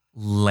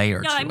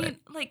layer No, to I it. mean,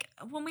 like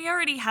when we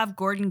already have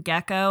Gordon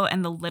Gekko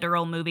and the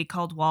literal movie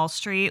called Wall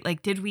Street,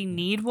 like did we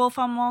need Wolf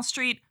on Wall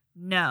Street?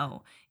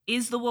 No.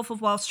 Is The Wolf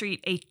of Wall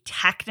Street a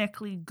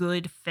technically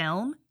good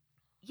film?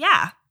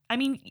 Yeah. I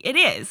mean, it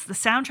is. The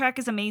soundtrack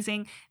is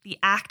amazing. The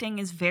acting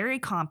is very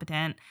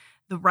competent.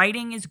 The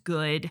writing is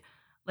good.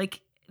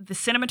 Like the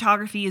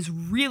cinematography is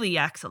really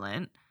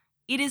excellent.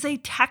 It is a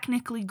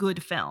technically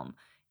good film.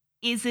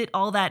 Is it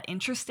all that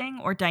interesting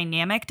or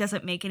dynamic? Does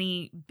it make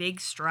any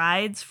big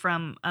strides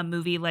from a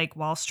movie like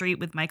Wall Street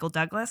with Michael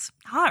Douglas?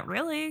 Not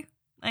really.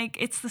 Like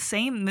it's the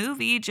same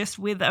movie just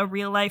with a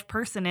real life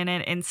person in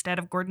it instead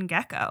of Gordon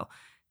Gekko.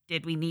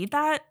 Did we need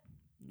that?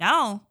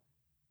 No.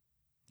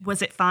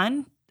 Was it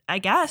fun? I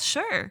guess,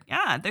 sure.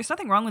 Yeah, there's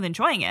nothing wrong with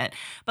enjoying it.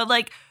 But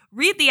like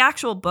read the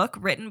actual book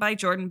written by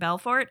Jordan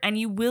Belfort and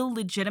you will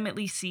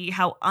legitimately see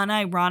how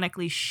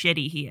unironically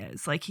shitty he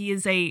is. Like he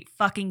is a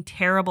fucking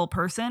terrible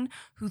person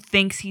who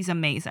thinks he's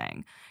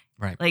amazing.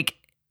 Right. Like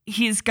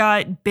he's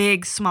got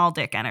big small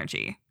dick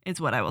energy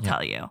is what I will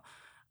tell you.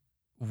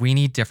 We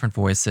need different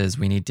voices.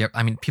 We need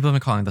I mean, people have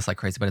been calling this like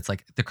crazy, but it's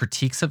like the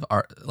critiques of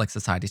our like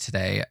society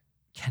today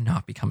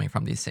cannot be coming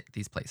from these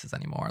places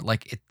anymore.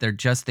 Like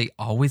they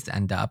always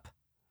end up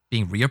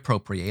being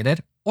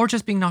reappropriated or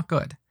just being not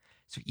good.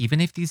 So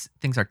even if these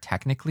things are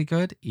technically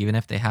good, even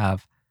if they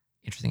have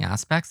interesting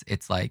aspects,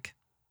 it's like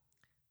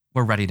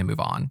we're ready to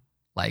move on.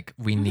 Like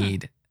we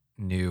need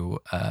new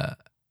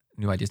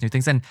ideas, new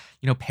things. And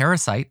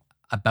Parasite,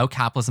 about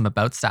capitalism,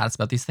 about status,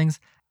 about these things,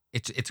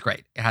 it's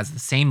great. It has the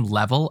same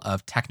level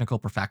of technical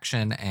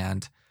perfection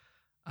and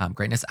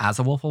greatness as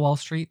A Wolf of Wall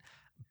Street,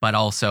 but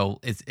also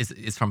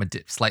is from a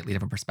slightly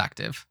different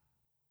perspective.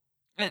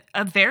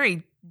 A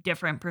very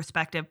different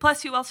perspective.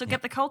 Plus, you also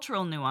get the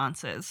cultural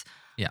nuances.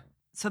 Yeah.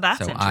 So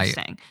that's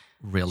interesting.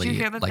 Really Did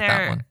you hear like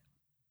that one.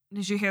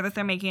 Did you hear that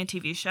they're making a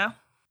TV show?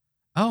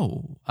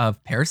 Oh,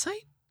 of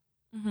Parasite?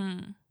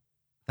 Mm-hmm.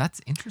 That's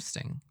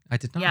interesting. I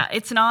did not. Yeah,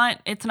 it's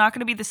not going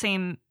to be the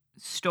same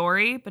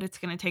story, but it's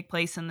going to take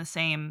place in the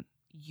same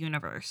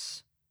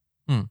universe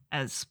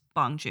as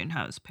Bong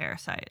Joon-ho's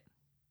Parasite.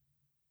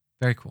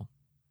 Very cool.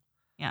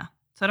 Yeah.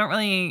 So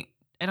I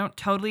don't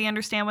totally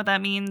understand what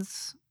that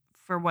means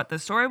for what the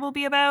story will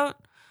be about,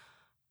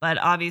 but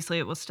obviously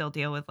it will still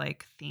deal with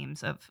like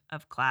themes of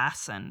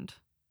class and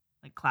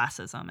like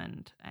classism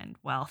and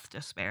wealth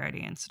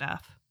disparity and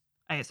stuff.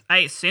 I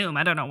assume.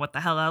 I don't know what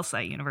the hell else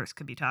that universe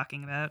could be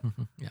talking about.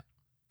 Yeah.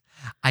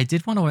 I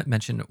did want to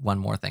mention one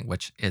more thing,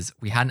 which is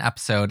we had an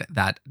episode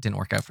that didn't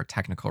work out for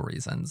technical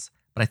reasons,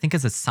 but I think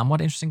is a somewhat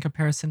interesting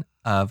comparison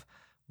of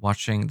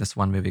watching this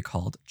one movie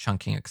called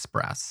Chungking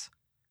Express,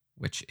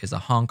 which is a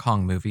Hong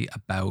Kong movie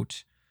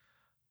about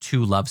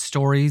two love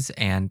stories,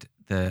 and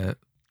they're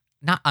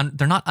not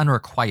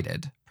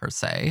unrequited per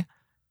se,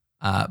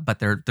 but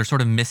they're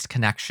sort of missed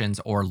connections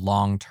or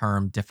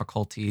long-term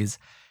difficulties.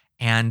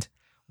 And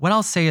what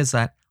I'll say is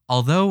that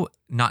although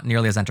not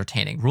nearly as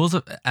entertaining, Rules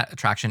of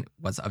Attraction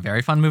was a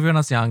very fun movie when I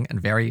was young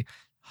and very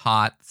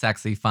hot,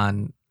 sexy,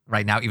 fun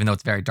right now, even though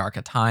it's very dark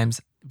at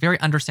times, very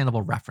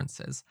understandable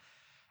references.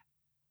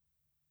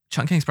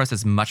 Chungking Express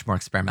is much more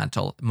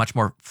experimental, much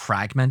more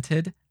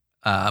fragmented,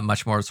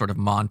 much more sort of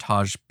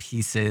montage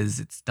pieces.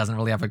 It doesn't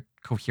really have a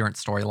coherent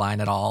storyline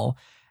at all.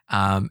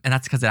 And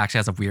that's because it actually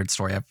has a weird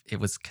story. It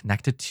was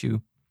connected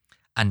to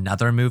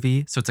another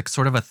movie. So it's like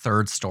sort of a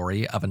third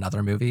story of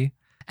another movie.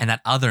 And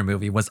that other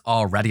movie was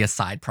already a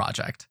side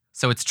project.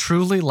 So it's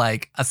truly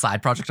like a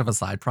side project of a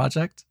side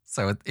project.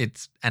 So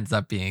it ends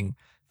up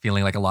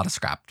feeling like a lot of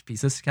scrapped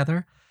pieces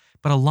together.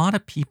 But a lot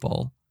of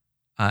people,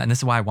 and this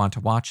is why I want to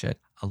watch it,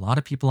 a lot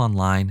of people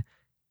online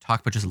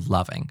talk about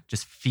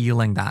just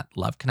feeling that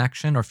love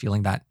connection or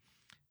feeling that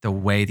the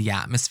way the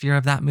atmosphere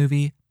of that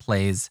movie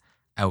plays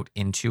out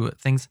into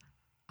things.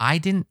 I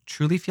didn't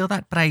truly feel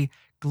that, but I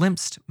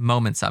glimpsed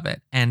moments of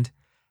it. And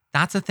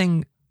that's a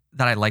thing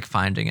that I like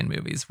finding in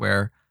movies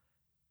where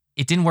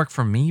it didn't work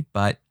for me,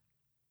 but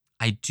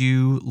I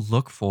do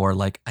look for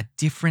like a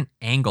different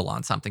angle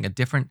on something,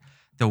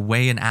 the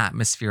way an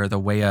atmosphere, the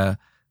way a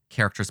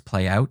characters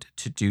play out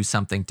to do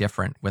something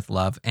different with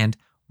love. And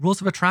Rules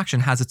of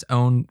Attraction has its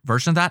own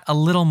version of that, a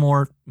little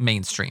more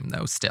mainstream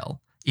though still,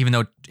 even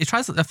though it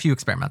tries a few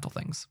experimental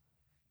things.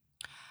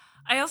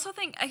 I also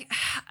think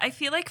I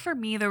feel like for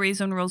me the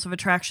reason Rules of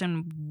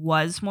Attraction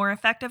was more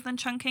effective than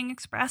Chungking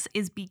Express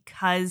is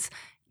because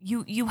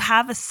you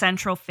have a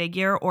central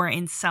figure or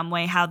in some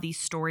way how these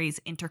stories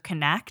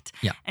interconnect.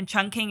 Yeah. And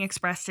Chungking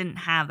Express didn't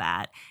have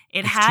that.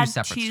 It's had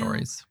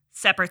two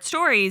separate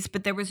stories,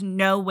 but there was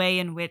no way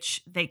in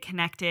which they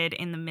connected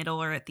in the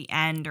middle or at the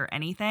end or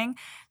anything.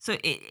 So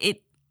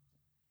it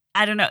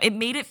I don't know, it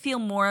made it feel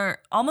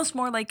almost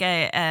more like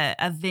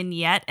a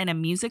vignette and a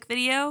music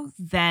video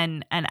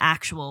than an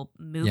actual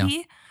movie.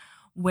 Yeah.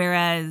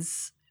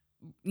 Whereas,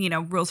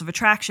 Rules of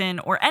Attraction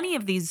or any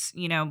of these,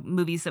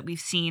 movies that we've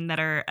seen that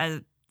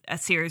are a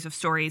series of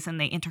stories and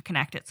they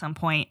interconnect at some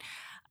point.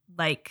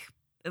 Like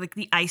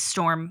the Ice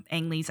Storm,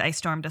 Ang Lee's Ice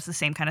Storm does the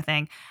same kind of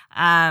thing.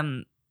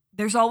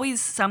 There's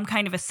always some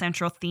kind of a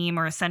central theme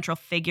or a central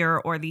figure,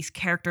 or these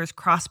characters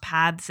cross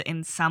paths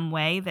in some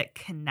way that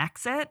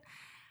connects it.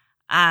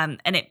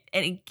 And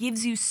it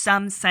gives you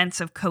some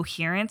sense of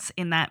coherence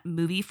in that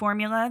movie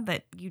formula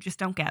that you just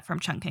don't get from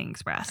Chungking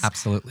Express.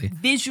 Absolutely.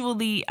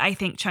 Visually, I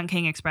think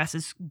Chungking Express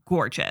is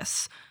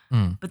gorgeous,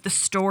 but the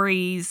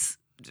stories,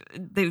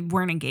 they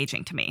weren't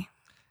engaging to me.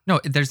 No,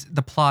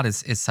 the plot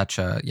is such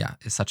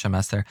a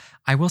mess there.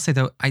 I will say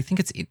though, I think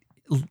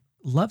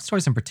love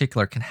stories in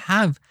particular can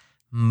have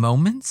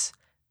moments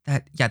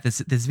that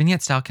this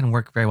vignette style can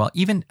work very well.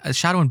 Even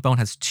Shadow and Bone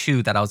has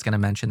two that I was going to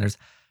mention.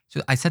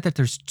 I said that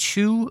there's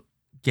two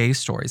gay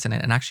stories in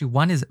it, and actually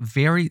one is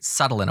very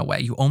subtle in a way.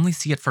 You only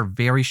see it for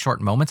very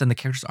short moments, and the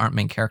characters aren't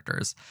main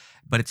characters,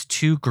 but it's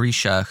two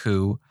Grisha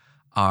who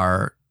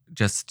are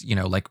just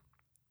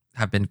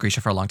have been Grisha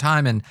for a long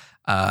time and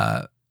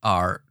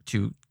are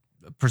two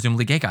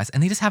presumably gay guys,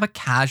 and they just have a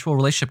casual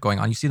relationship going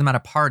on. You see them at a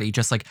party,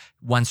 just like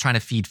one's trying to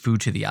feed food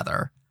to the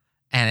other,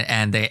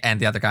 and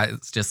the other guy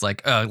is just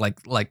like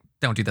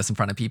don't do this in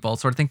front of people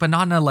sort of thing, but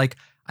not in a like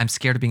I'm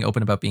scared of being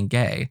open about being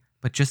gay,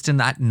 but just in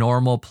that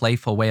normal,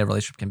 playful way a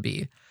relationship can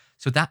be.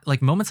 So that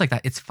like moments like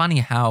that, it's funny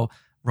how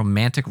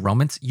romantic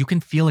romance, you can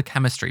feel a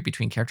chemistry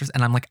between characters.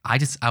 And I'm like, I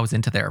was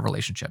into their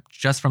relationship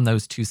just from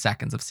those 2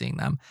 seconds of seeing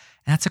them.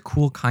 And that's a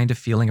cool kind of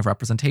feeling of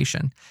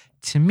representation.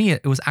 To me,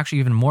 it was actually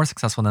even more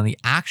successful than the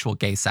actual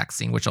gay sex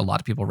scene, which a lot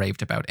of people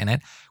raved about in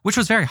it, which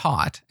was very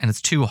hot. And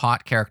it's 2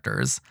 hot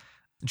characters,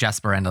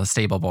 Jesper and the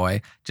stable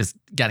boy, just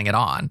getting it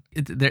on.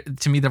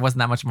 To me, there wasn't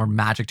that much more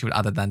magic to it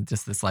other than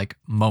just this like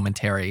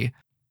momentary.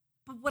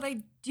 But what I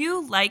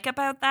do like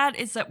about that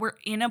is that we're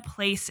in a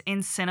place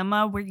in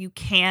cinema where you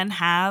can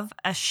have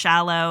a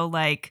shallow,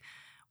 like,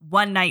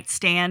 one night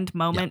stand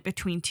moment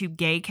between 2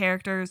 gay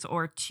characters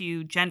or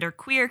 2 gender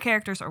queer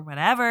characters or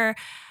whatever.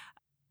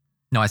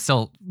 No, I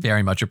still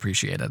very much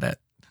appreciated it.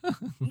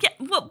 Yeah,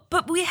 well,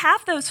 but we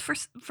have those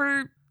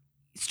for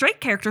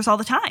straight characters all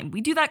the time.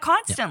 We do that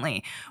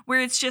constantly, where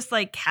it's just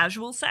like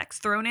casual sex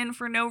thrown in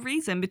for no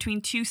reason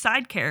between 2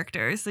 side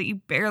characters that you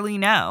barely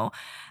know.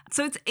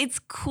 So it's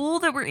cool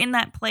that we're in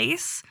that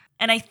place.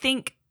 And I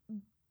think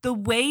the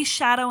way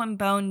Shadow and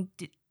Bone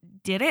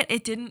did it,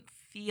 it didn't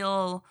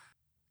feel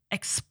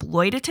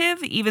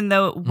exploitative, even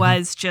though it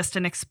was just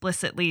an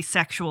explicitly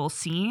sexual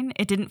scene.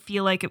 It didn't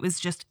feel like it was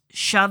just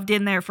shoved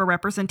in there for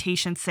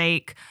representation's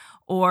sake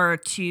or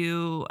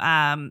to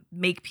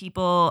make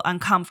people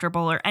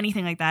uncomfortable or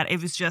anything like that.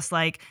 It was just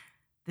like,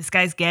 this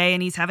guy's gay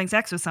and he's having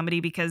sex with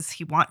somebody because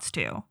he wants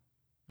to.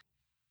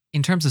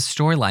 In terms of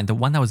storyline, the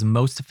one that was the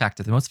most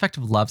effective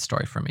love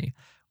story for me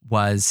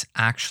was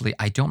actually,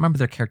 I don't remember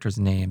their characters'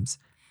 names,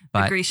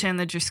 but The Grisha and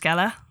the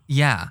Druskella?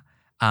 Yeah.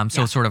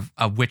 Sort of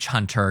a witch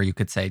hunter, you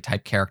could say,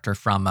 type character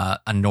from a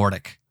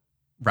Nordic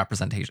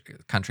representation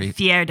country.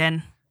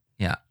 Fjerden.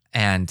 Yeah.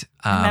 And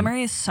My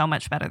memory is so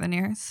much better than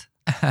yours.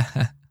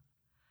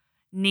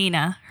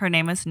 Nina. Her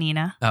name was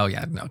Nina. Oh,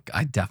 yeah. No,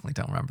 I definitely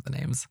don't remember the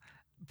names.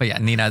 But yeah,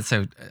 Nina,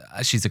 so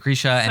she's a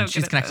Grisha and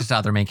she's connected to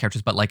other main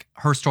characters. But like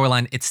her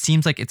storyline, it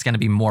seems like it's going to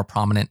be more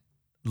prominent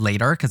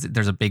later because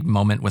there's a big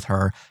moment with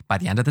her by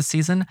the end of the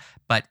season.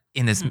 But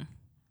in this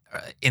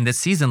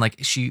season, like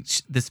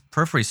this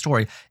periphery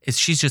story is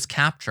she's just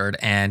captured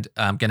and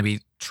going to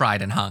be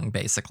tried and hung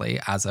basically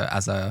as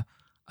a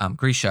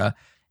Grisha.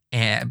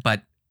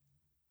 But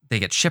they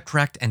get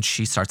shipwrecked and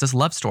she starts this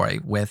love story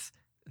with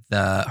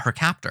her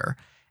captor,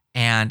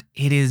 and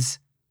it is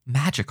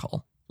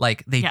magical.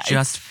 Like they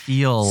just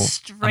feel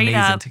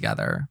amazing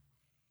together.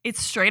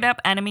 It's straight up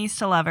enemies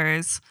to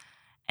lovers,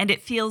 and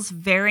it feels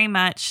very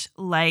much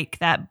like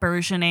that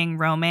burgeoning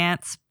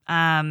romance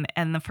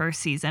in the first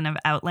season of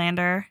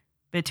Outlander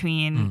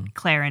between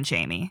Claire and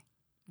Jamie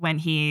when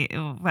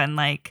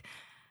like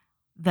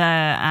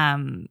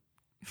the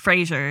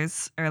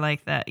Frasers or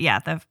like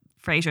the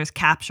Frasers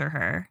capture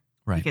her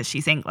because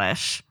she's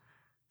English.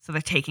 So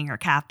they're taking her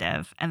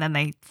captive, and then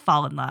they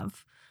fall in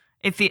love.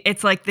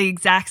 It's like the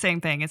exact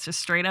same thing. It's just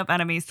straight up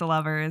enemies to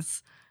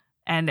lovers,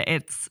 and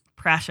it's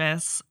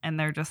precious, and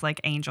they're just like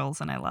angels,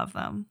 and I love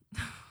them.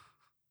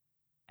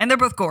 And they're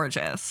both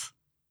gorgeous.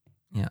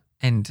 Yeah.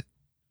 And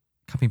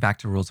coming back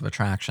to Rules of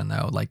Attraction,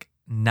 though, like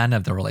none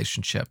of the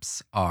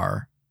relationships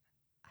are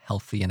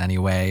healthy in any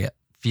way,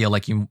 feel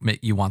like you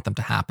want them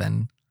to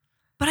happen.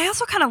 But I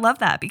also kind of love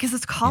that because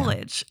it's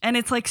college and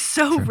it's like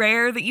so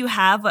rare that you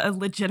have a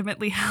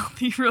legitimately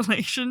healthy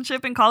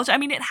relationship in college. I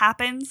mean, it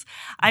happens.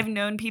 I've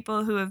known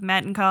people who have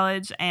met in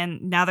college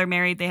and now they're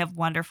married. They have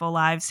wonderful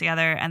lives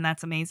together and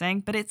that's amazing.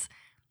 But it's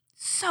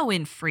so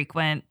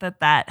infrequent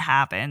that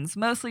happens.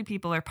 Mostly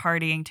people are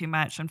partying too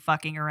much and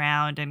fucking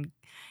around and,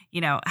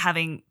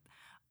 having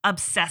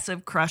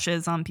obsessive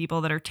crushes on people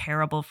that are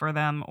terrible for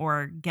them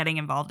or getting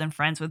involved in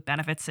friends with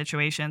benefits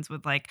situations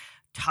with like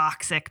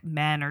toxic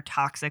men or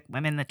toxic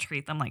women that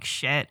treat them like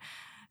shit.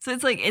 So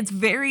it's like, it's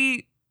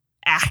very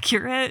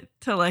accurate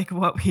to like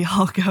what we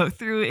all go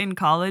through in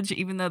college,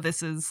 even though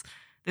this is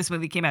this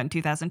movie came out in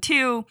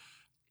 2002.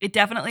 It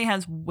definitely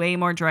has way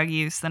more drug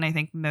use than I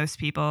think most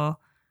people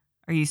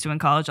are used to in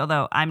college,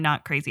 although I'm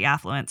not crazy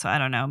affluent, so I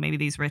don't know. Maybe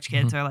these rich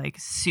kids are like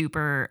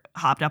super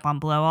hopped up on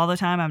blow all the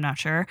time. I'm not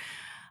sure.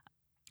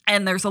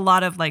 And there's a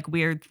lot of like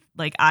weird,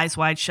 like Eyes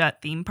Wide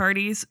Shut theme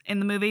parties in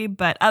the movie.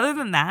 But other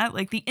than that,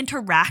 like the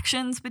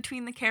interactions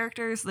between the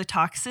characters, the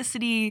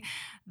toxicity,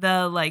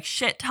 the like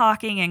shit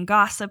talking and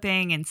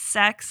gossiping and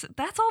sex,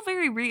 that's all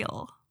very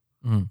real.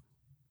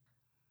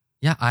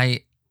 Yeah,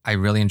 I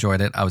really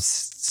enjoyed it. I was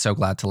so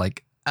glad to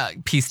like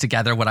piece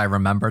together what I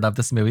remembered of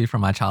this movie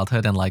from my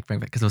childhood and like bring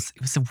it, because it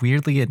was a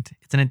weirdly,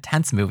 it's an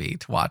intense movie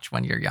to watch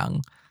when you're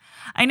young.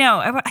 I know.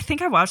 I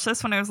think I watched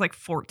this when I was like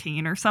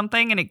 14 or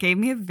something, and it gave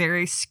me a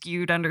very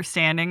skewed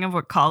understanding of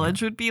what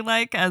college would be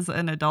like as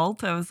an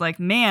adult. I was like,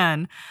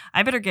 man,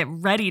 I better get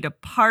ready to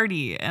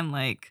party. And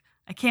like,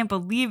 I can't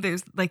believe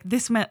there's like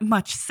this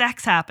much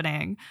sex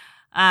happening.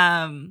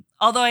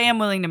 Although I am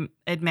willing to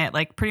admit,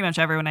 like pretty much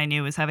everyone I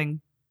knew was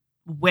having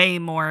way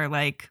more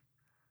like,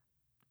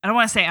 I don't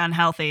want to say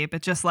unhealthy,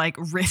 but just like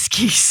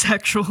risky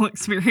sexual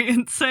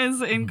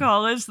experiences in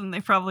college than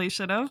they probably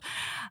should have.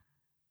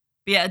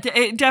 But yeah,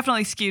 it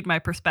definitely skewed my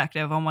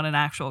perspective on what an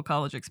actual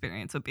college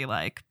experience would be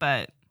like.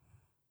 But,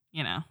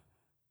 you know, I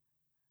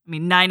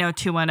mean,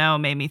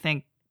 90210 made me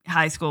think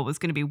high school was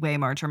going to be way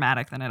more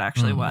dramatic than it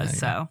actually was.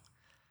 Yeah.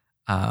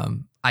 So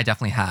I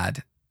definitely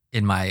had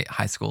in my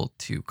high school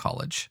to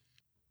college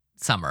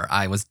summer,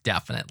 I was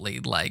definitely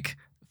like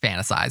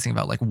fantasizing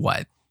about like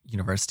what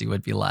university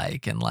would be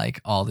like and like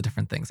all the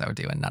different things I would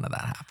do. And none of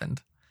that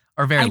happened.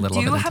 Or very little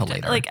of it until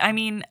later. Like, I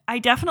mean, I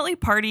definitely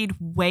partied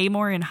way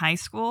more in high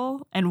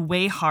school and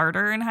way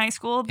harder in high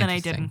school than I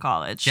did in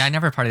college. Yeah, I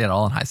never partied at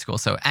all in high school.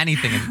 So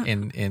anything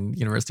in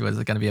university was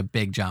going to be a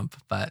big jump.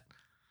 But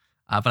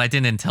I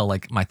didn't until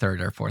like my third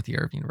or fourth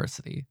year of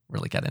university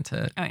really get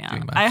into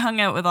doing much. I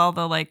hung out with all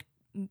the like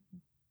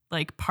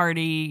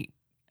party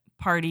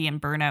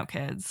and burnout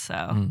kids.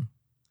 So,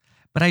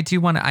 but I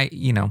do want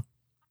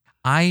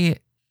to,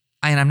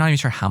 and I'm not even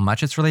sure how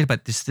much it's related,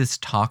 but this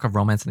talk of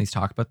romance and these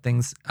talk about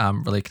things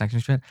really connecting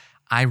to it.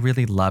 I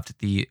really loved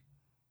the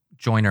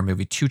Joyner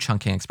movie, To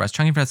Chungking Express.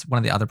 Chungking Express, one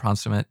of the other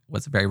problems from it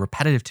was very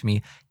repetitive to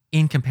me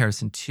in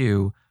comparison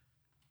to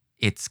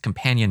its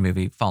companion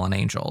movie, Fallen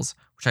Angels,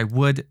 which I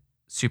would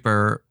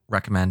super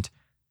recommend.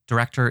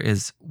 Director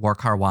is Wong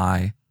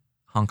Kar-wai,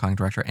 Hong Kong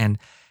director. And,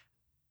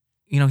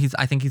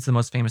 I think he's the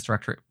most famous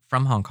director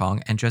from Hong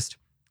Kong. And just,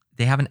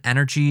 they have an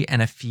energy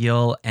and a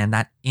feel and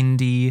that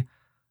indie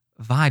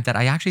vibe that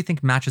I actually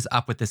think matches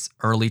up with this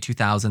early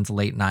 2000s,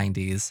 late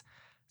 90s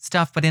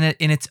stuff, but in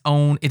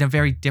a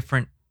very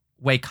different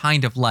way,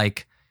 kind of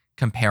like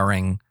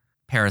comparing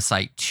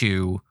Parasite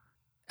to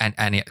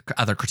and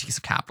other critiques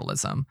of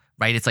capitalism,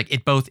 right? It's like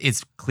it both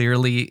is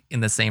clearly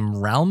in the same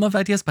realm of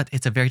ideas, but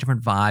it's a very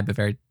different vibe, a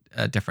very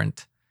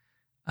different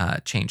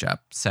change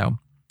up. So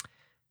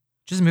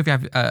just a movie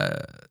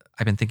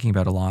I've been thinking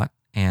about a lot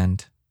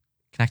and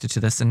connected to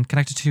this and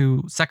connected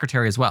to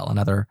Secretary as well,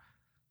 another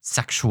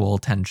sexual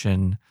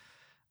tension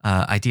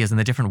ideas and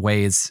the different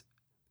ways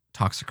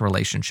toxic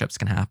relationships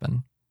can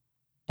happen,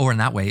 or in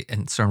that way,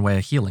 in a certain way, a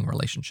healing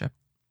relationship.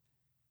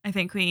 I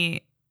think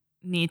we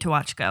need to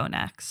watch Go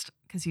next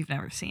because you've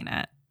never seen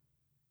it.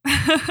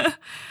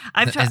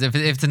 If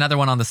it's another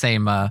one on the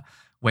same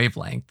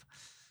wavelength.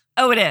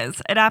 Oh, it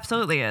is. It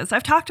absolutely is.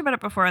 I've talked about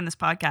it before on this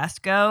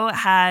podcast. Go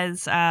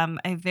has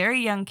a very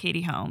young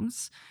Katie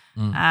Holmes,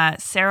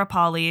 Sarah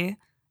Polley,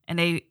 and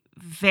a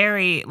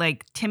very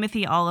like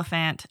Timothy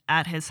Oliphant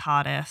at his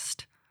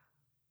hottest.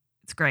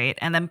 It's great.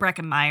 And then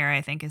Breckin Meyer,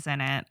 I think, is in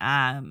it.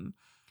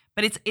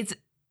 But it's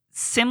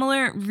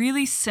similar,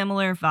 really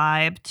similar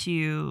vibe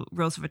to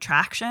Rules of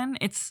Attraction.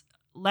 It's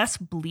less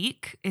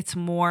bleak. It's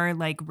more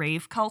like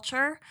rave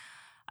culture,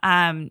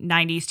 90s,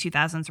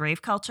 2000s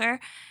rave culture.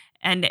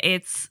 And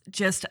it's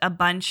just a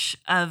bunch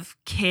of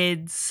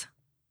kids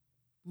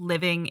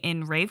living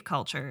in rave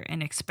culture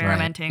and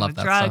experimenting with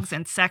drugs stuff.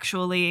 And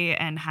sexually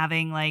and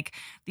having like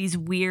these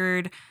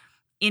weird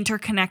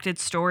interconnected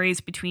stories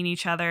between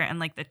each other and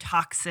like the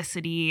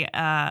toxicity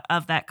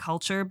of that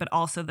culture, but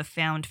also the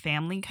found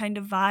family kind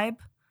of vibe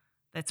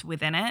that's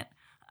within it.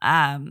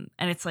 And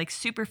it's like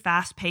super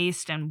fast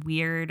paced and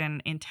weird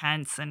and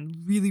intense and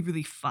really,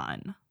 really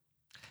fun.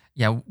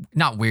 Yeah,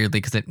 not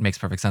weirdly, because it makes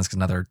perfect sense, because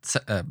another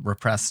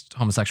repressed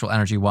homosexual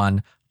energy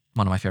one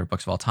of my favorite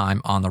books of all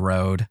time, On the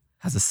Road,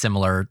 has a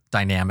similar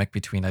dynamic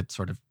between a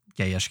sort of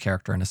gayish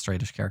character and a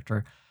straightish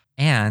character.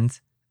 And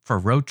for a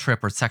road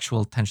trip or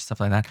sexual tension, stuff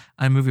like that,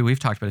 a movie we've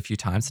talked about a few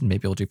times, and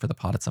maybe we'll do for the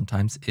pod at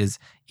sometimes, is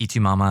Y Tu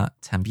Mama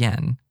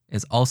Tambien,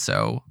 is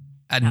also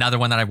another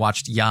one that I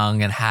watched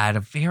young and had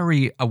a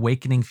very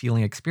awakening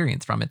feeling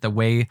experience from it. The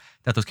way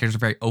that those characters are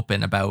very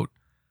open about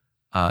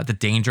the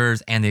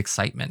dangers and the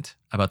excitement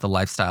about the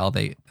lifestyle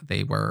they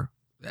were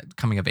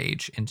coming of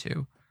age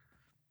into.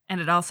 And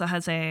it also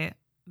has a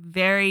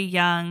very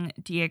young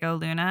Diego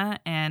Luna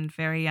and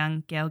very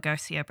young Gael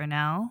Garcia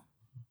Bernal,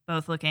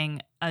 both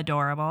looking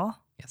adorable.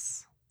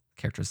 Yes.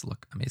 Characters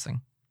look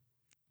amazing.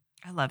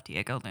 I love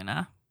Diego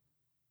Luna.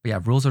 But yeah,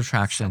 Rules of So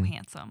Attraction,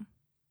 handsome.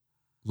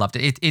 loved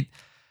it.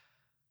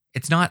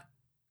 It's not,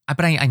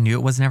 but I knew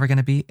it was never going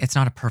to be. It's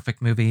not a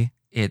perfect movie.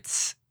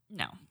 It's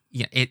No.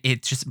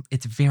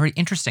 it's very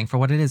interesting for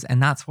what it is,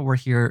 and that's what we're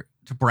here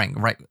to bring,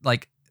 right?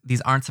 Like,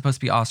 these aren't supposed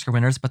to be Oscar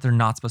winners, but they're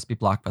not supposed to be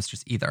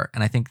blockbusters either.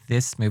 And I think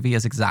this movie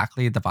is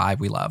exactly the vibe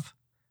we love.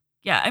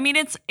 Yeah, I mean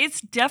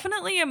it's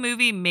definitely a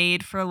movie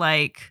made for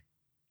like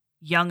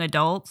young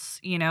adults,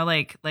 you know,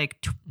 like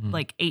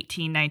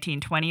 18,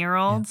 19,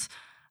 20-year-olds.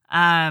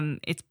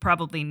 It's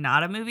probably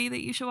not a movie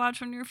that you should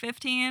watch when you're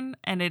 15,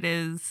 and it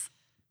is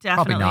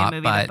definitely not, a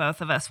movie but- that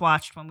both of us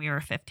watched when we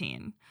were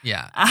 15.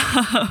 Yeah.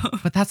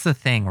 But that's the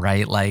thing,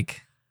 right?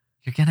 Like,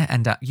 you're gonna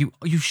end up you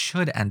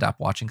should end up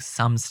watching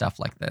some stuff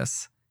like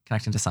this,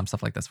 connecting to some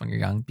stuff like this when you're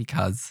young,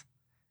 because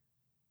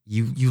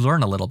you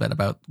learn a little bit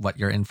about what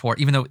you're in for,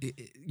 even though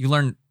you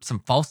learn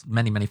some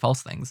many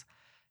false things.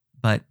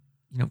 But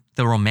you know,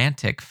 the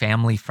romantic,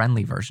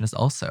 family-friendly version is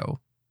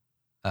also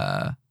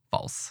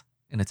false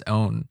in its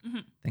own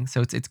thing.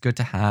 So it's good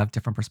to have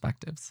different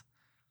perspectives.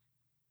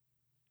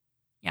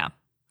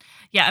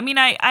 Yeah, I mean,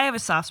 I have a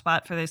soft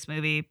spot for this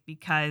movie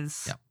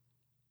because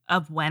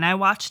of when I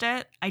watched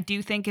it. I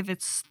do think if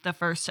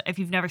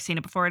you've never seen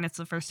it before and it's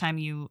the first time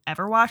you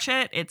ever watch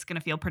it, it's going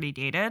to feel pretty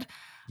dated.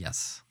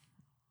 Yes.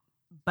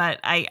 But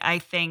I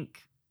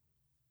think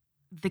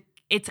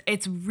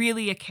it's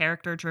really a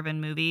character-driven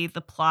movie.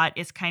 The plot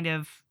is kind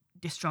of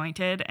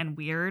disjointed and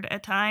weird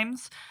at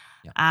times.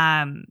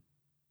 Yeah.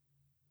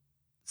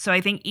 So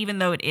I think even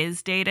though it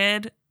is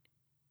dated,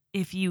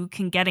 if you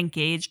can get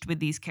engaged with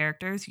these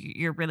characters,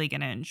 you're really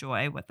going to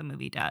enjoy what the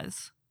movie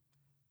does.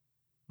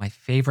 My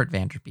favorite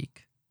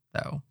Vanderbeek,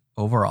 though,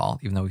 overall,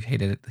 even though he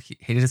hated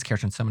his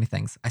character in so many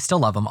things, I still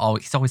love him.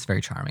 He's always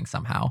very charming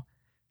somehow,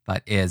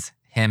 but is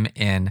him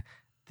in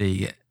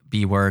the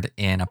B word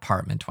in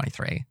Apartment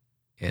 23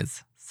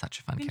 is such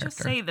a fun You can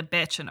character. just say the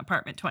bitch in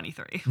Apartment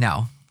 23.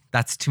 No,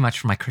 that's too much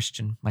for my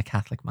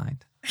Catholic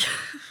mind.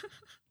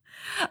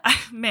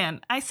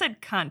 I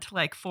said cunt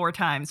like 4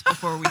 times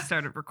before we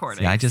started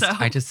recording. Yeah, I just so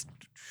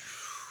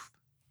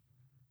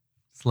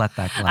let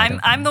that glide.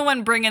 I'm the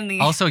one bringing the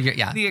also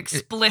the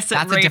explicit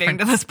that's a rating different-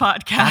 to this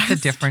podcast. That's a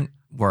different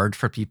word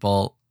for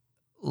people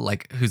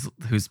like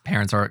whose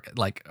parents are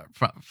like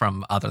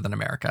from other than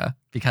America,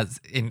 because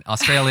in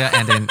Australia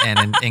and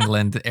in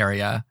England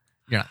area,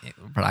 you're not,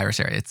 but Irish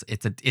area,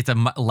 it's a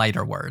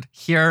lighter word.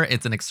 Here,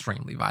 it's an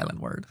extremely violent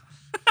word.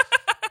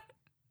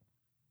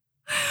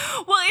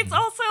 Well, it's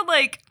also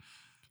like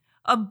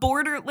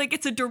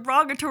it's a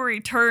derogatory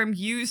term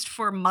used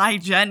for my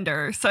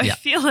gender. So I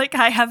feel like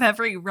I have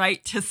every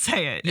right to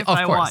say it if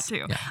I want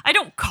to. Yeah. I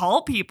don't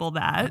call people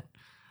that,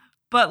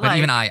 but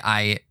even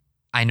I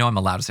know I'm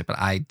allowed to say it, but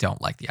I don't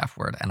like the F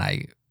word, and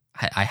I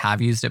have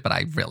used it, but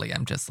I really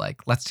am just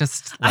like, let's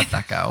just let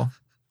that go.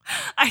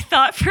 I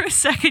thought for a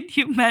second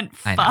you meant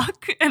I know.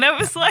 fuck, and I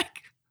was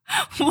like,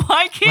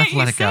 why can't Let's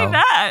let you it say go.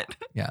 that?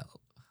 Yeah,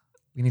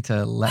 we need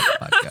to let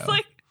fuck It's go.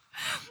 like,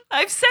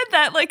 I've said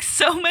that like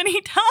so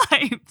many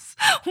times.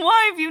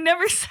 Why have you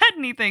never said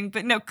anything?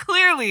 But no,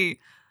 clearly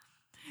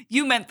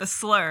you meant the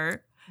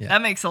slur. Yeah.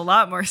 That makes a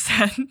lot more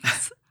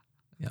sense.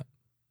 Yeah.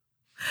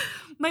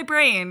 My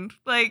brain,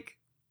 like,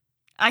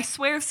 I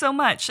swear so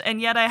much,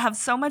 and yet I have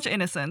so much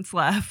innocence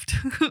left.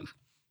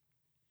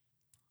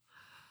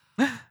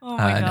 Oh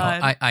my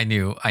God. No, I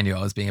knew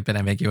I was being a bit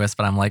ambiguous,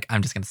 but I'm like,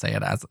 I'm just gonna say it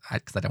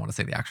because I don't want to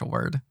say the actual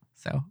word.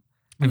 So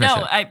maybe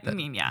No, I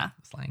mean, yeah.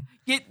 slang.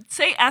 You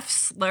say F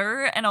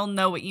slur and I'll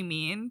know what you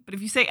mean. But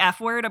if you say F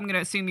word, I'm going to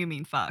assume you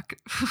mean fuck.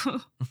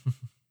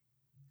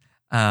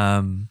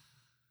 But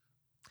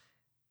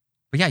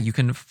yeah, you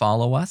can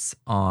follow us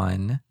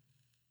on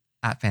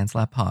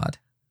 @FansLabPod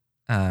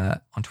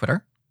on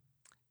Twitter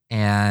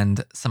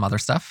and some other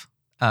stuff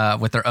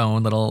with their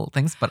own little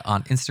things, but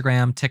on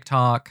Instagram,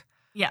 TikTok.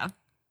 Yeah.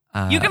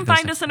 You can those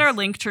find types us of in our things.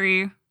 link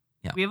tree.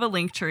 Yeah. We have a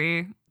link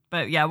tree.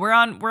 But yeah, we're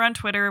on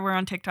Twitter, we're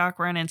on TikTok,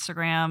 we're on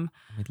Instagram.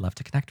 We'd love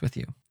to connect with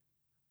you.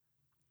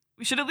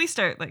 We should at least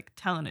start like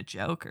telling a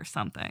joke or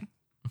something.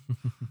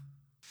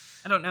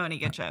 I don't know any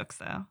good jokes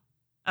though,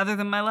 other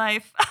than my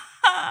life.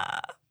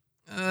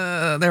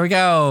 There we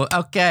go.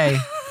 Okay.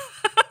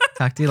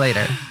 Talk to you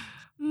later.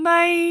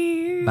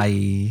 Bye.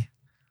 Bye.